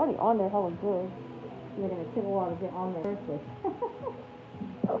 It's already on there, hella good. You're gonna take a while to get on there first.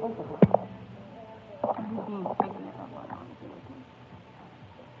 I'm just being picky at that point.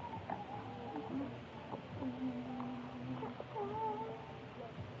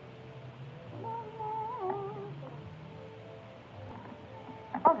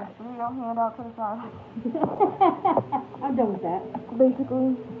 Threw your hand out to the side. I'm done with that.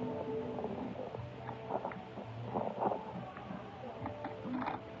 Basically.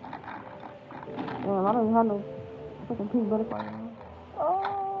 Damn, I don't even have no fucking pink butterfly.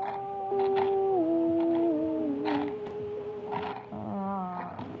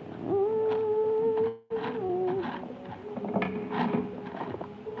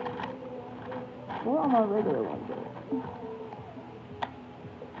 Where are my regular ones at?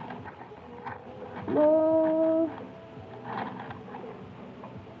 No.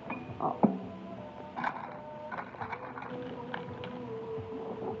 Oh.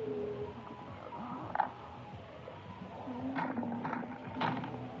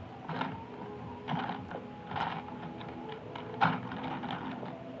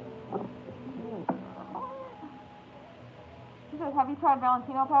 Have you tried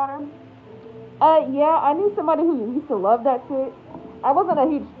Valentino powder? Yeah, I knew somebody who used to love that shit. I wasn't a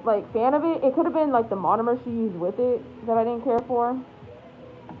huge, like, fan of it. It could have been, like, the monomer she used with it that I didn't care for.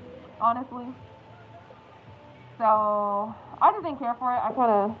 Honestly. So, I just didn't care for it. I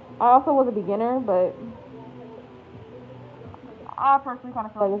also was a beginner, but I personally kind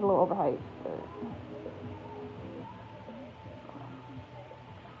of feel like it's a little overhyped.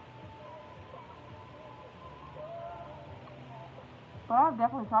 But I've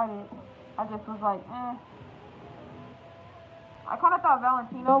definitely tried it. I just was like, eh. I kind of thought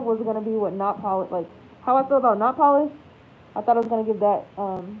Valentino was going to be what Not Polish, like, how I feel about Not Polish. I thought it was going to give that,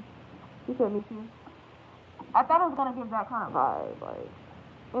 you said me too. I thought it was going to give that kind of vibe, like,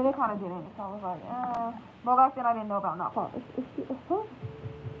 and it kind of didn't. So I was like, eh. But back then I didn't know about Not Polish. Huh?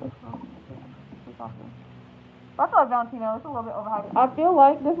 I feel like Valentino, it's a little bit overhyped. I feel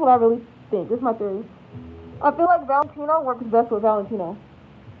like, this is what I really think, this is my theory. I feel like Valentino works best with Valentino.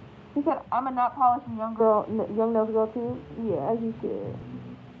 He said, I'm a Not Polished young nails girl too. Yeah, as you should.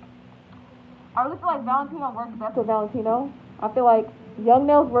 I really feel like Valentino works best with Valentino. I feel like young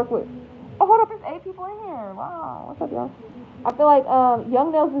nails work with, oh, hold up, there's 8 people in here. Wow, what's up, y'all? I feel like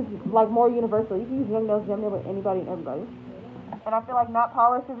young nails is like more universal. You can use young nails damn near with anybody and everybody. And I feel like Not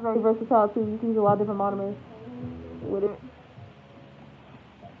Polished is very versatile too. You can use a lot of different monomers with it.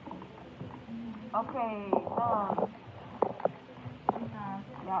 Okay,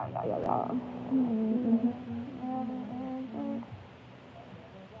 yeah.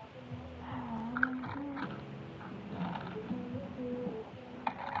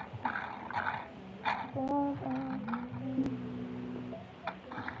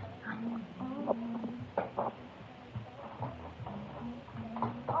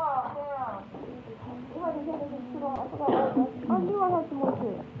 I knew I had some more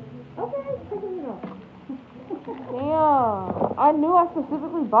shit. Okay, take it off. Damn. I knew I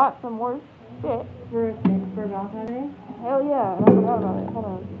specifically bought some more shit. For Valentine's Day? Hell yeah, and I forgot about it. Hold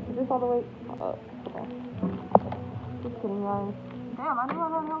on. Is this all the way? Okay. Just kidding, guys. Damn, I knew I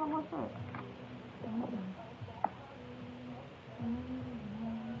had hella more shit.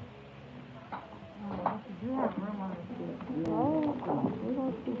 You have room on this shit. We're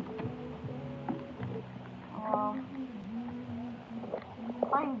gonna see.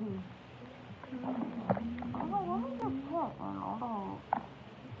 Crazy. Oh, let me just check. Hold on.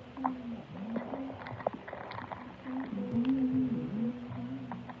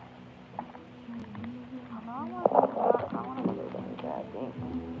 I want to do that thing.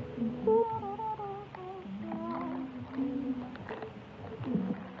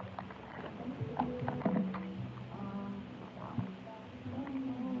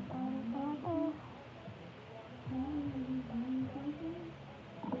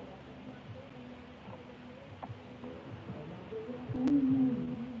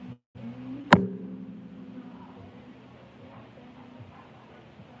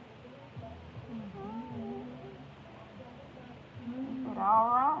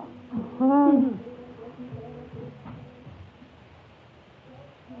 Alright.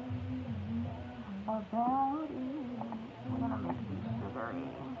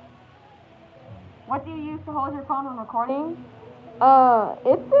 What do you use to hold your phone when recording?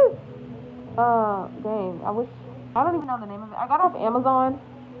 It's this, dang, I don't even know the name of it. I got it off Amazon.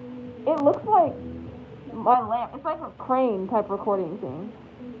 It looks like my lamp. It's like a crane type recording thing.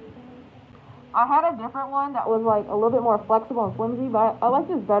 I had a different one that was like a little bit more flexible and flimsy, but I like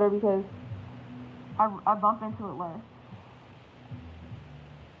this better because I bump into it less.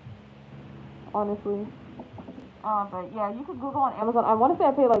 Honestly. But yeah, you could Google on Amazon. I want to say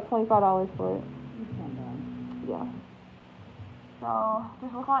I paid like $25 for it. Yeah. So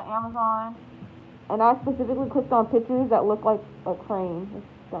just look on Amazon. And I specifically clicked on pictures that look like a crane. If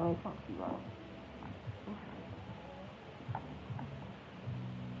that makes sense to you guys.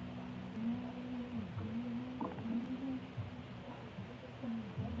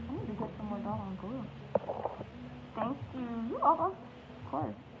 Oh, good. Thank you. You're welcome. Of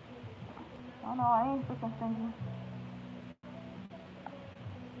course. I know, I ain't freaking stingy.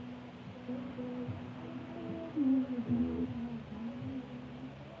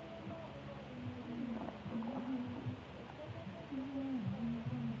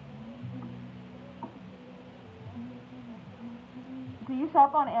 Do you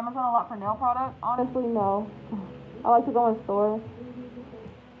shop on Amazon a lot for nail products? Honestly, no. I like to go in stores.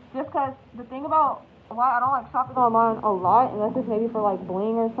 Just because the thing about why I don't like shopping online a lot, unless it's maybe for like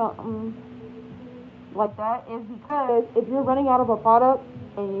bling or something like that, is because if you're running out of a product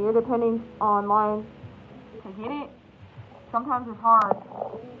and you're depending online to get it, sometimes it's hard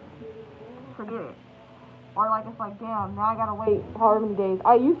to get it. Or like it's like, damn, now I gotta wait however many days.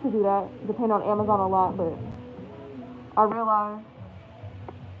 I used to do that, depend on Amazon a lot, but I realized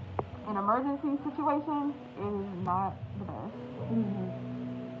in emergency situations, it is not the best.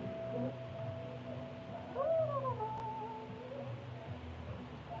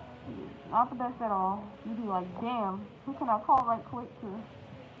 Not the best at all. You be like, damn, who can I call right quick to?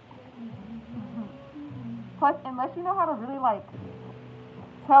 Plus, unless you know how to really like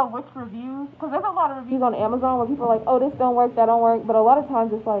tell which reviews, because there's a lot of reviews on Amazon where people are like, oh, this don't work, that don't work, but a lot of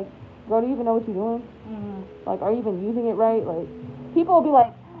times it's like, girl, do you even know what you're doing? Like, are you even using it right? Like, people will be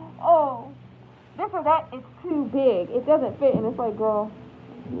like, oh, this or that, it's too big, it doesn't fit, and it's like, girl,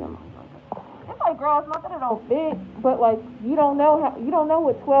 it's like, girl, it's not that it don't fit, but like, you don't know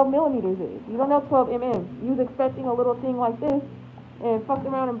what 12 millimeters is. You don't know 12 mm. You was expecting a little thing like this, and fucked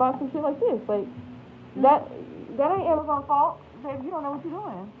around and bought some shit like this. Like, that ain't Amazon's fault, baby. You don't know what you're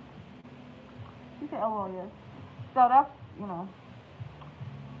doing. You said LOL, yes. So that's,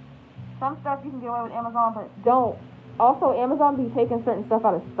 some stuff you can get away with Amazon, but don't. Also, Amazon be taking certain stuff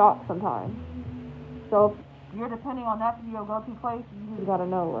out of stock sometimes. So if you're depending on that to be your go-to place, you just gotta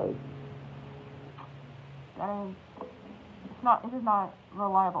know, like, it's just not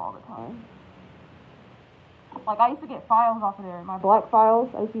reliable all the time. Like, I used to get files off of there, my black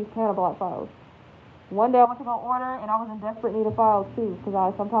files. I used to use Canada black files. One day I went to go order, and I was in desperate need of files too, because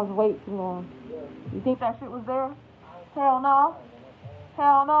I sometimes wait too long. You think that shit was there? Hell no.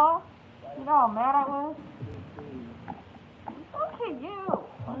 Hell no. You know how mad I was? Look at you.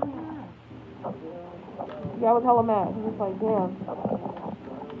 Yeah, I was hella mad. He was like, damn.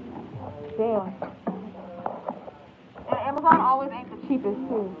 And Amazon always ain't the cheapest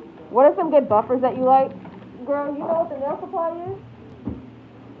too. What are some good buffers that you like? Girl, you know what the nail supply is?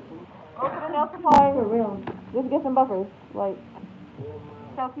 Go to the nail supply. For real. Just get some buffers. Like,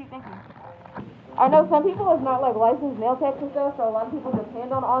 Chelsea, thank you. I know some people is not like licensed nail techs and stuff, so a lot of people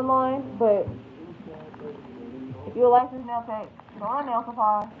depend on online, but if you're a licensed nail tech, go on nail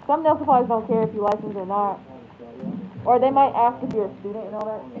supply. Some nail supplies don't care if you're licensed or not. Or they might ask if you're a student and all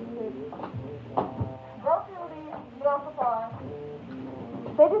that. Go to the nail supply.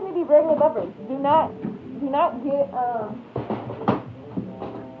 They just need to be regular buffers. Do not get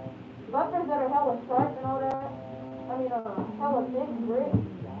buffers that are hella sharp and all that. I mean, hella thick grit.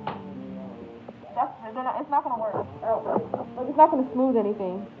 It's not gonna work. Like, it's not gonna smooth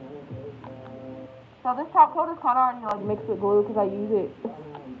anything. So this top coat is kind of already like mixed with glue because I use it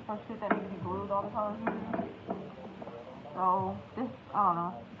for shit that needs to be glued all the time. So this, I don't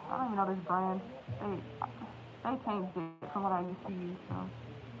know. I don't even know this brand. They changed it from what I used to use. So,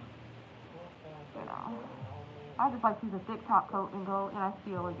 I just like to use a thick top coat and go and I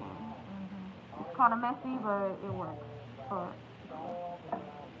seal again. It's kind of messy, but it works. But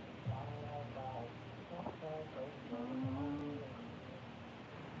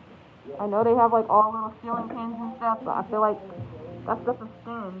I know they have like all little sealing pins and stuff, but I feel like that's just a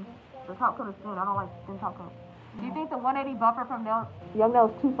thin. The top coat is thin. I don't like thin top coat. Do you think the 180 buffer from Young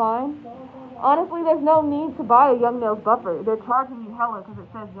Nails is too fine? Honestly, there's no need to buy a Young Nails buffer. They're charging you hella because it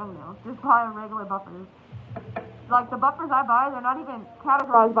says Young Nails. Just buy a regular buffer. Like, the buffers I buy, they're not even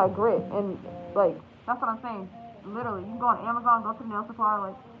categorized by grit. And, like, that's what I'm saying. Literally, you can go on Amazon, go to the nail supply,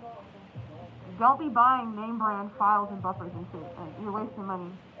 like, don't be buying name brand files and buffers and shit. Like, you're wasting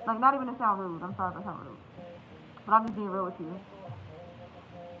money. Like, not even to sound rude. I'm sorry if I sound rude. But I'm just being real with you.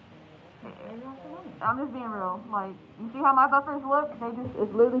 I'm just being real. Like, you see how my buffers look?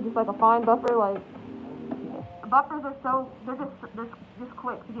 It's literally just like a fine buffer. Like, buffers are they're just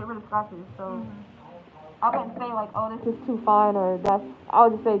quick to get rid of scratches. So, I wouldn't say like, oh, this is too fine or that's, I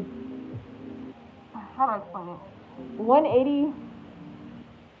would just say, how do I explain it? 180,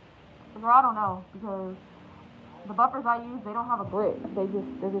 girl, I don't know, because the buffers I use, they don't have a grit. They're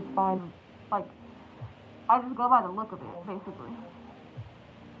just fine. Like, I just go by the look of it, basically.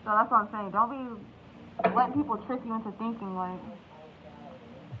 So that's what I'm saying. Don't be letting people trick you into thinking like,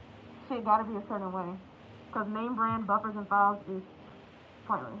 shit gotta be a certain way. Because name brand buffers and files is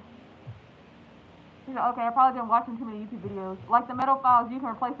pointless. You know, okay, I've probably been watching too many YouTube videos. Like the metal files, you can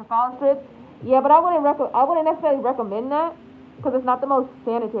replace the file strips. Yeah, but I wouldn't necessarily recommend that because it's not the most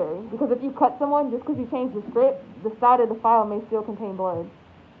sanitary. Because if you cut someone, just because you change the strip, the side of the file may still contain blood.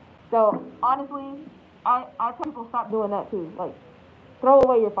 So honestly, I tell people stop doing that too. Like, throw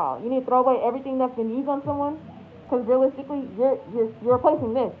away your file. You need to throw away everything that's been used on someone. Because realistically, you're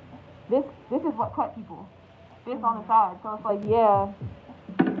replacing this. This is what cut people. This on the side. So it's like, yeah.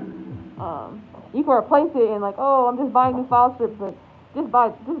 You can replace it and like, oh, I'm just buying new file strips, but just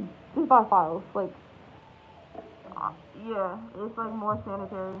buy files. Like, yeah, it's like more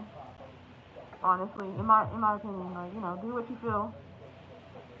sanitary. Honestly, in my opinion, like, you know, do what you feel.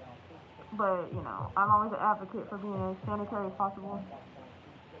 But you know, I'm always an advocate for being as sanitary as possible.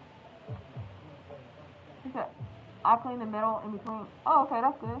 I clean the middle in between. Oh, okay,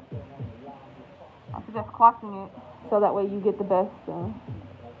 that's good. I suggest clocking it so that way you get the best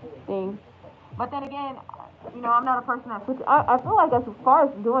thing. But then again, you know, I'm not a person that switches. I feel like as far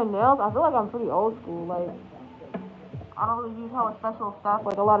as doing nails, I feel like I'm pretty old school. Like, I don't really use hella special stuff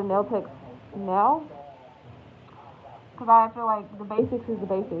like a lot of nail techs now. Because I feel like the basics is the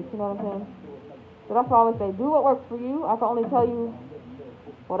basics, you know what I'm saying? So that's why I always say, do what works for you. I can only tell you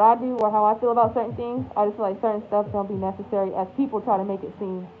what I do or how I feel about certain things. I just feel like certain stuff don't be necessary as people try to make it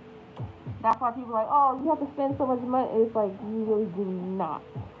seem. That's why people are like, oh, you have to spend so much money. It's like, you really do not.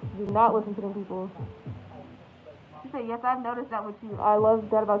 Do not listen to them people. She said, yes, I've noticed that with you. I love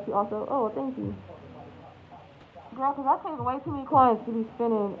that about you also. Oh, thank you. Girl, because I take way too many clients to be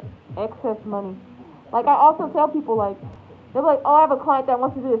spending excess money. Like, I also tell people, like, they're like, oh, I have a client that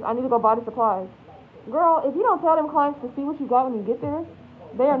wants to do this. I need to go buy the supplies. Girl, if you don't tell them clients to see what you got when you get there,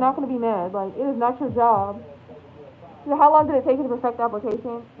 they are not going to be mad. Like, it is not your job. So how long did it take you to perfect the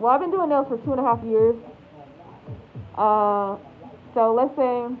application? Well, I've been doing nails for 2.5 years. So let's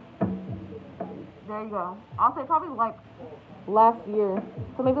say, there you go. I'll say probably like last year.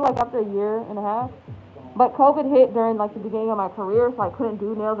 So maybe like after a year and a half. But COVID hit during like the beginning of my career, so I couldn't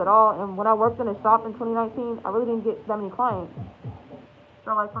do nails at all. And when I worked in a shop in 2019, I really didn't get that many clients.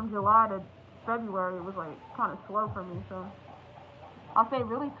 So like from July to February, it was like kind of slow for me. So I'll say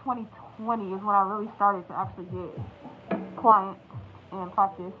really 2020 is when I really started to actually get clients and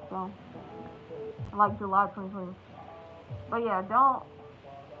practice. So like July 2020. But yeah,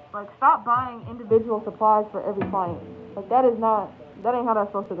 stop buying individual supplies for every client. Like that ain't how that's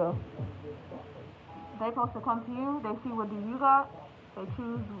supposed to go. They supposed to come to you, they see what do you got, they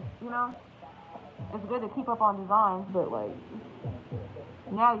choose, you know. It's good to keep up on designs, but like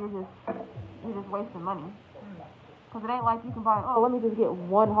now you're just wasting money. Cause it ain't like you can buy, oh, let me just get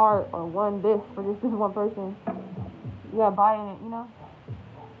one heart or one this for just this one person. You gotta buy in it, you know.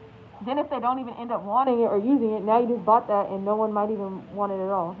 Then if they don't even end up wanting it or using it, now you just bought that and no one might even want it at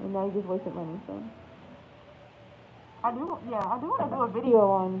all, and now you just wasted money. So I do want to do a video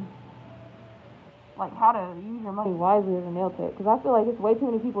on like how to use your money wisely as a nail tech, because I feel like it's way too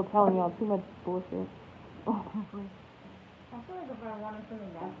many people telling y'all too much bullshit. I feel like if I wanted something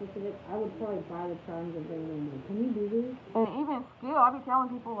that specific, I would probably buy the charms and bring them in. Can you do this? And even still, I be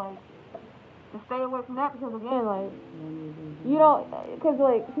telling people like to stay away from that, because again, like you don't, because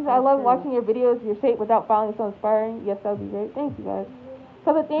like since I love watching your videos, your shape without filing is so inspiring. Yes, that would be great. Thank you guys.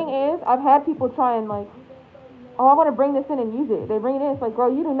 So the thing is, I've had people try and like, oh, I want to bring this in and use it. They bring it in. It's like, girl,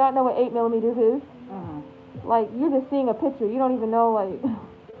 you do not know what 8mm is. Like, you're just seeing a picture. You don't even know,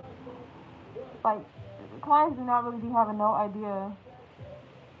 like, clients do not really be having no idea.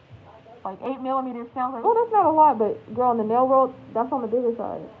 Like, 8mm sounds like, oh, that's not a lot, but, girl, in the nail world, that's on the bigger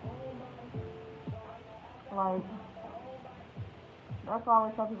side. Like, that's why I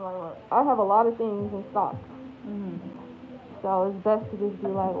always tell people, like, look, I have a lot of things in stock. So it's best to just be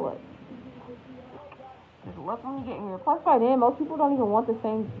like, what? Just look when you get here. Plus, by then, most people don't even want the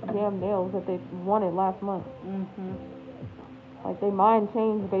same damn nails that they wanted last month. Like, they mind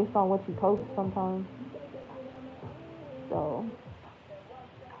change based on what you post sometimes. So,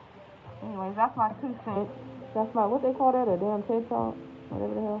 anyways, that's my 2 cents. That's my, what they call that, a damn TED Talk?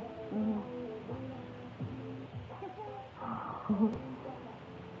 Whatever the hell.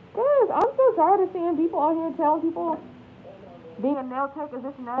 Guys, I'm so tired of seeing people on here telling people being a nail tech is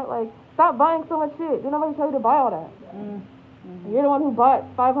this and that. Like, stop buying so much shit. Did nobody tell you to buy all that? You're the one who bought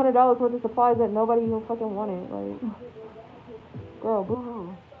 $500 worth of supplies that nobody even fucking wanted. Like, girl,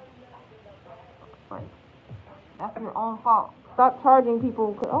 boo-hoo. Like, that's your own fault. Stop charging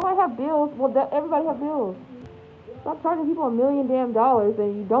people. Oh, I have bills. Well, everybody have bills. Stop charging people $1 million damn dollars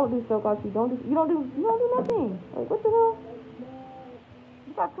and you don't do silk outs. You don't do nothing. Like, what the hell?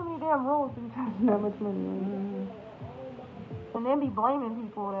 got too many damn rules to be charging that much money. And then be blaming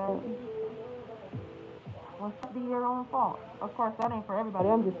people that was be your own fault. Of course, that ain't for everybody.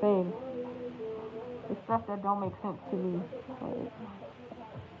 I'm just saying, it's stuff that don't make sense to me. Like,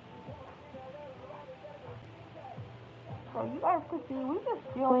 so you guys can see, we just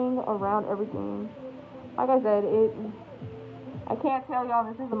feeling around everything. Like I said, I can't tell y'all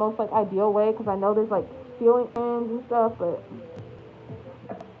this is the most like ideal way because I know there's like ceiling fans and stuff, but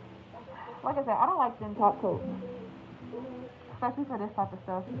like I said, I don't like them top coats, especially for this type of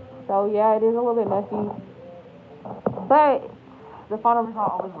stuff. So yeah, it is a little bit messy, but the final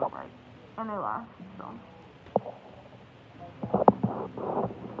result always look right, and they last. So.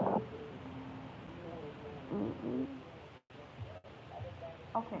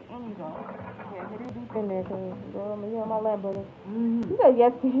 Okay, in you go. Yeah, get it deep in there, cause girl, me and my lab brother. You said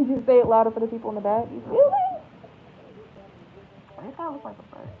yes, can you just say it louder for the people in the back? You feel me? It kind of looks like a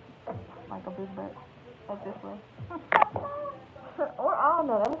bird, like a big bird, like this way. Or I don't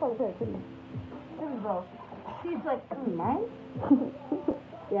know, that looks like a pair of titties. This is both. She's like, mine?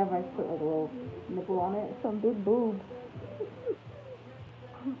 Yeah, if I put like a little nipple on it. Some big boobs.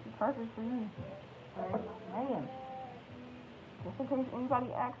 Perfect for you. Right, man. Just in case anybody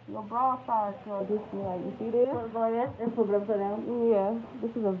asks your bra size, girl, just be like, you see this? Let's flip it upside down. Yeah,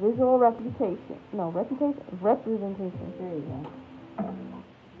 this is a visual representation. No, representation. There you go.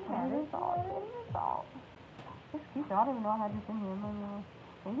 Yeah, it's all. It's cute. I didn't even know I had this in here.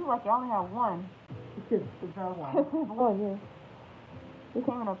 And you like, you only have one. It's just the one. One, yeah. It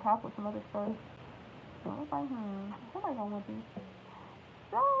came in a pack with some other stuff. So I was like, somebody gonna want these.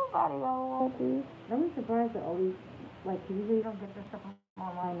 Somebody gonna want these. I'm surprised that all these, like, usually you don't get this stuff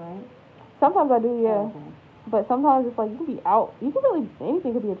online, right? Sometimes I do, yeah. Oh, okay. But sometimes it's like, you can be out. You can really,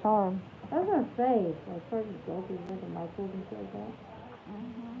 anything could be a charm. I was gonna say, like, certain doses, like, Michaels and shit like that.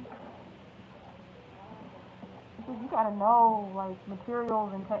 Because you gotta know, like,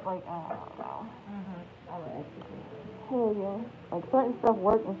 materials and tech, like, I don't know. All the extra things. Hell yeah. Like, certain stuff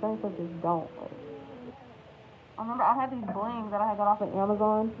work and certain stuff just don't. Like, I remember I had these blings that I had got off of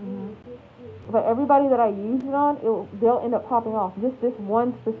Amazon. But everybody that I used it on, they'll end up popping off. Just this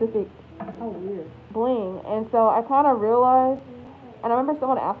one specific bling. And so I kind of realized, and I remember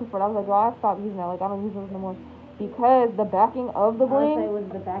someone asked me for it. I was like, girl, I stopped using that. Like, I don't use those no more. Because the backing of the bling. I would say, was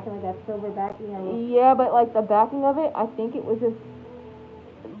the backing, like that silver backing? Yeah, but like the backing of it, I think it was just,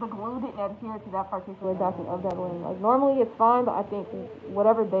 the glue didn't adhere to that particular backing of that bling. Like, normally it's fine, but I think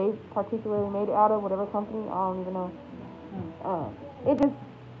whatever they particularly made it out of, whatever company, I don't even know. It just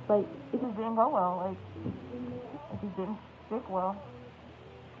didn't go well. Like, it just didn't stick well.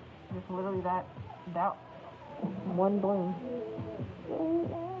 Just literally that one bling.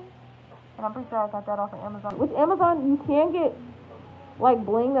 And I'm pretty sure I got that off of Amazon. With Amazon, you can get like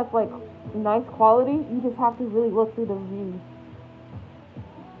bling that's like nice quality. You just have to really look through the reviews.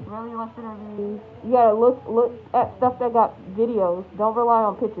 You gotta look at stuff that got videos. Don't rely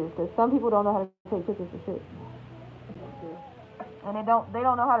on pictures, because some people don't know how to take pictures for shit. And they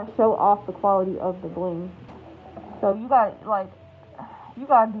don't know how to show off the quality of the bling. So you gotta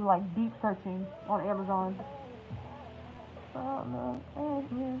do like deep searching on Amazon.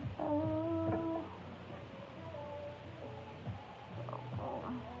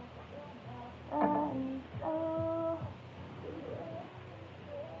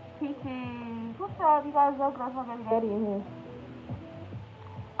 Peaches, what's up? You guys know girls, my baby daddy in here.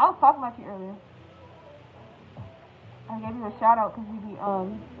 I was talking about you earlier. I gave you a shout out because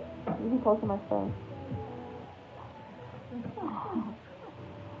you be posting my stuff.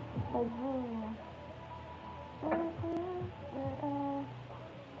 Like,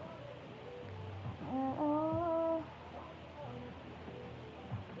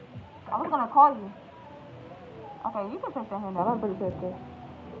 I was gonna call you. Okay, you can take that hand out. I'm pretty sure it's good.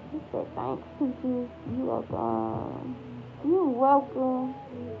 You said thanks, Peaches. You're welcome. You're welcome.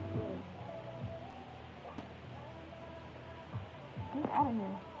 Get out of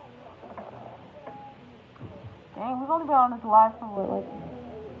here. Dang, we've only been on this live for what, like,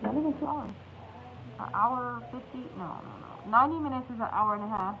 not even 2 hours. An hour 50? No. 90 minutes is an hour and a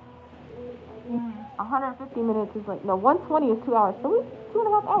half. 150 minutes is like, no, 120 is 2 hours. So we're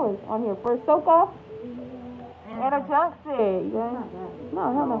 2.5 hours on here for a soak-off and a junk set. You guys?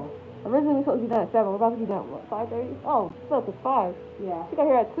 No, hell no. Originally we were supposed to be done at 7. We're about to be done at what, 5:30? Oh, look, it's 5. Yeah. She got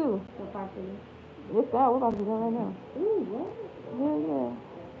here at 2. So 5:30. It's out. We're about to be done right now. Ooh, what? Yeah.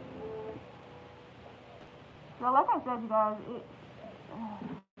 So like I said, you guys,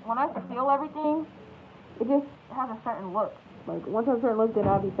 when I seal everything, it just has a certain look. Like, once it has a certain look, then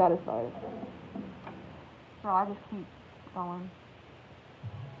I'll be satisfied. So I just keep going.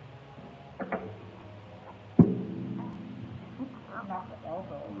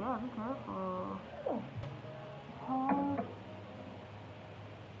 Also. Yeah, be careful.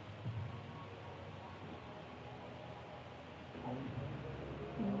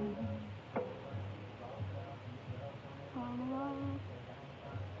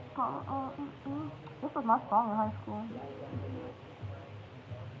 This was my song in high school.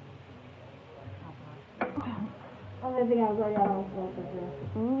 I think I was already on for sure.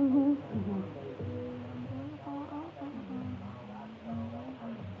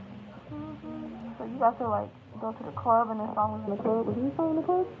 So you got to like go to the club and the song was in the club. Was your song in the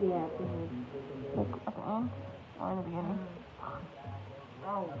club? Yeah. Like at the end or in the beginning?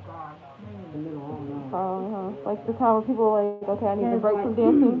 Oh God. In the middle. Probably, huh? Like the time where people were like, okay, I need a break from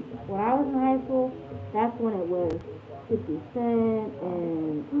dancing. When I was in high school, that's when it was 50 Cent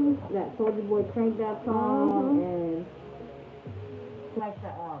and that Soulja Boy Crank That song and like the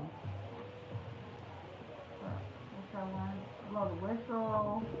what's that one? Blow the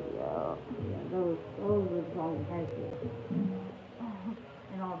Whistle. Yeah, those were the songs in high school.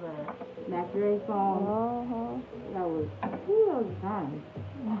 And all the Mac Dre songs. That was the time.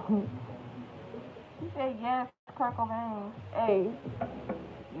 You said yes, Kurt Cobain. Hey.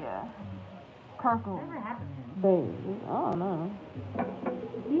 Yeah. Kurt Cobain. Never happened to him. Baby. I don't know.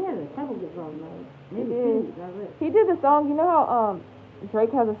 He had a couple good songs, though. Maybe two. That was it. He did the song. You know how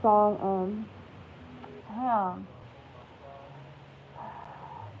Drake has a song.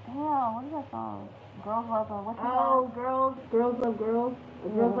 Damn, what is that song? Girls Love what's that song? Girls Love Girls.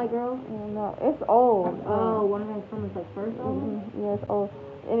 Girls Like Girls. No, it's old. One of them from his like first album. Yeah, it's old.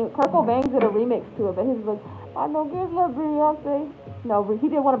 And Kurt Cobain did a remix to it, but his was like, I know girls love Beyonce. No, he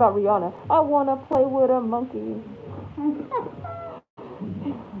did one about Rihanna. I wanna play with a monkey.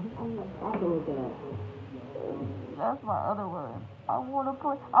 I'll have to look it up. That's my other word. I wanna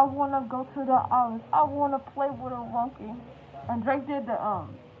go to the islands. I wanna play with a monkey. And Drake did the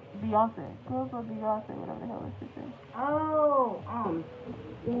Beyonce. Girls love Beyonce, whatever the hell this shit is.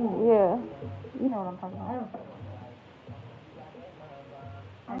 Yeah. You know what I'm talking about.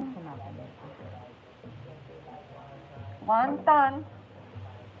 I just cannot think of it. One done.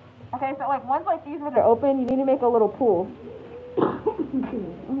 Okay, so like once like these are open, you need to make a little pool.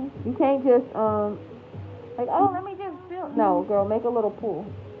 You can't just like, oh, let me just feel. No, girl, make a little pool.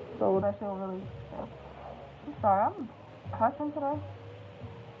 So that shit will really. Yeah. I'm sorry, I'm cussing today.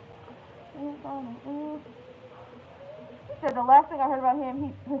 He said the last thing I heard about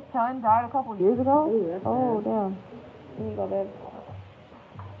him, his son died a couple years ago. Ooh, that's bad. Damn. Here you go, babe.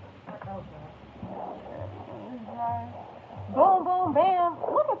 Boom, boom, bam.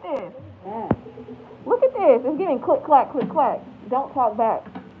 Look at this. Yeah. Look at this. It's getting click, clack, click, clack. Don't talk back.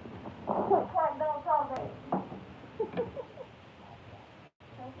 Click, clack, don't talk back.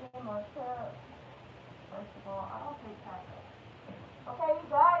 First of all, I don't take tacos. Okay, you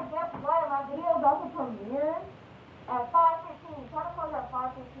guys, guess what? My video is about to premiere at 5:15. Try to close at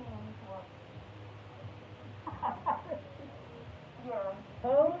 5:15 on this one. Yeah.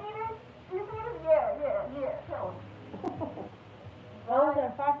 Oh. You see this? Yeah. Tell me. Close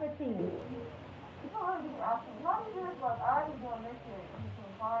at 5:15. You don't really be asking. How do you do this? Like, I be doing this shit.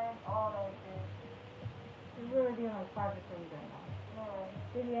 Between clients, all that shit. We're really doing like 5 to 3 right now.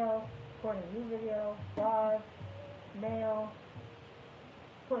 Yeah. Video, recording new video, live, mail,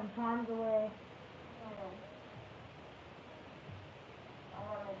 putting times away. I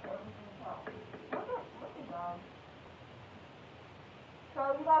gotta make everything count. Look at guys. So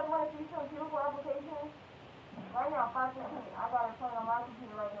you guys want to see some beautiful applications? Right now, 5:15. I gotta turn on my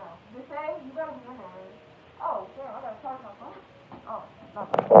computer right now. Just say you gotta be in there. Oh, damn! I gotta charge my phone. Oh,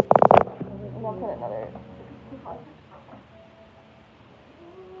 nothing. I'm gonna put another.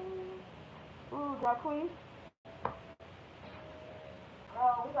 Ooh, Jacquees.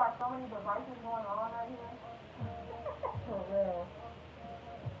 Oh, we got so many devices going on right here. For real.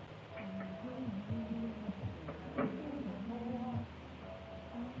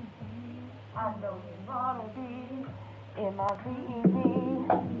 I know you wanna be in my VEV.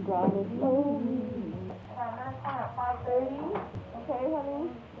 Drive it slowly. I got another time at 5:30. Okay, honey.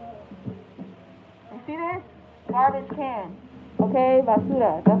 You see this? Garbage can. Okay,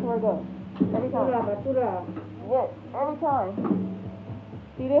 basura. That's where it goes. Every time. Basura. Yes, every time.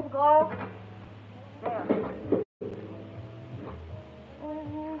 See this glove? There.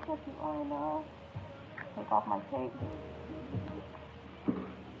 Take off my tape.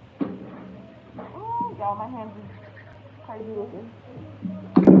 Ooh, y'all, my hands is crazy looking.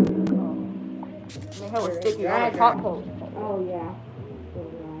 My hair was sticky on the top coat. Oh, yeah.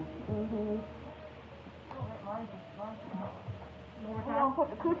 We're gonna put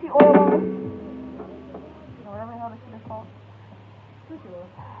the coochie oil on. Whatever the hell this shit is called.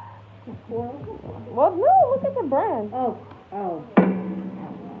 Well, no, look at the brand. Oh.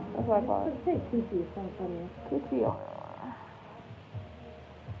 That's what I call it. Say Tucci, sounds funny. Tucci. Okay.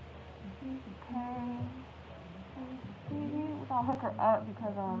 We're gonna hook her up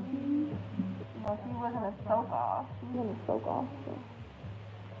because she wasn't a soak off. She wasn't a soak off. So.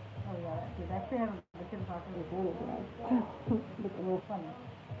 Oh yeah, that should have actually cool. Look a little funny.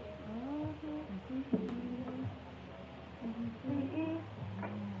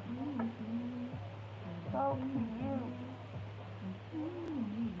 So cute.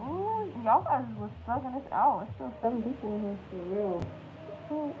 Ooh, y'all guys was sucking this out. It's still 7 people in here. For real.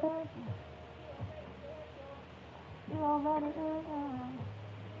 You already did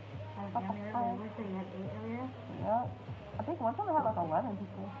Yep. I think one time I had like 11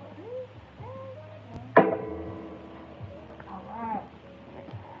 people. Alright.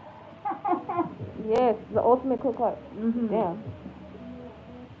 Yes, the ultimate cook up. Mm-hmm. Damn.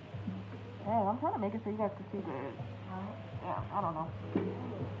 Damn, I'm trying to make it so you guys can see good. Yeah, I don't know.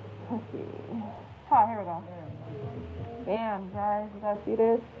 Let's see. Oh, here we go. Bam, guys. You guys see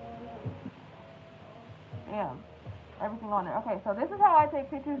this? Bam. Everything on there. Okay, so this is how I take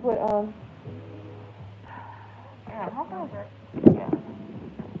pictures with, yeah, how can I do it? Yeah.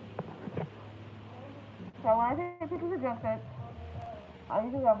 So when I take pictures of junk sets, I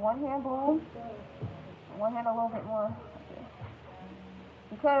usually have one hand blown, one hand a little bit more. Okay.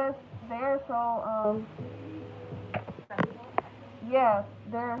 Because they're so, yeah,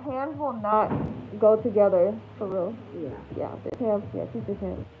 their hands will not go together, for real. Yeah. Yeah, this hand, yeah, keep this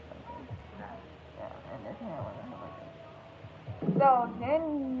hand. Yeah, and this hand. So,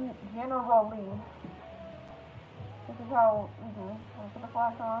 generally, this is how we do. I'm gonna put the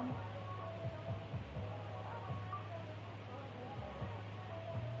flash on.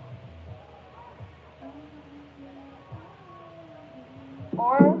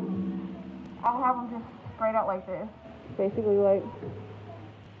 Or, I'll have them just straight out like this. Basically, like,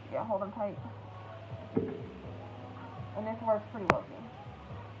 yeah, hold them tight. And this works pretty well, too.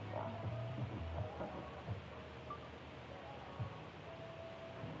 Yeah. Perfect.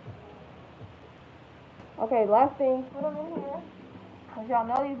 Okay, last thing, put them in here, because y'all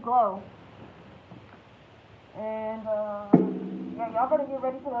know these glow. And, yeah, y'all better get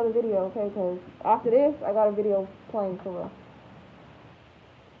ready for another video, okay, because after this, I got a video playing for real.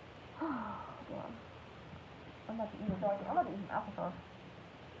 Damn. I'm about to eat some applesauce.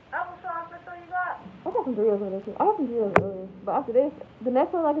 Applesauce, that's all you got? I got some Doritos over there, too. I had some Doritos earlier, but after this, the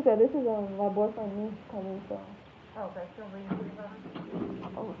next one, like I said, this is, my boyfriend, me, coming, so. Oh, okay, so we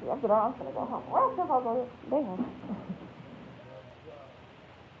Oh, see, after that, I'm gonna go home. Where else if I go? Damn.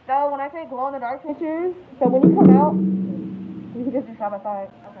 So, when I take glow-in-the-dark pictures, so when you come out, you can just do side by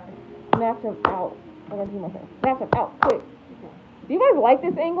side. Okay. Snap them out. I'm gonna do my thing. Snap them out, quick. Okay. Do you guys like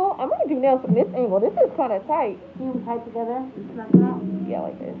this angle? I'm gonna do nails from this angle. This is kind of tight. Can you tight together? You snap them out? Yeah,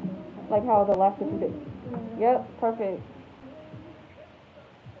 like this. Like how the last picture did. Yep, perfect.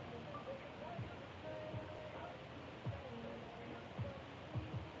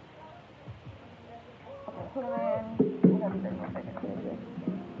 Put them in.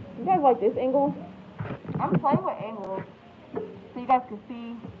 You guys like this angle? I'm playing with angles so you guys can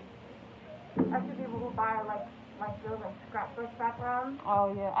see. I should be able to buy like those scrapbook backgrounds.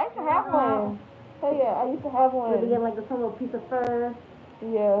 Oh yeah, I used to have one. Oh yeah, I used to have one. Maybe get like some little piece of fur.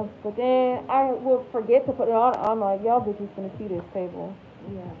 Yeah, but then I would forget to put it on. I'm like, y'all bitches gonna see this table.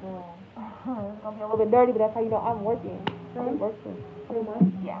 Yeah, girl. It's gonna be a little bit dirty, but that's how you know I'm working. I'm working.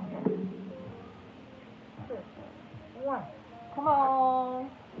 Yeah. One. Come on.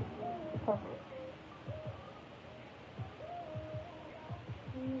 Perfect.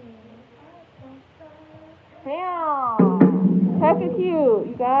 Damn. Hecka cute,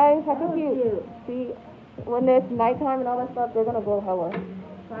 you guys. Hecka cute. See, when it's nighttime and all that stuff, they're gonna glow hella.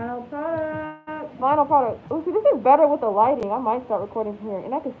 Final product. Final product. Oh, see, this is better with the lighting. I might start recording from here,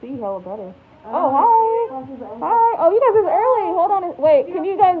 and I can see hella better. Oh, hi. Hi. Oh, you guys is early. Hold on. Wait, can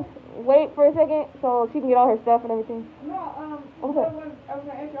you guys wait for a second so she can get all her stuff and everything? No, Okay. I was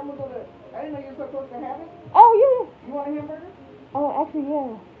gonna ask you, I'm gonna go to, I didn't know you were supposed to have it. Oh, yeah. You want a hamburger? Oh, actually,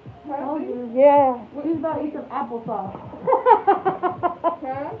 yeah. Huh? Yeah. She's about to eat some applesauce.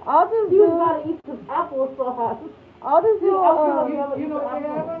 Huh? I'll just She do. was about to eat some applesauce. I'll just do. You know what they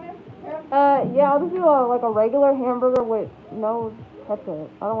have on there? Yeah, I'll just do like a regular hamburger with no ketchup.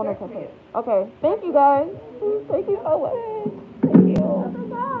 I don't want no ketchup. Okay. Thank you guys. Thank you so much. Thank you.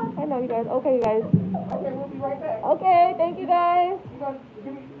 I know you guys. Okay, you guys. Okay, we'll be right back. Okay. Thank you guys. You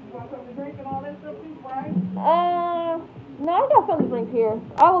want something to drink and all that stuff too, right? No, I got something to drink here.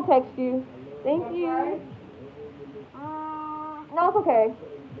 I will text you. Thank you. No, it's okay.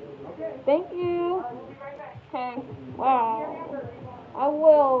 Thank you. Okay. Wow. I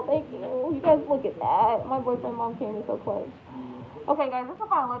will. Thank you. You guys look at that. My boyfriend mom came in so close. Okay, guys, this is a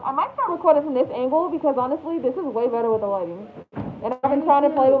final look. I might start recording from this angle because honestly, this is way better with the lighting. And I've been trying to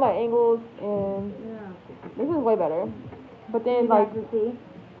play with my angles, and this is way better. But then, like, to see.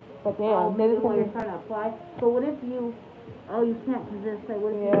 But damn, maybe what you're trying to apply. But what if you? Oh, you can't do this. Like,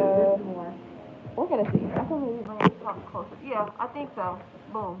 what if you do this more? We're gonna see. I think maybe bring it closer. Yeah, I think so.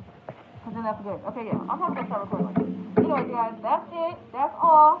 Boom. Cause then that's good. Okay, yeah. I'm probably gonna start recording. Anyway, guys, that's it. That's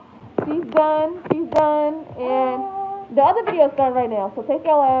all. She's done. She's done. And the other video's done right now. So take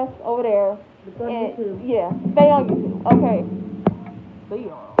your ass over there. Go on YouTube. Yeah, stay on YouTube. Okay.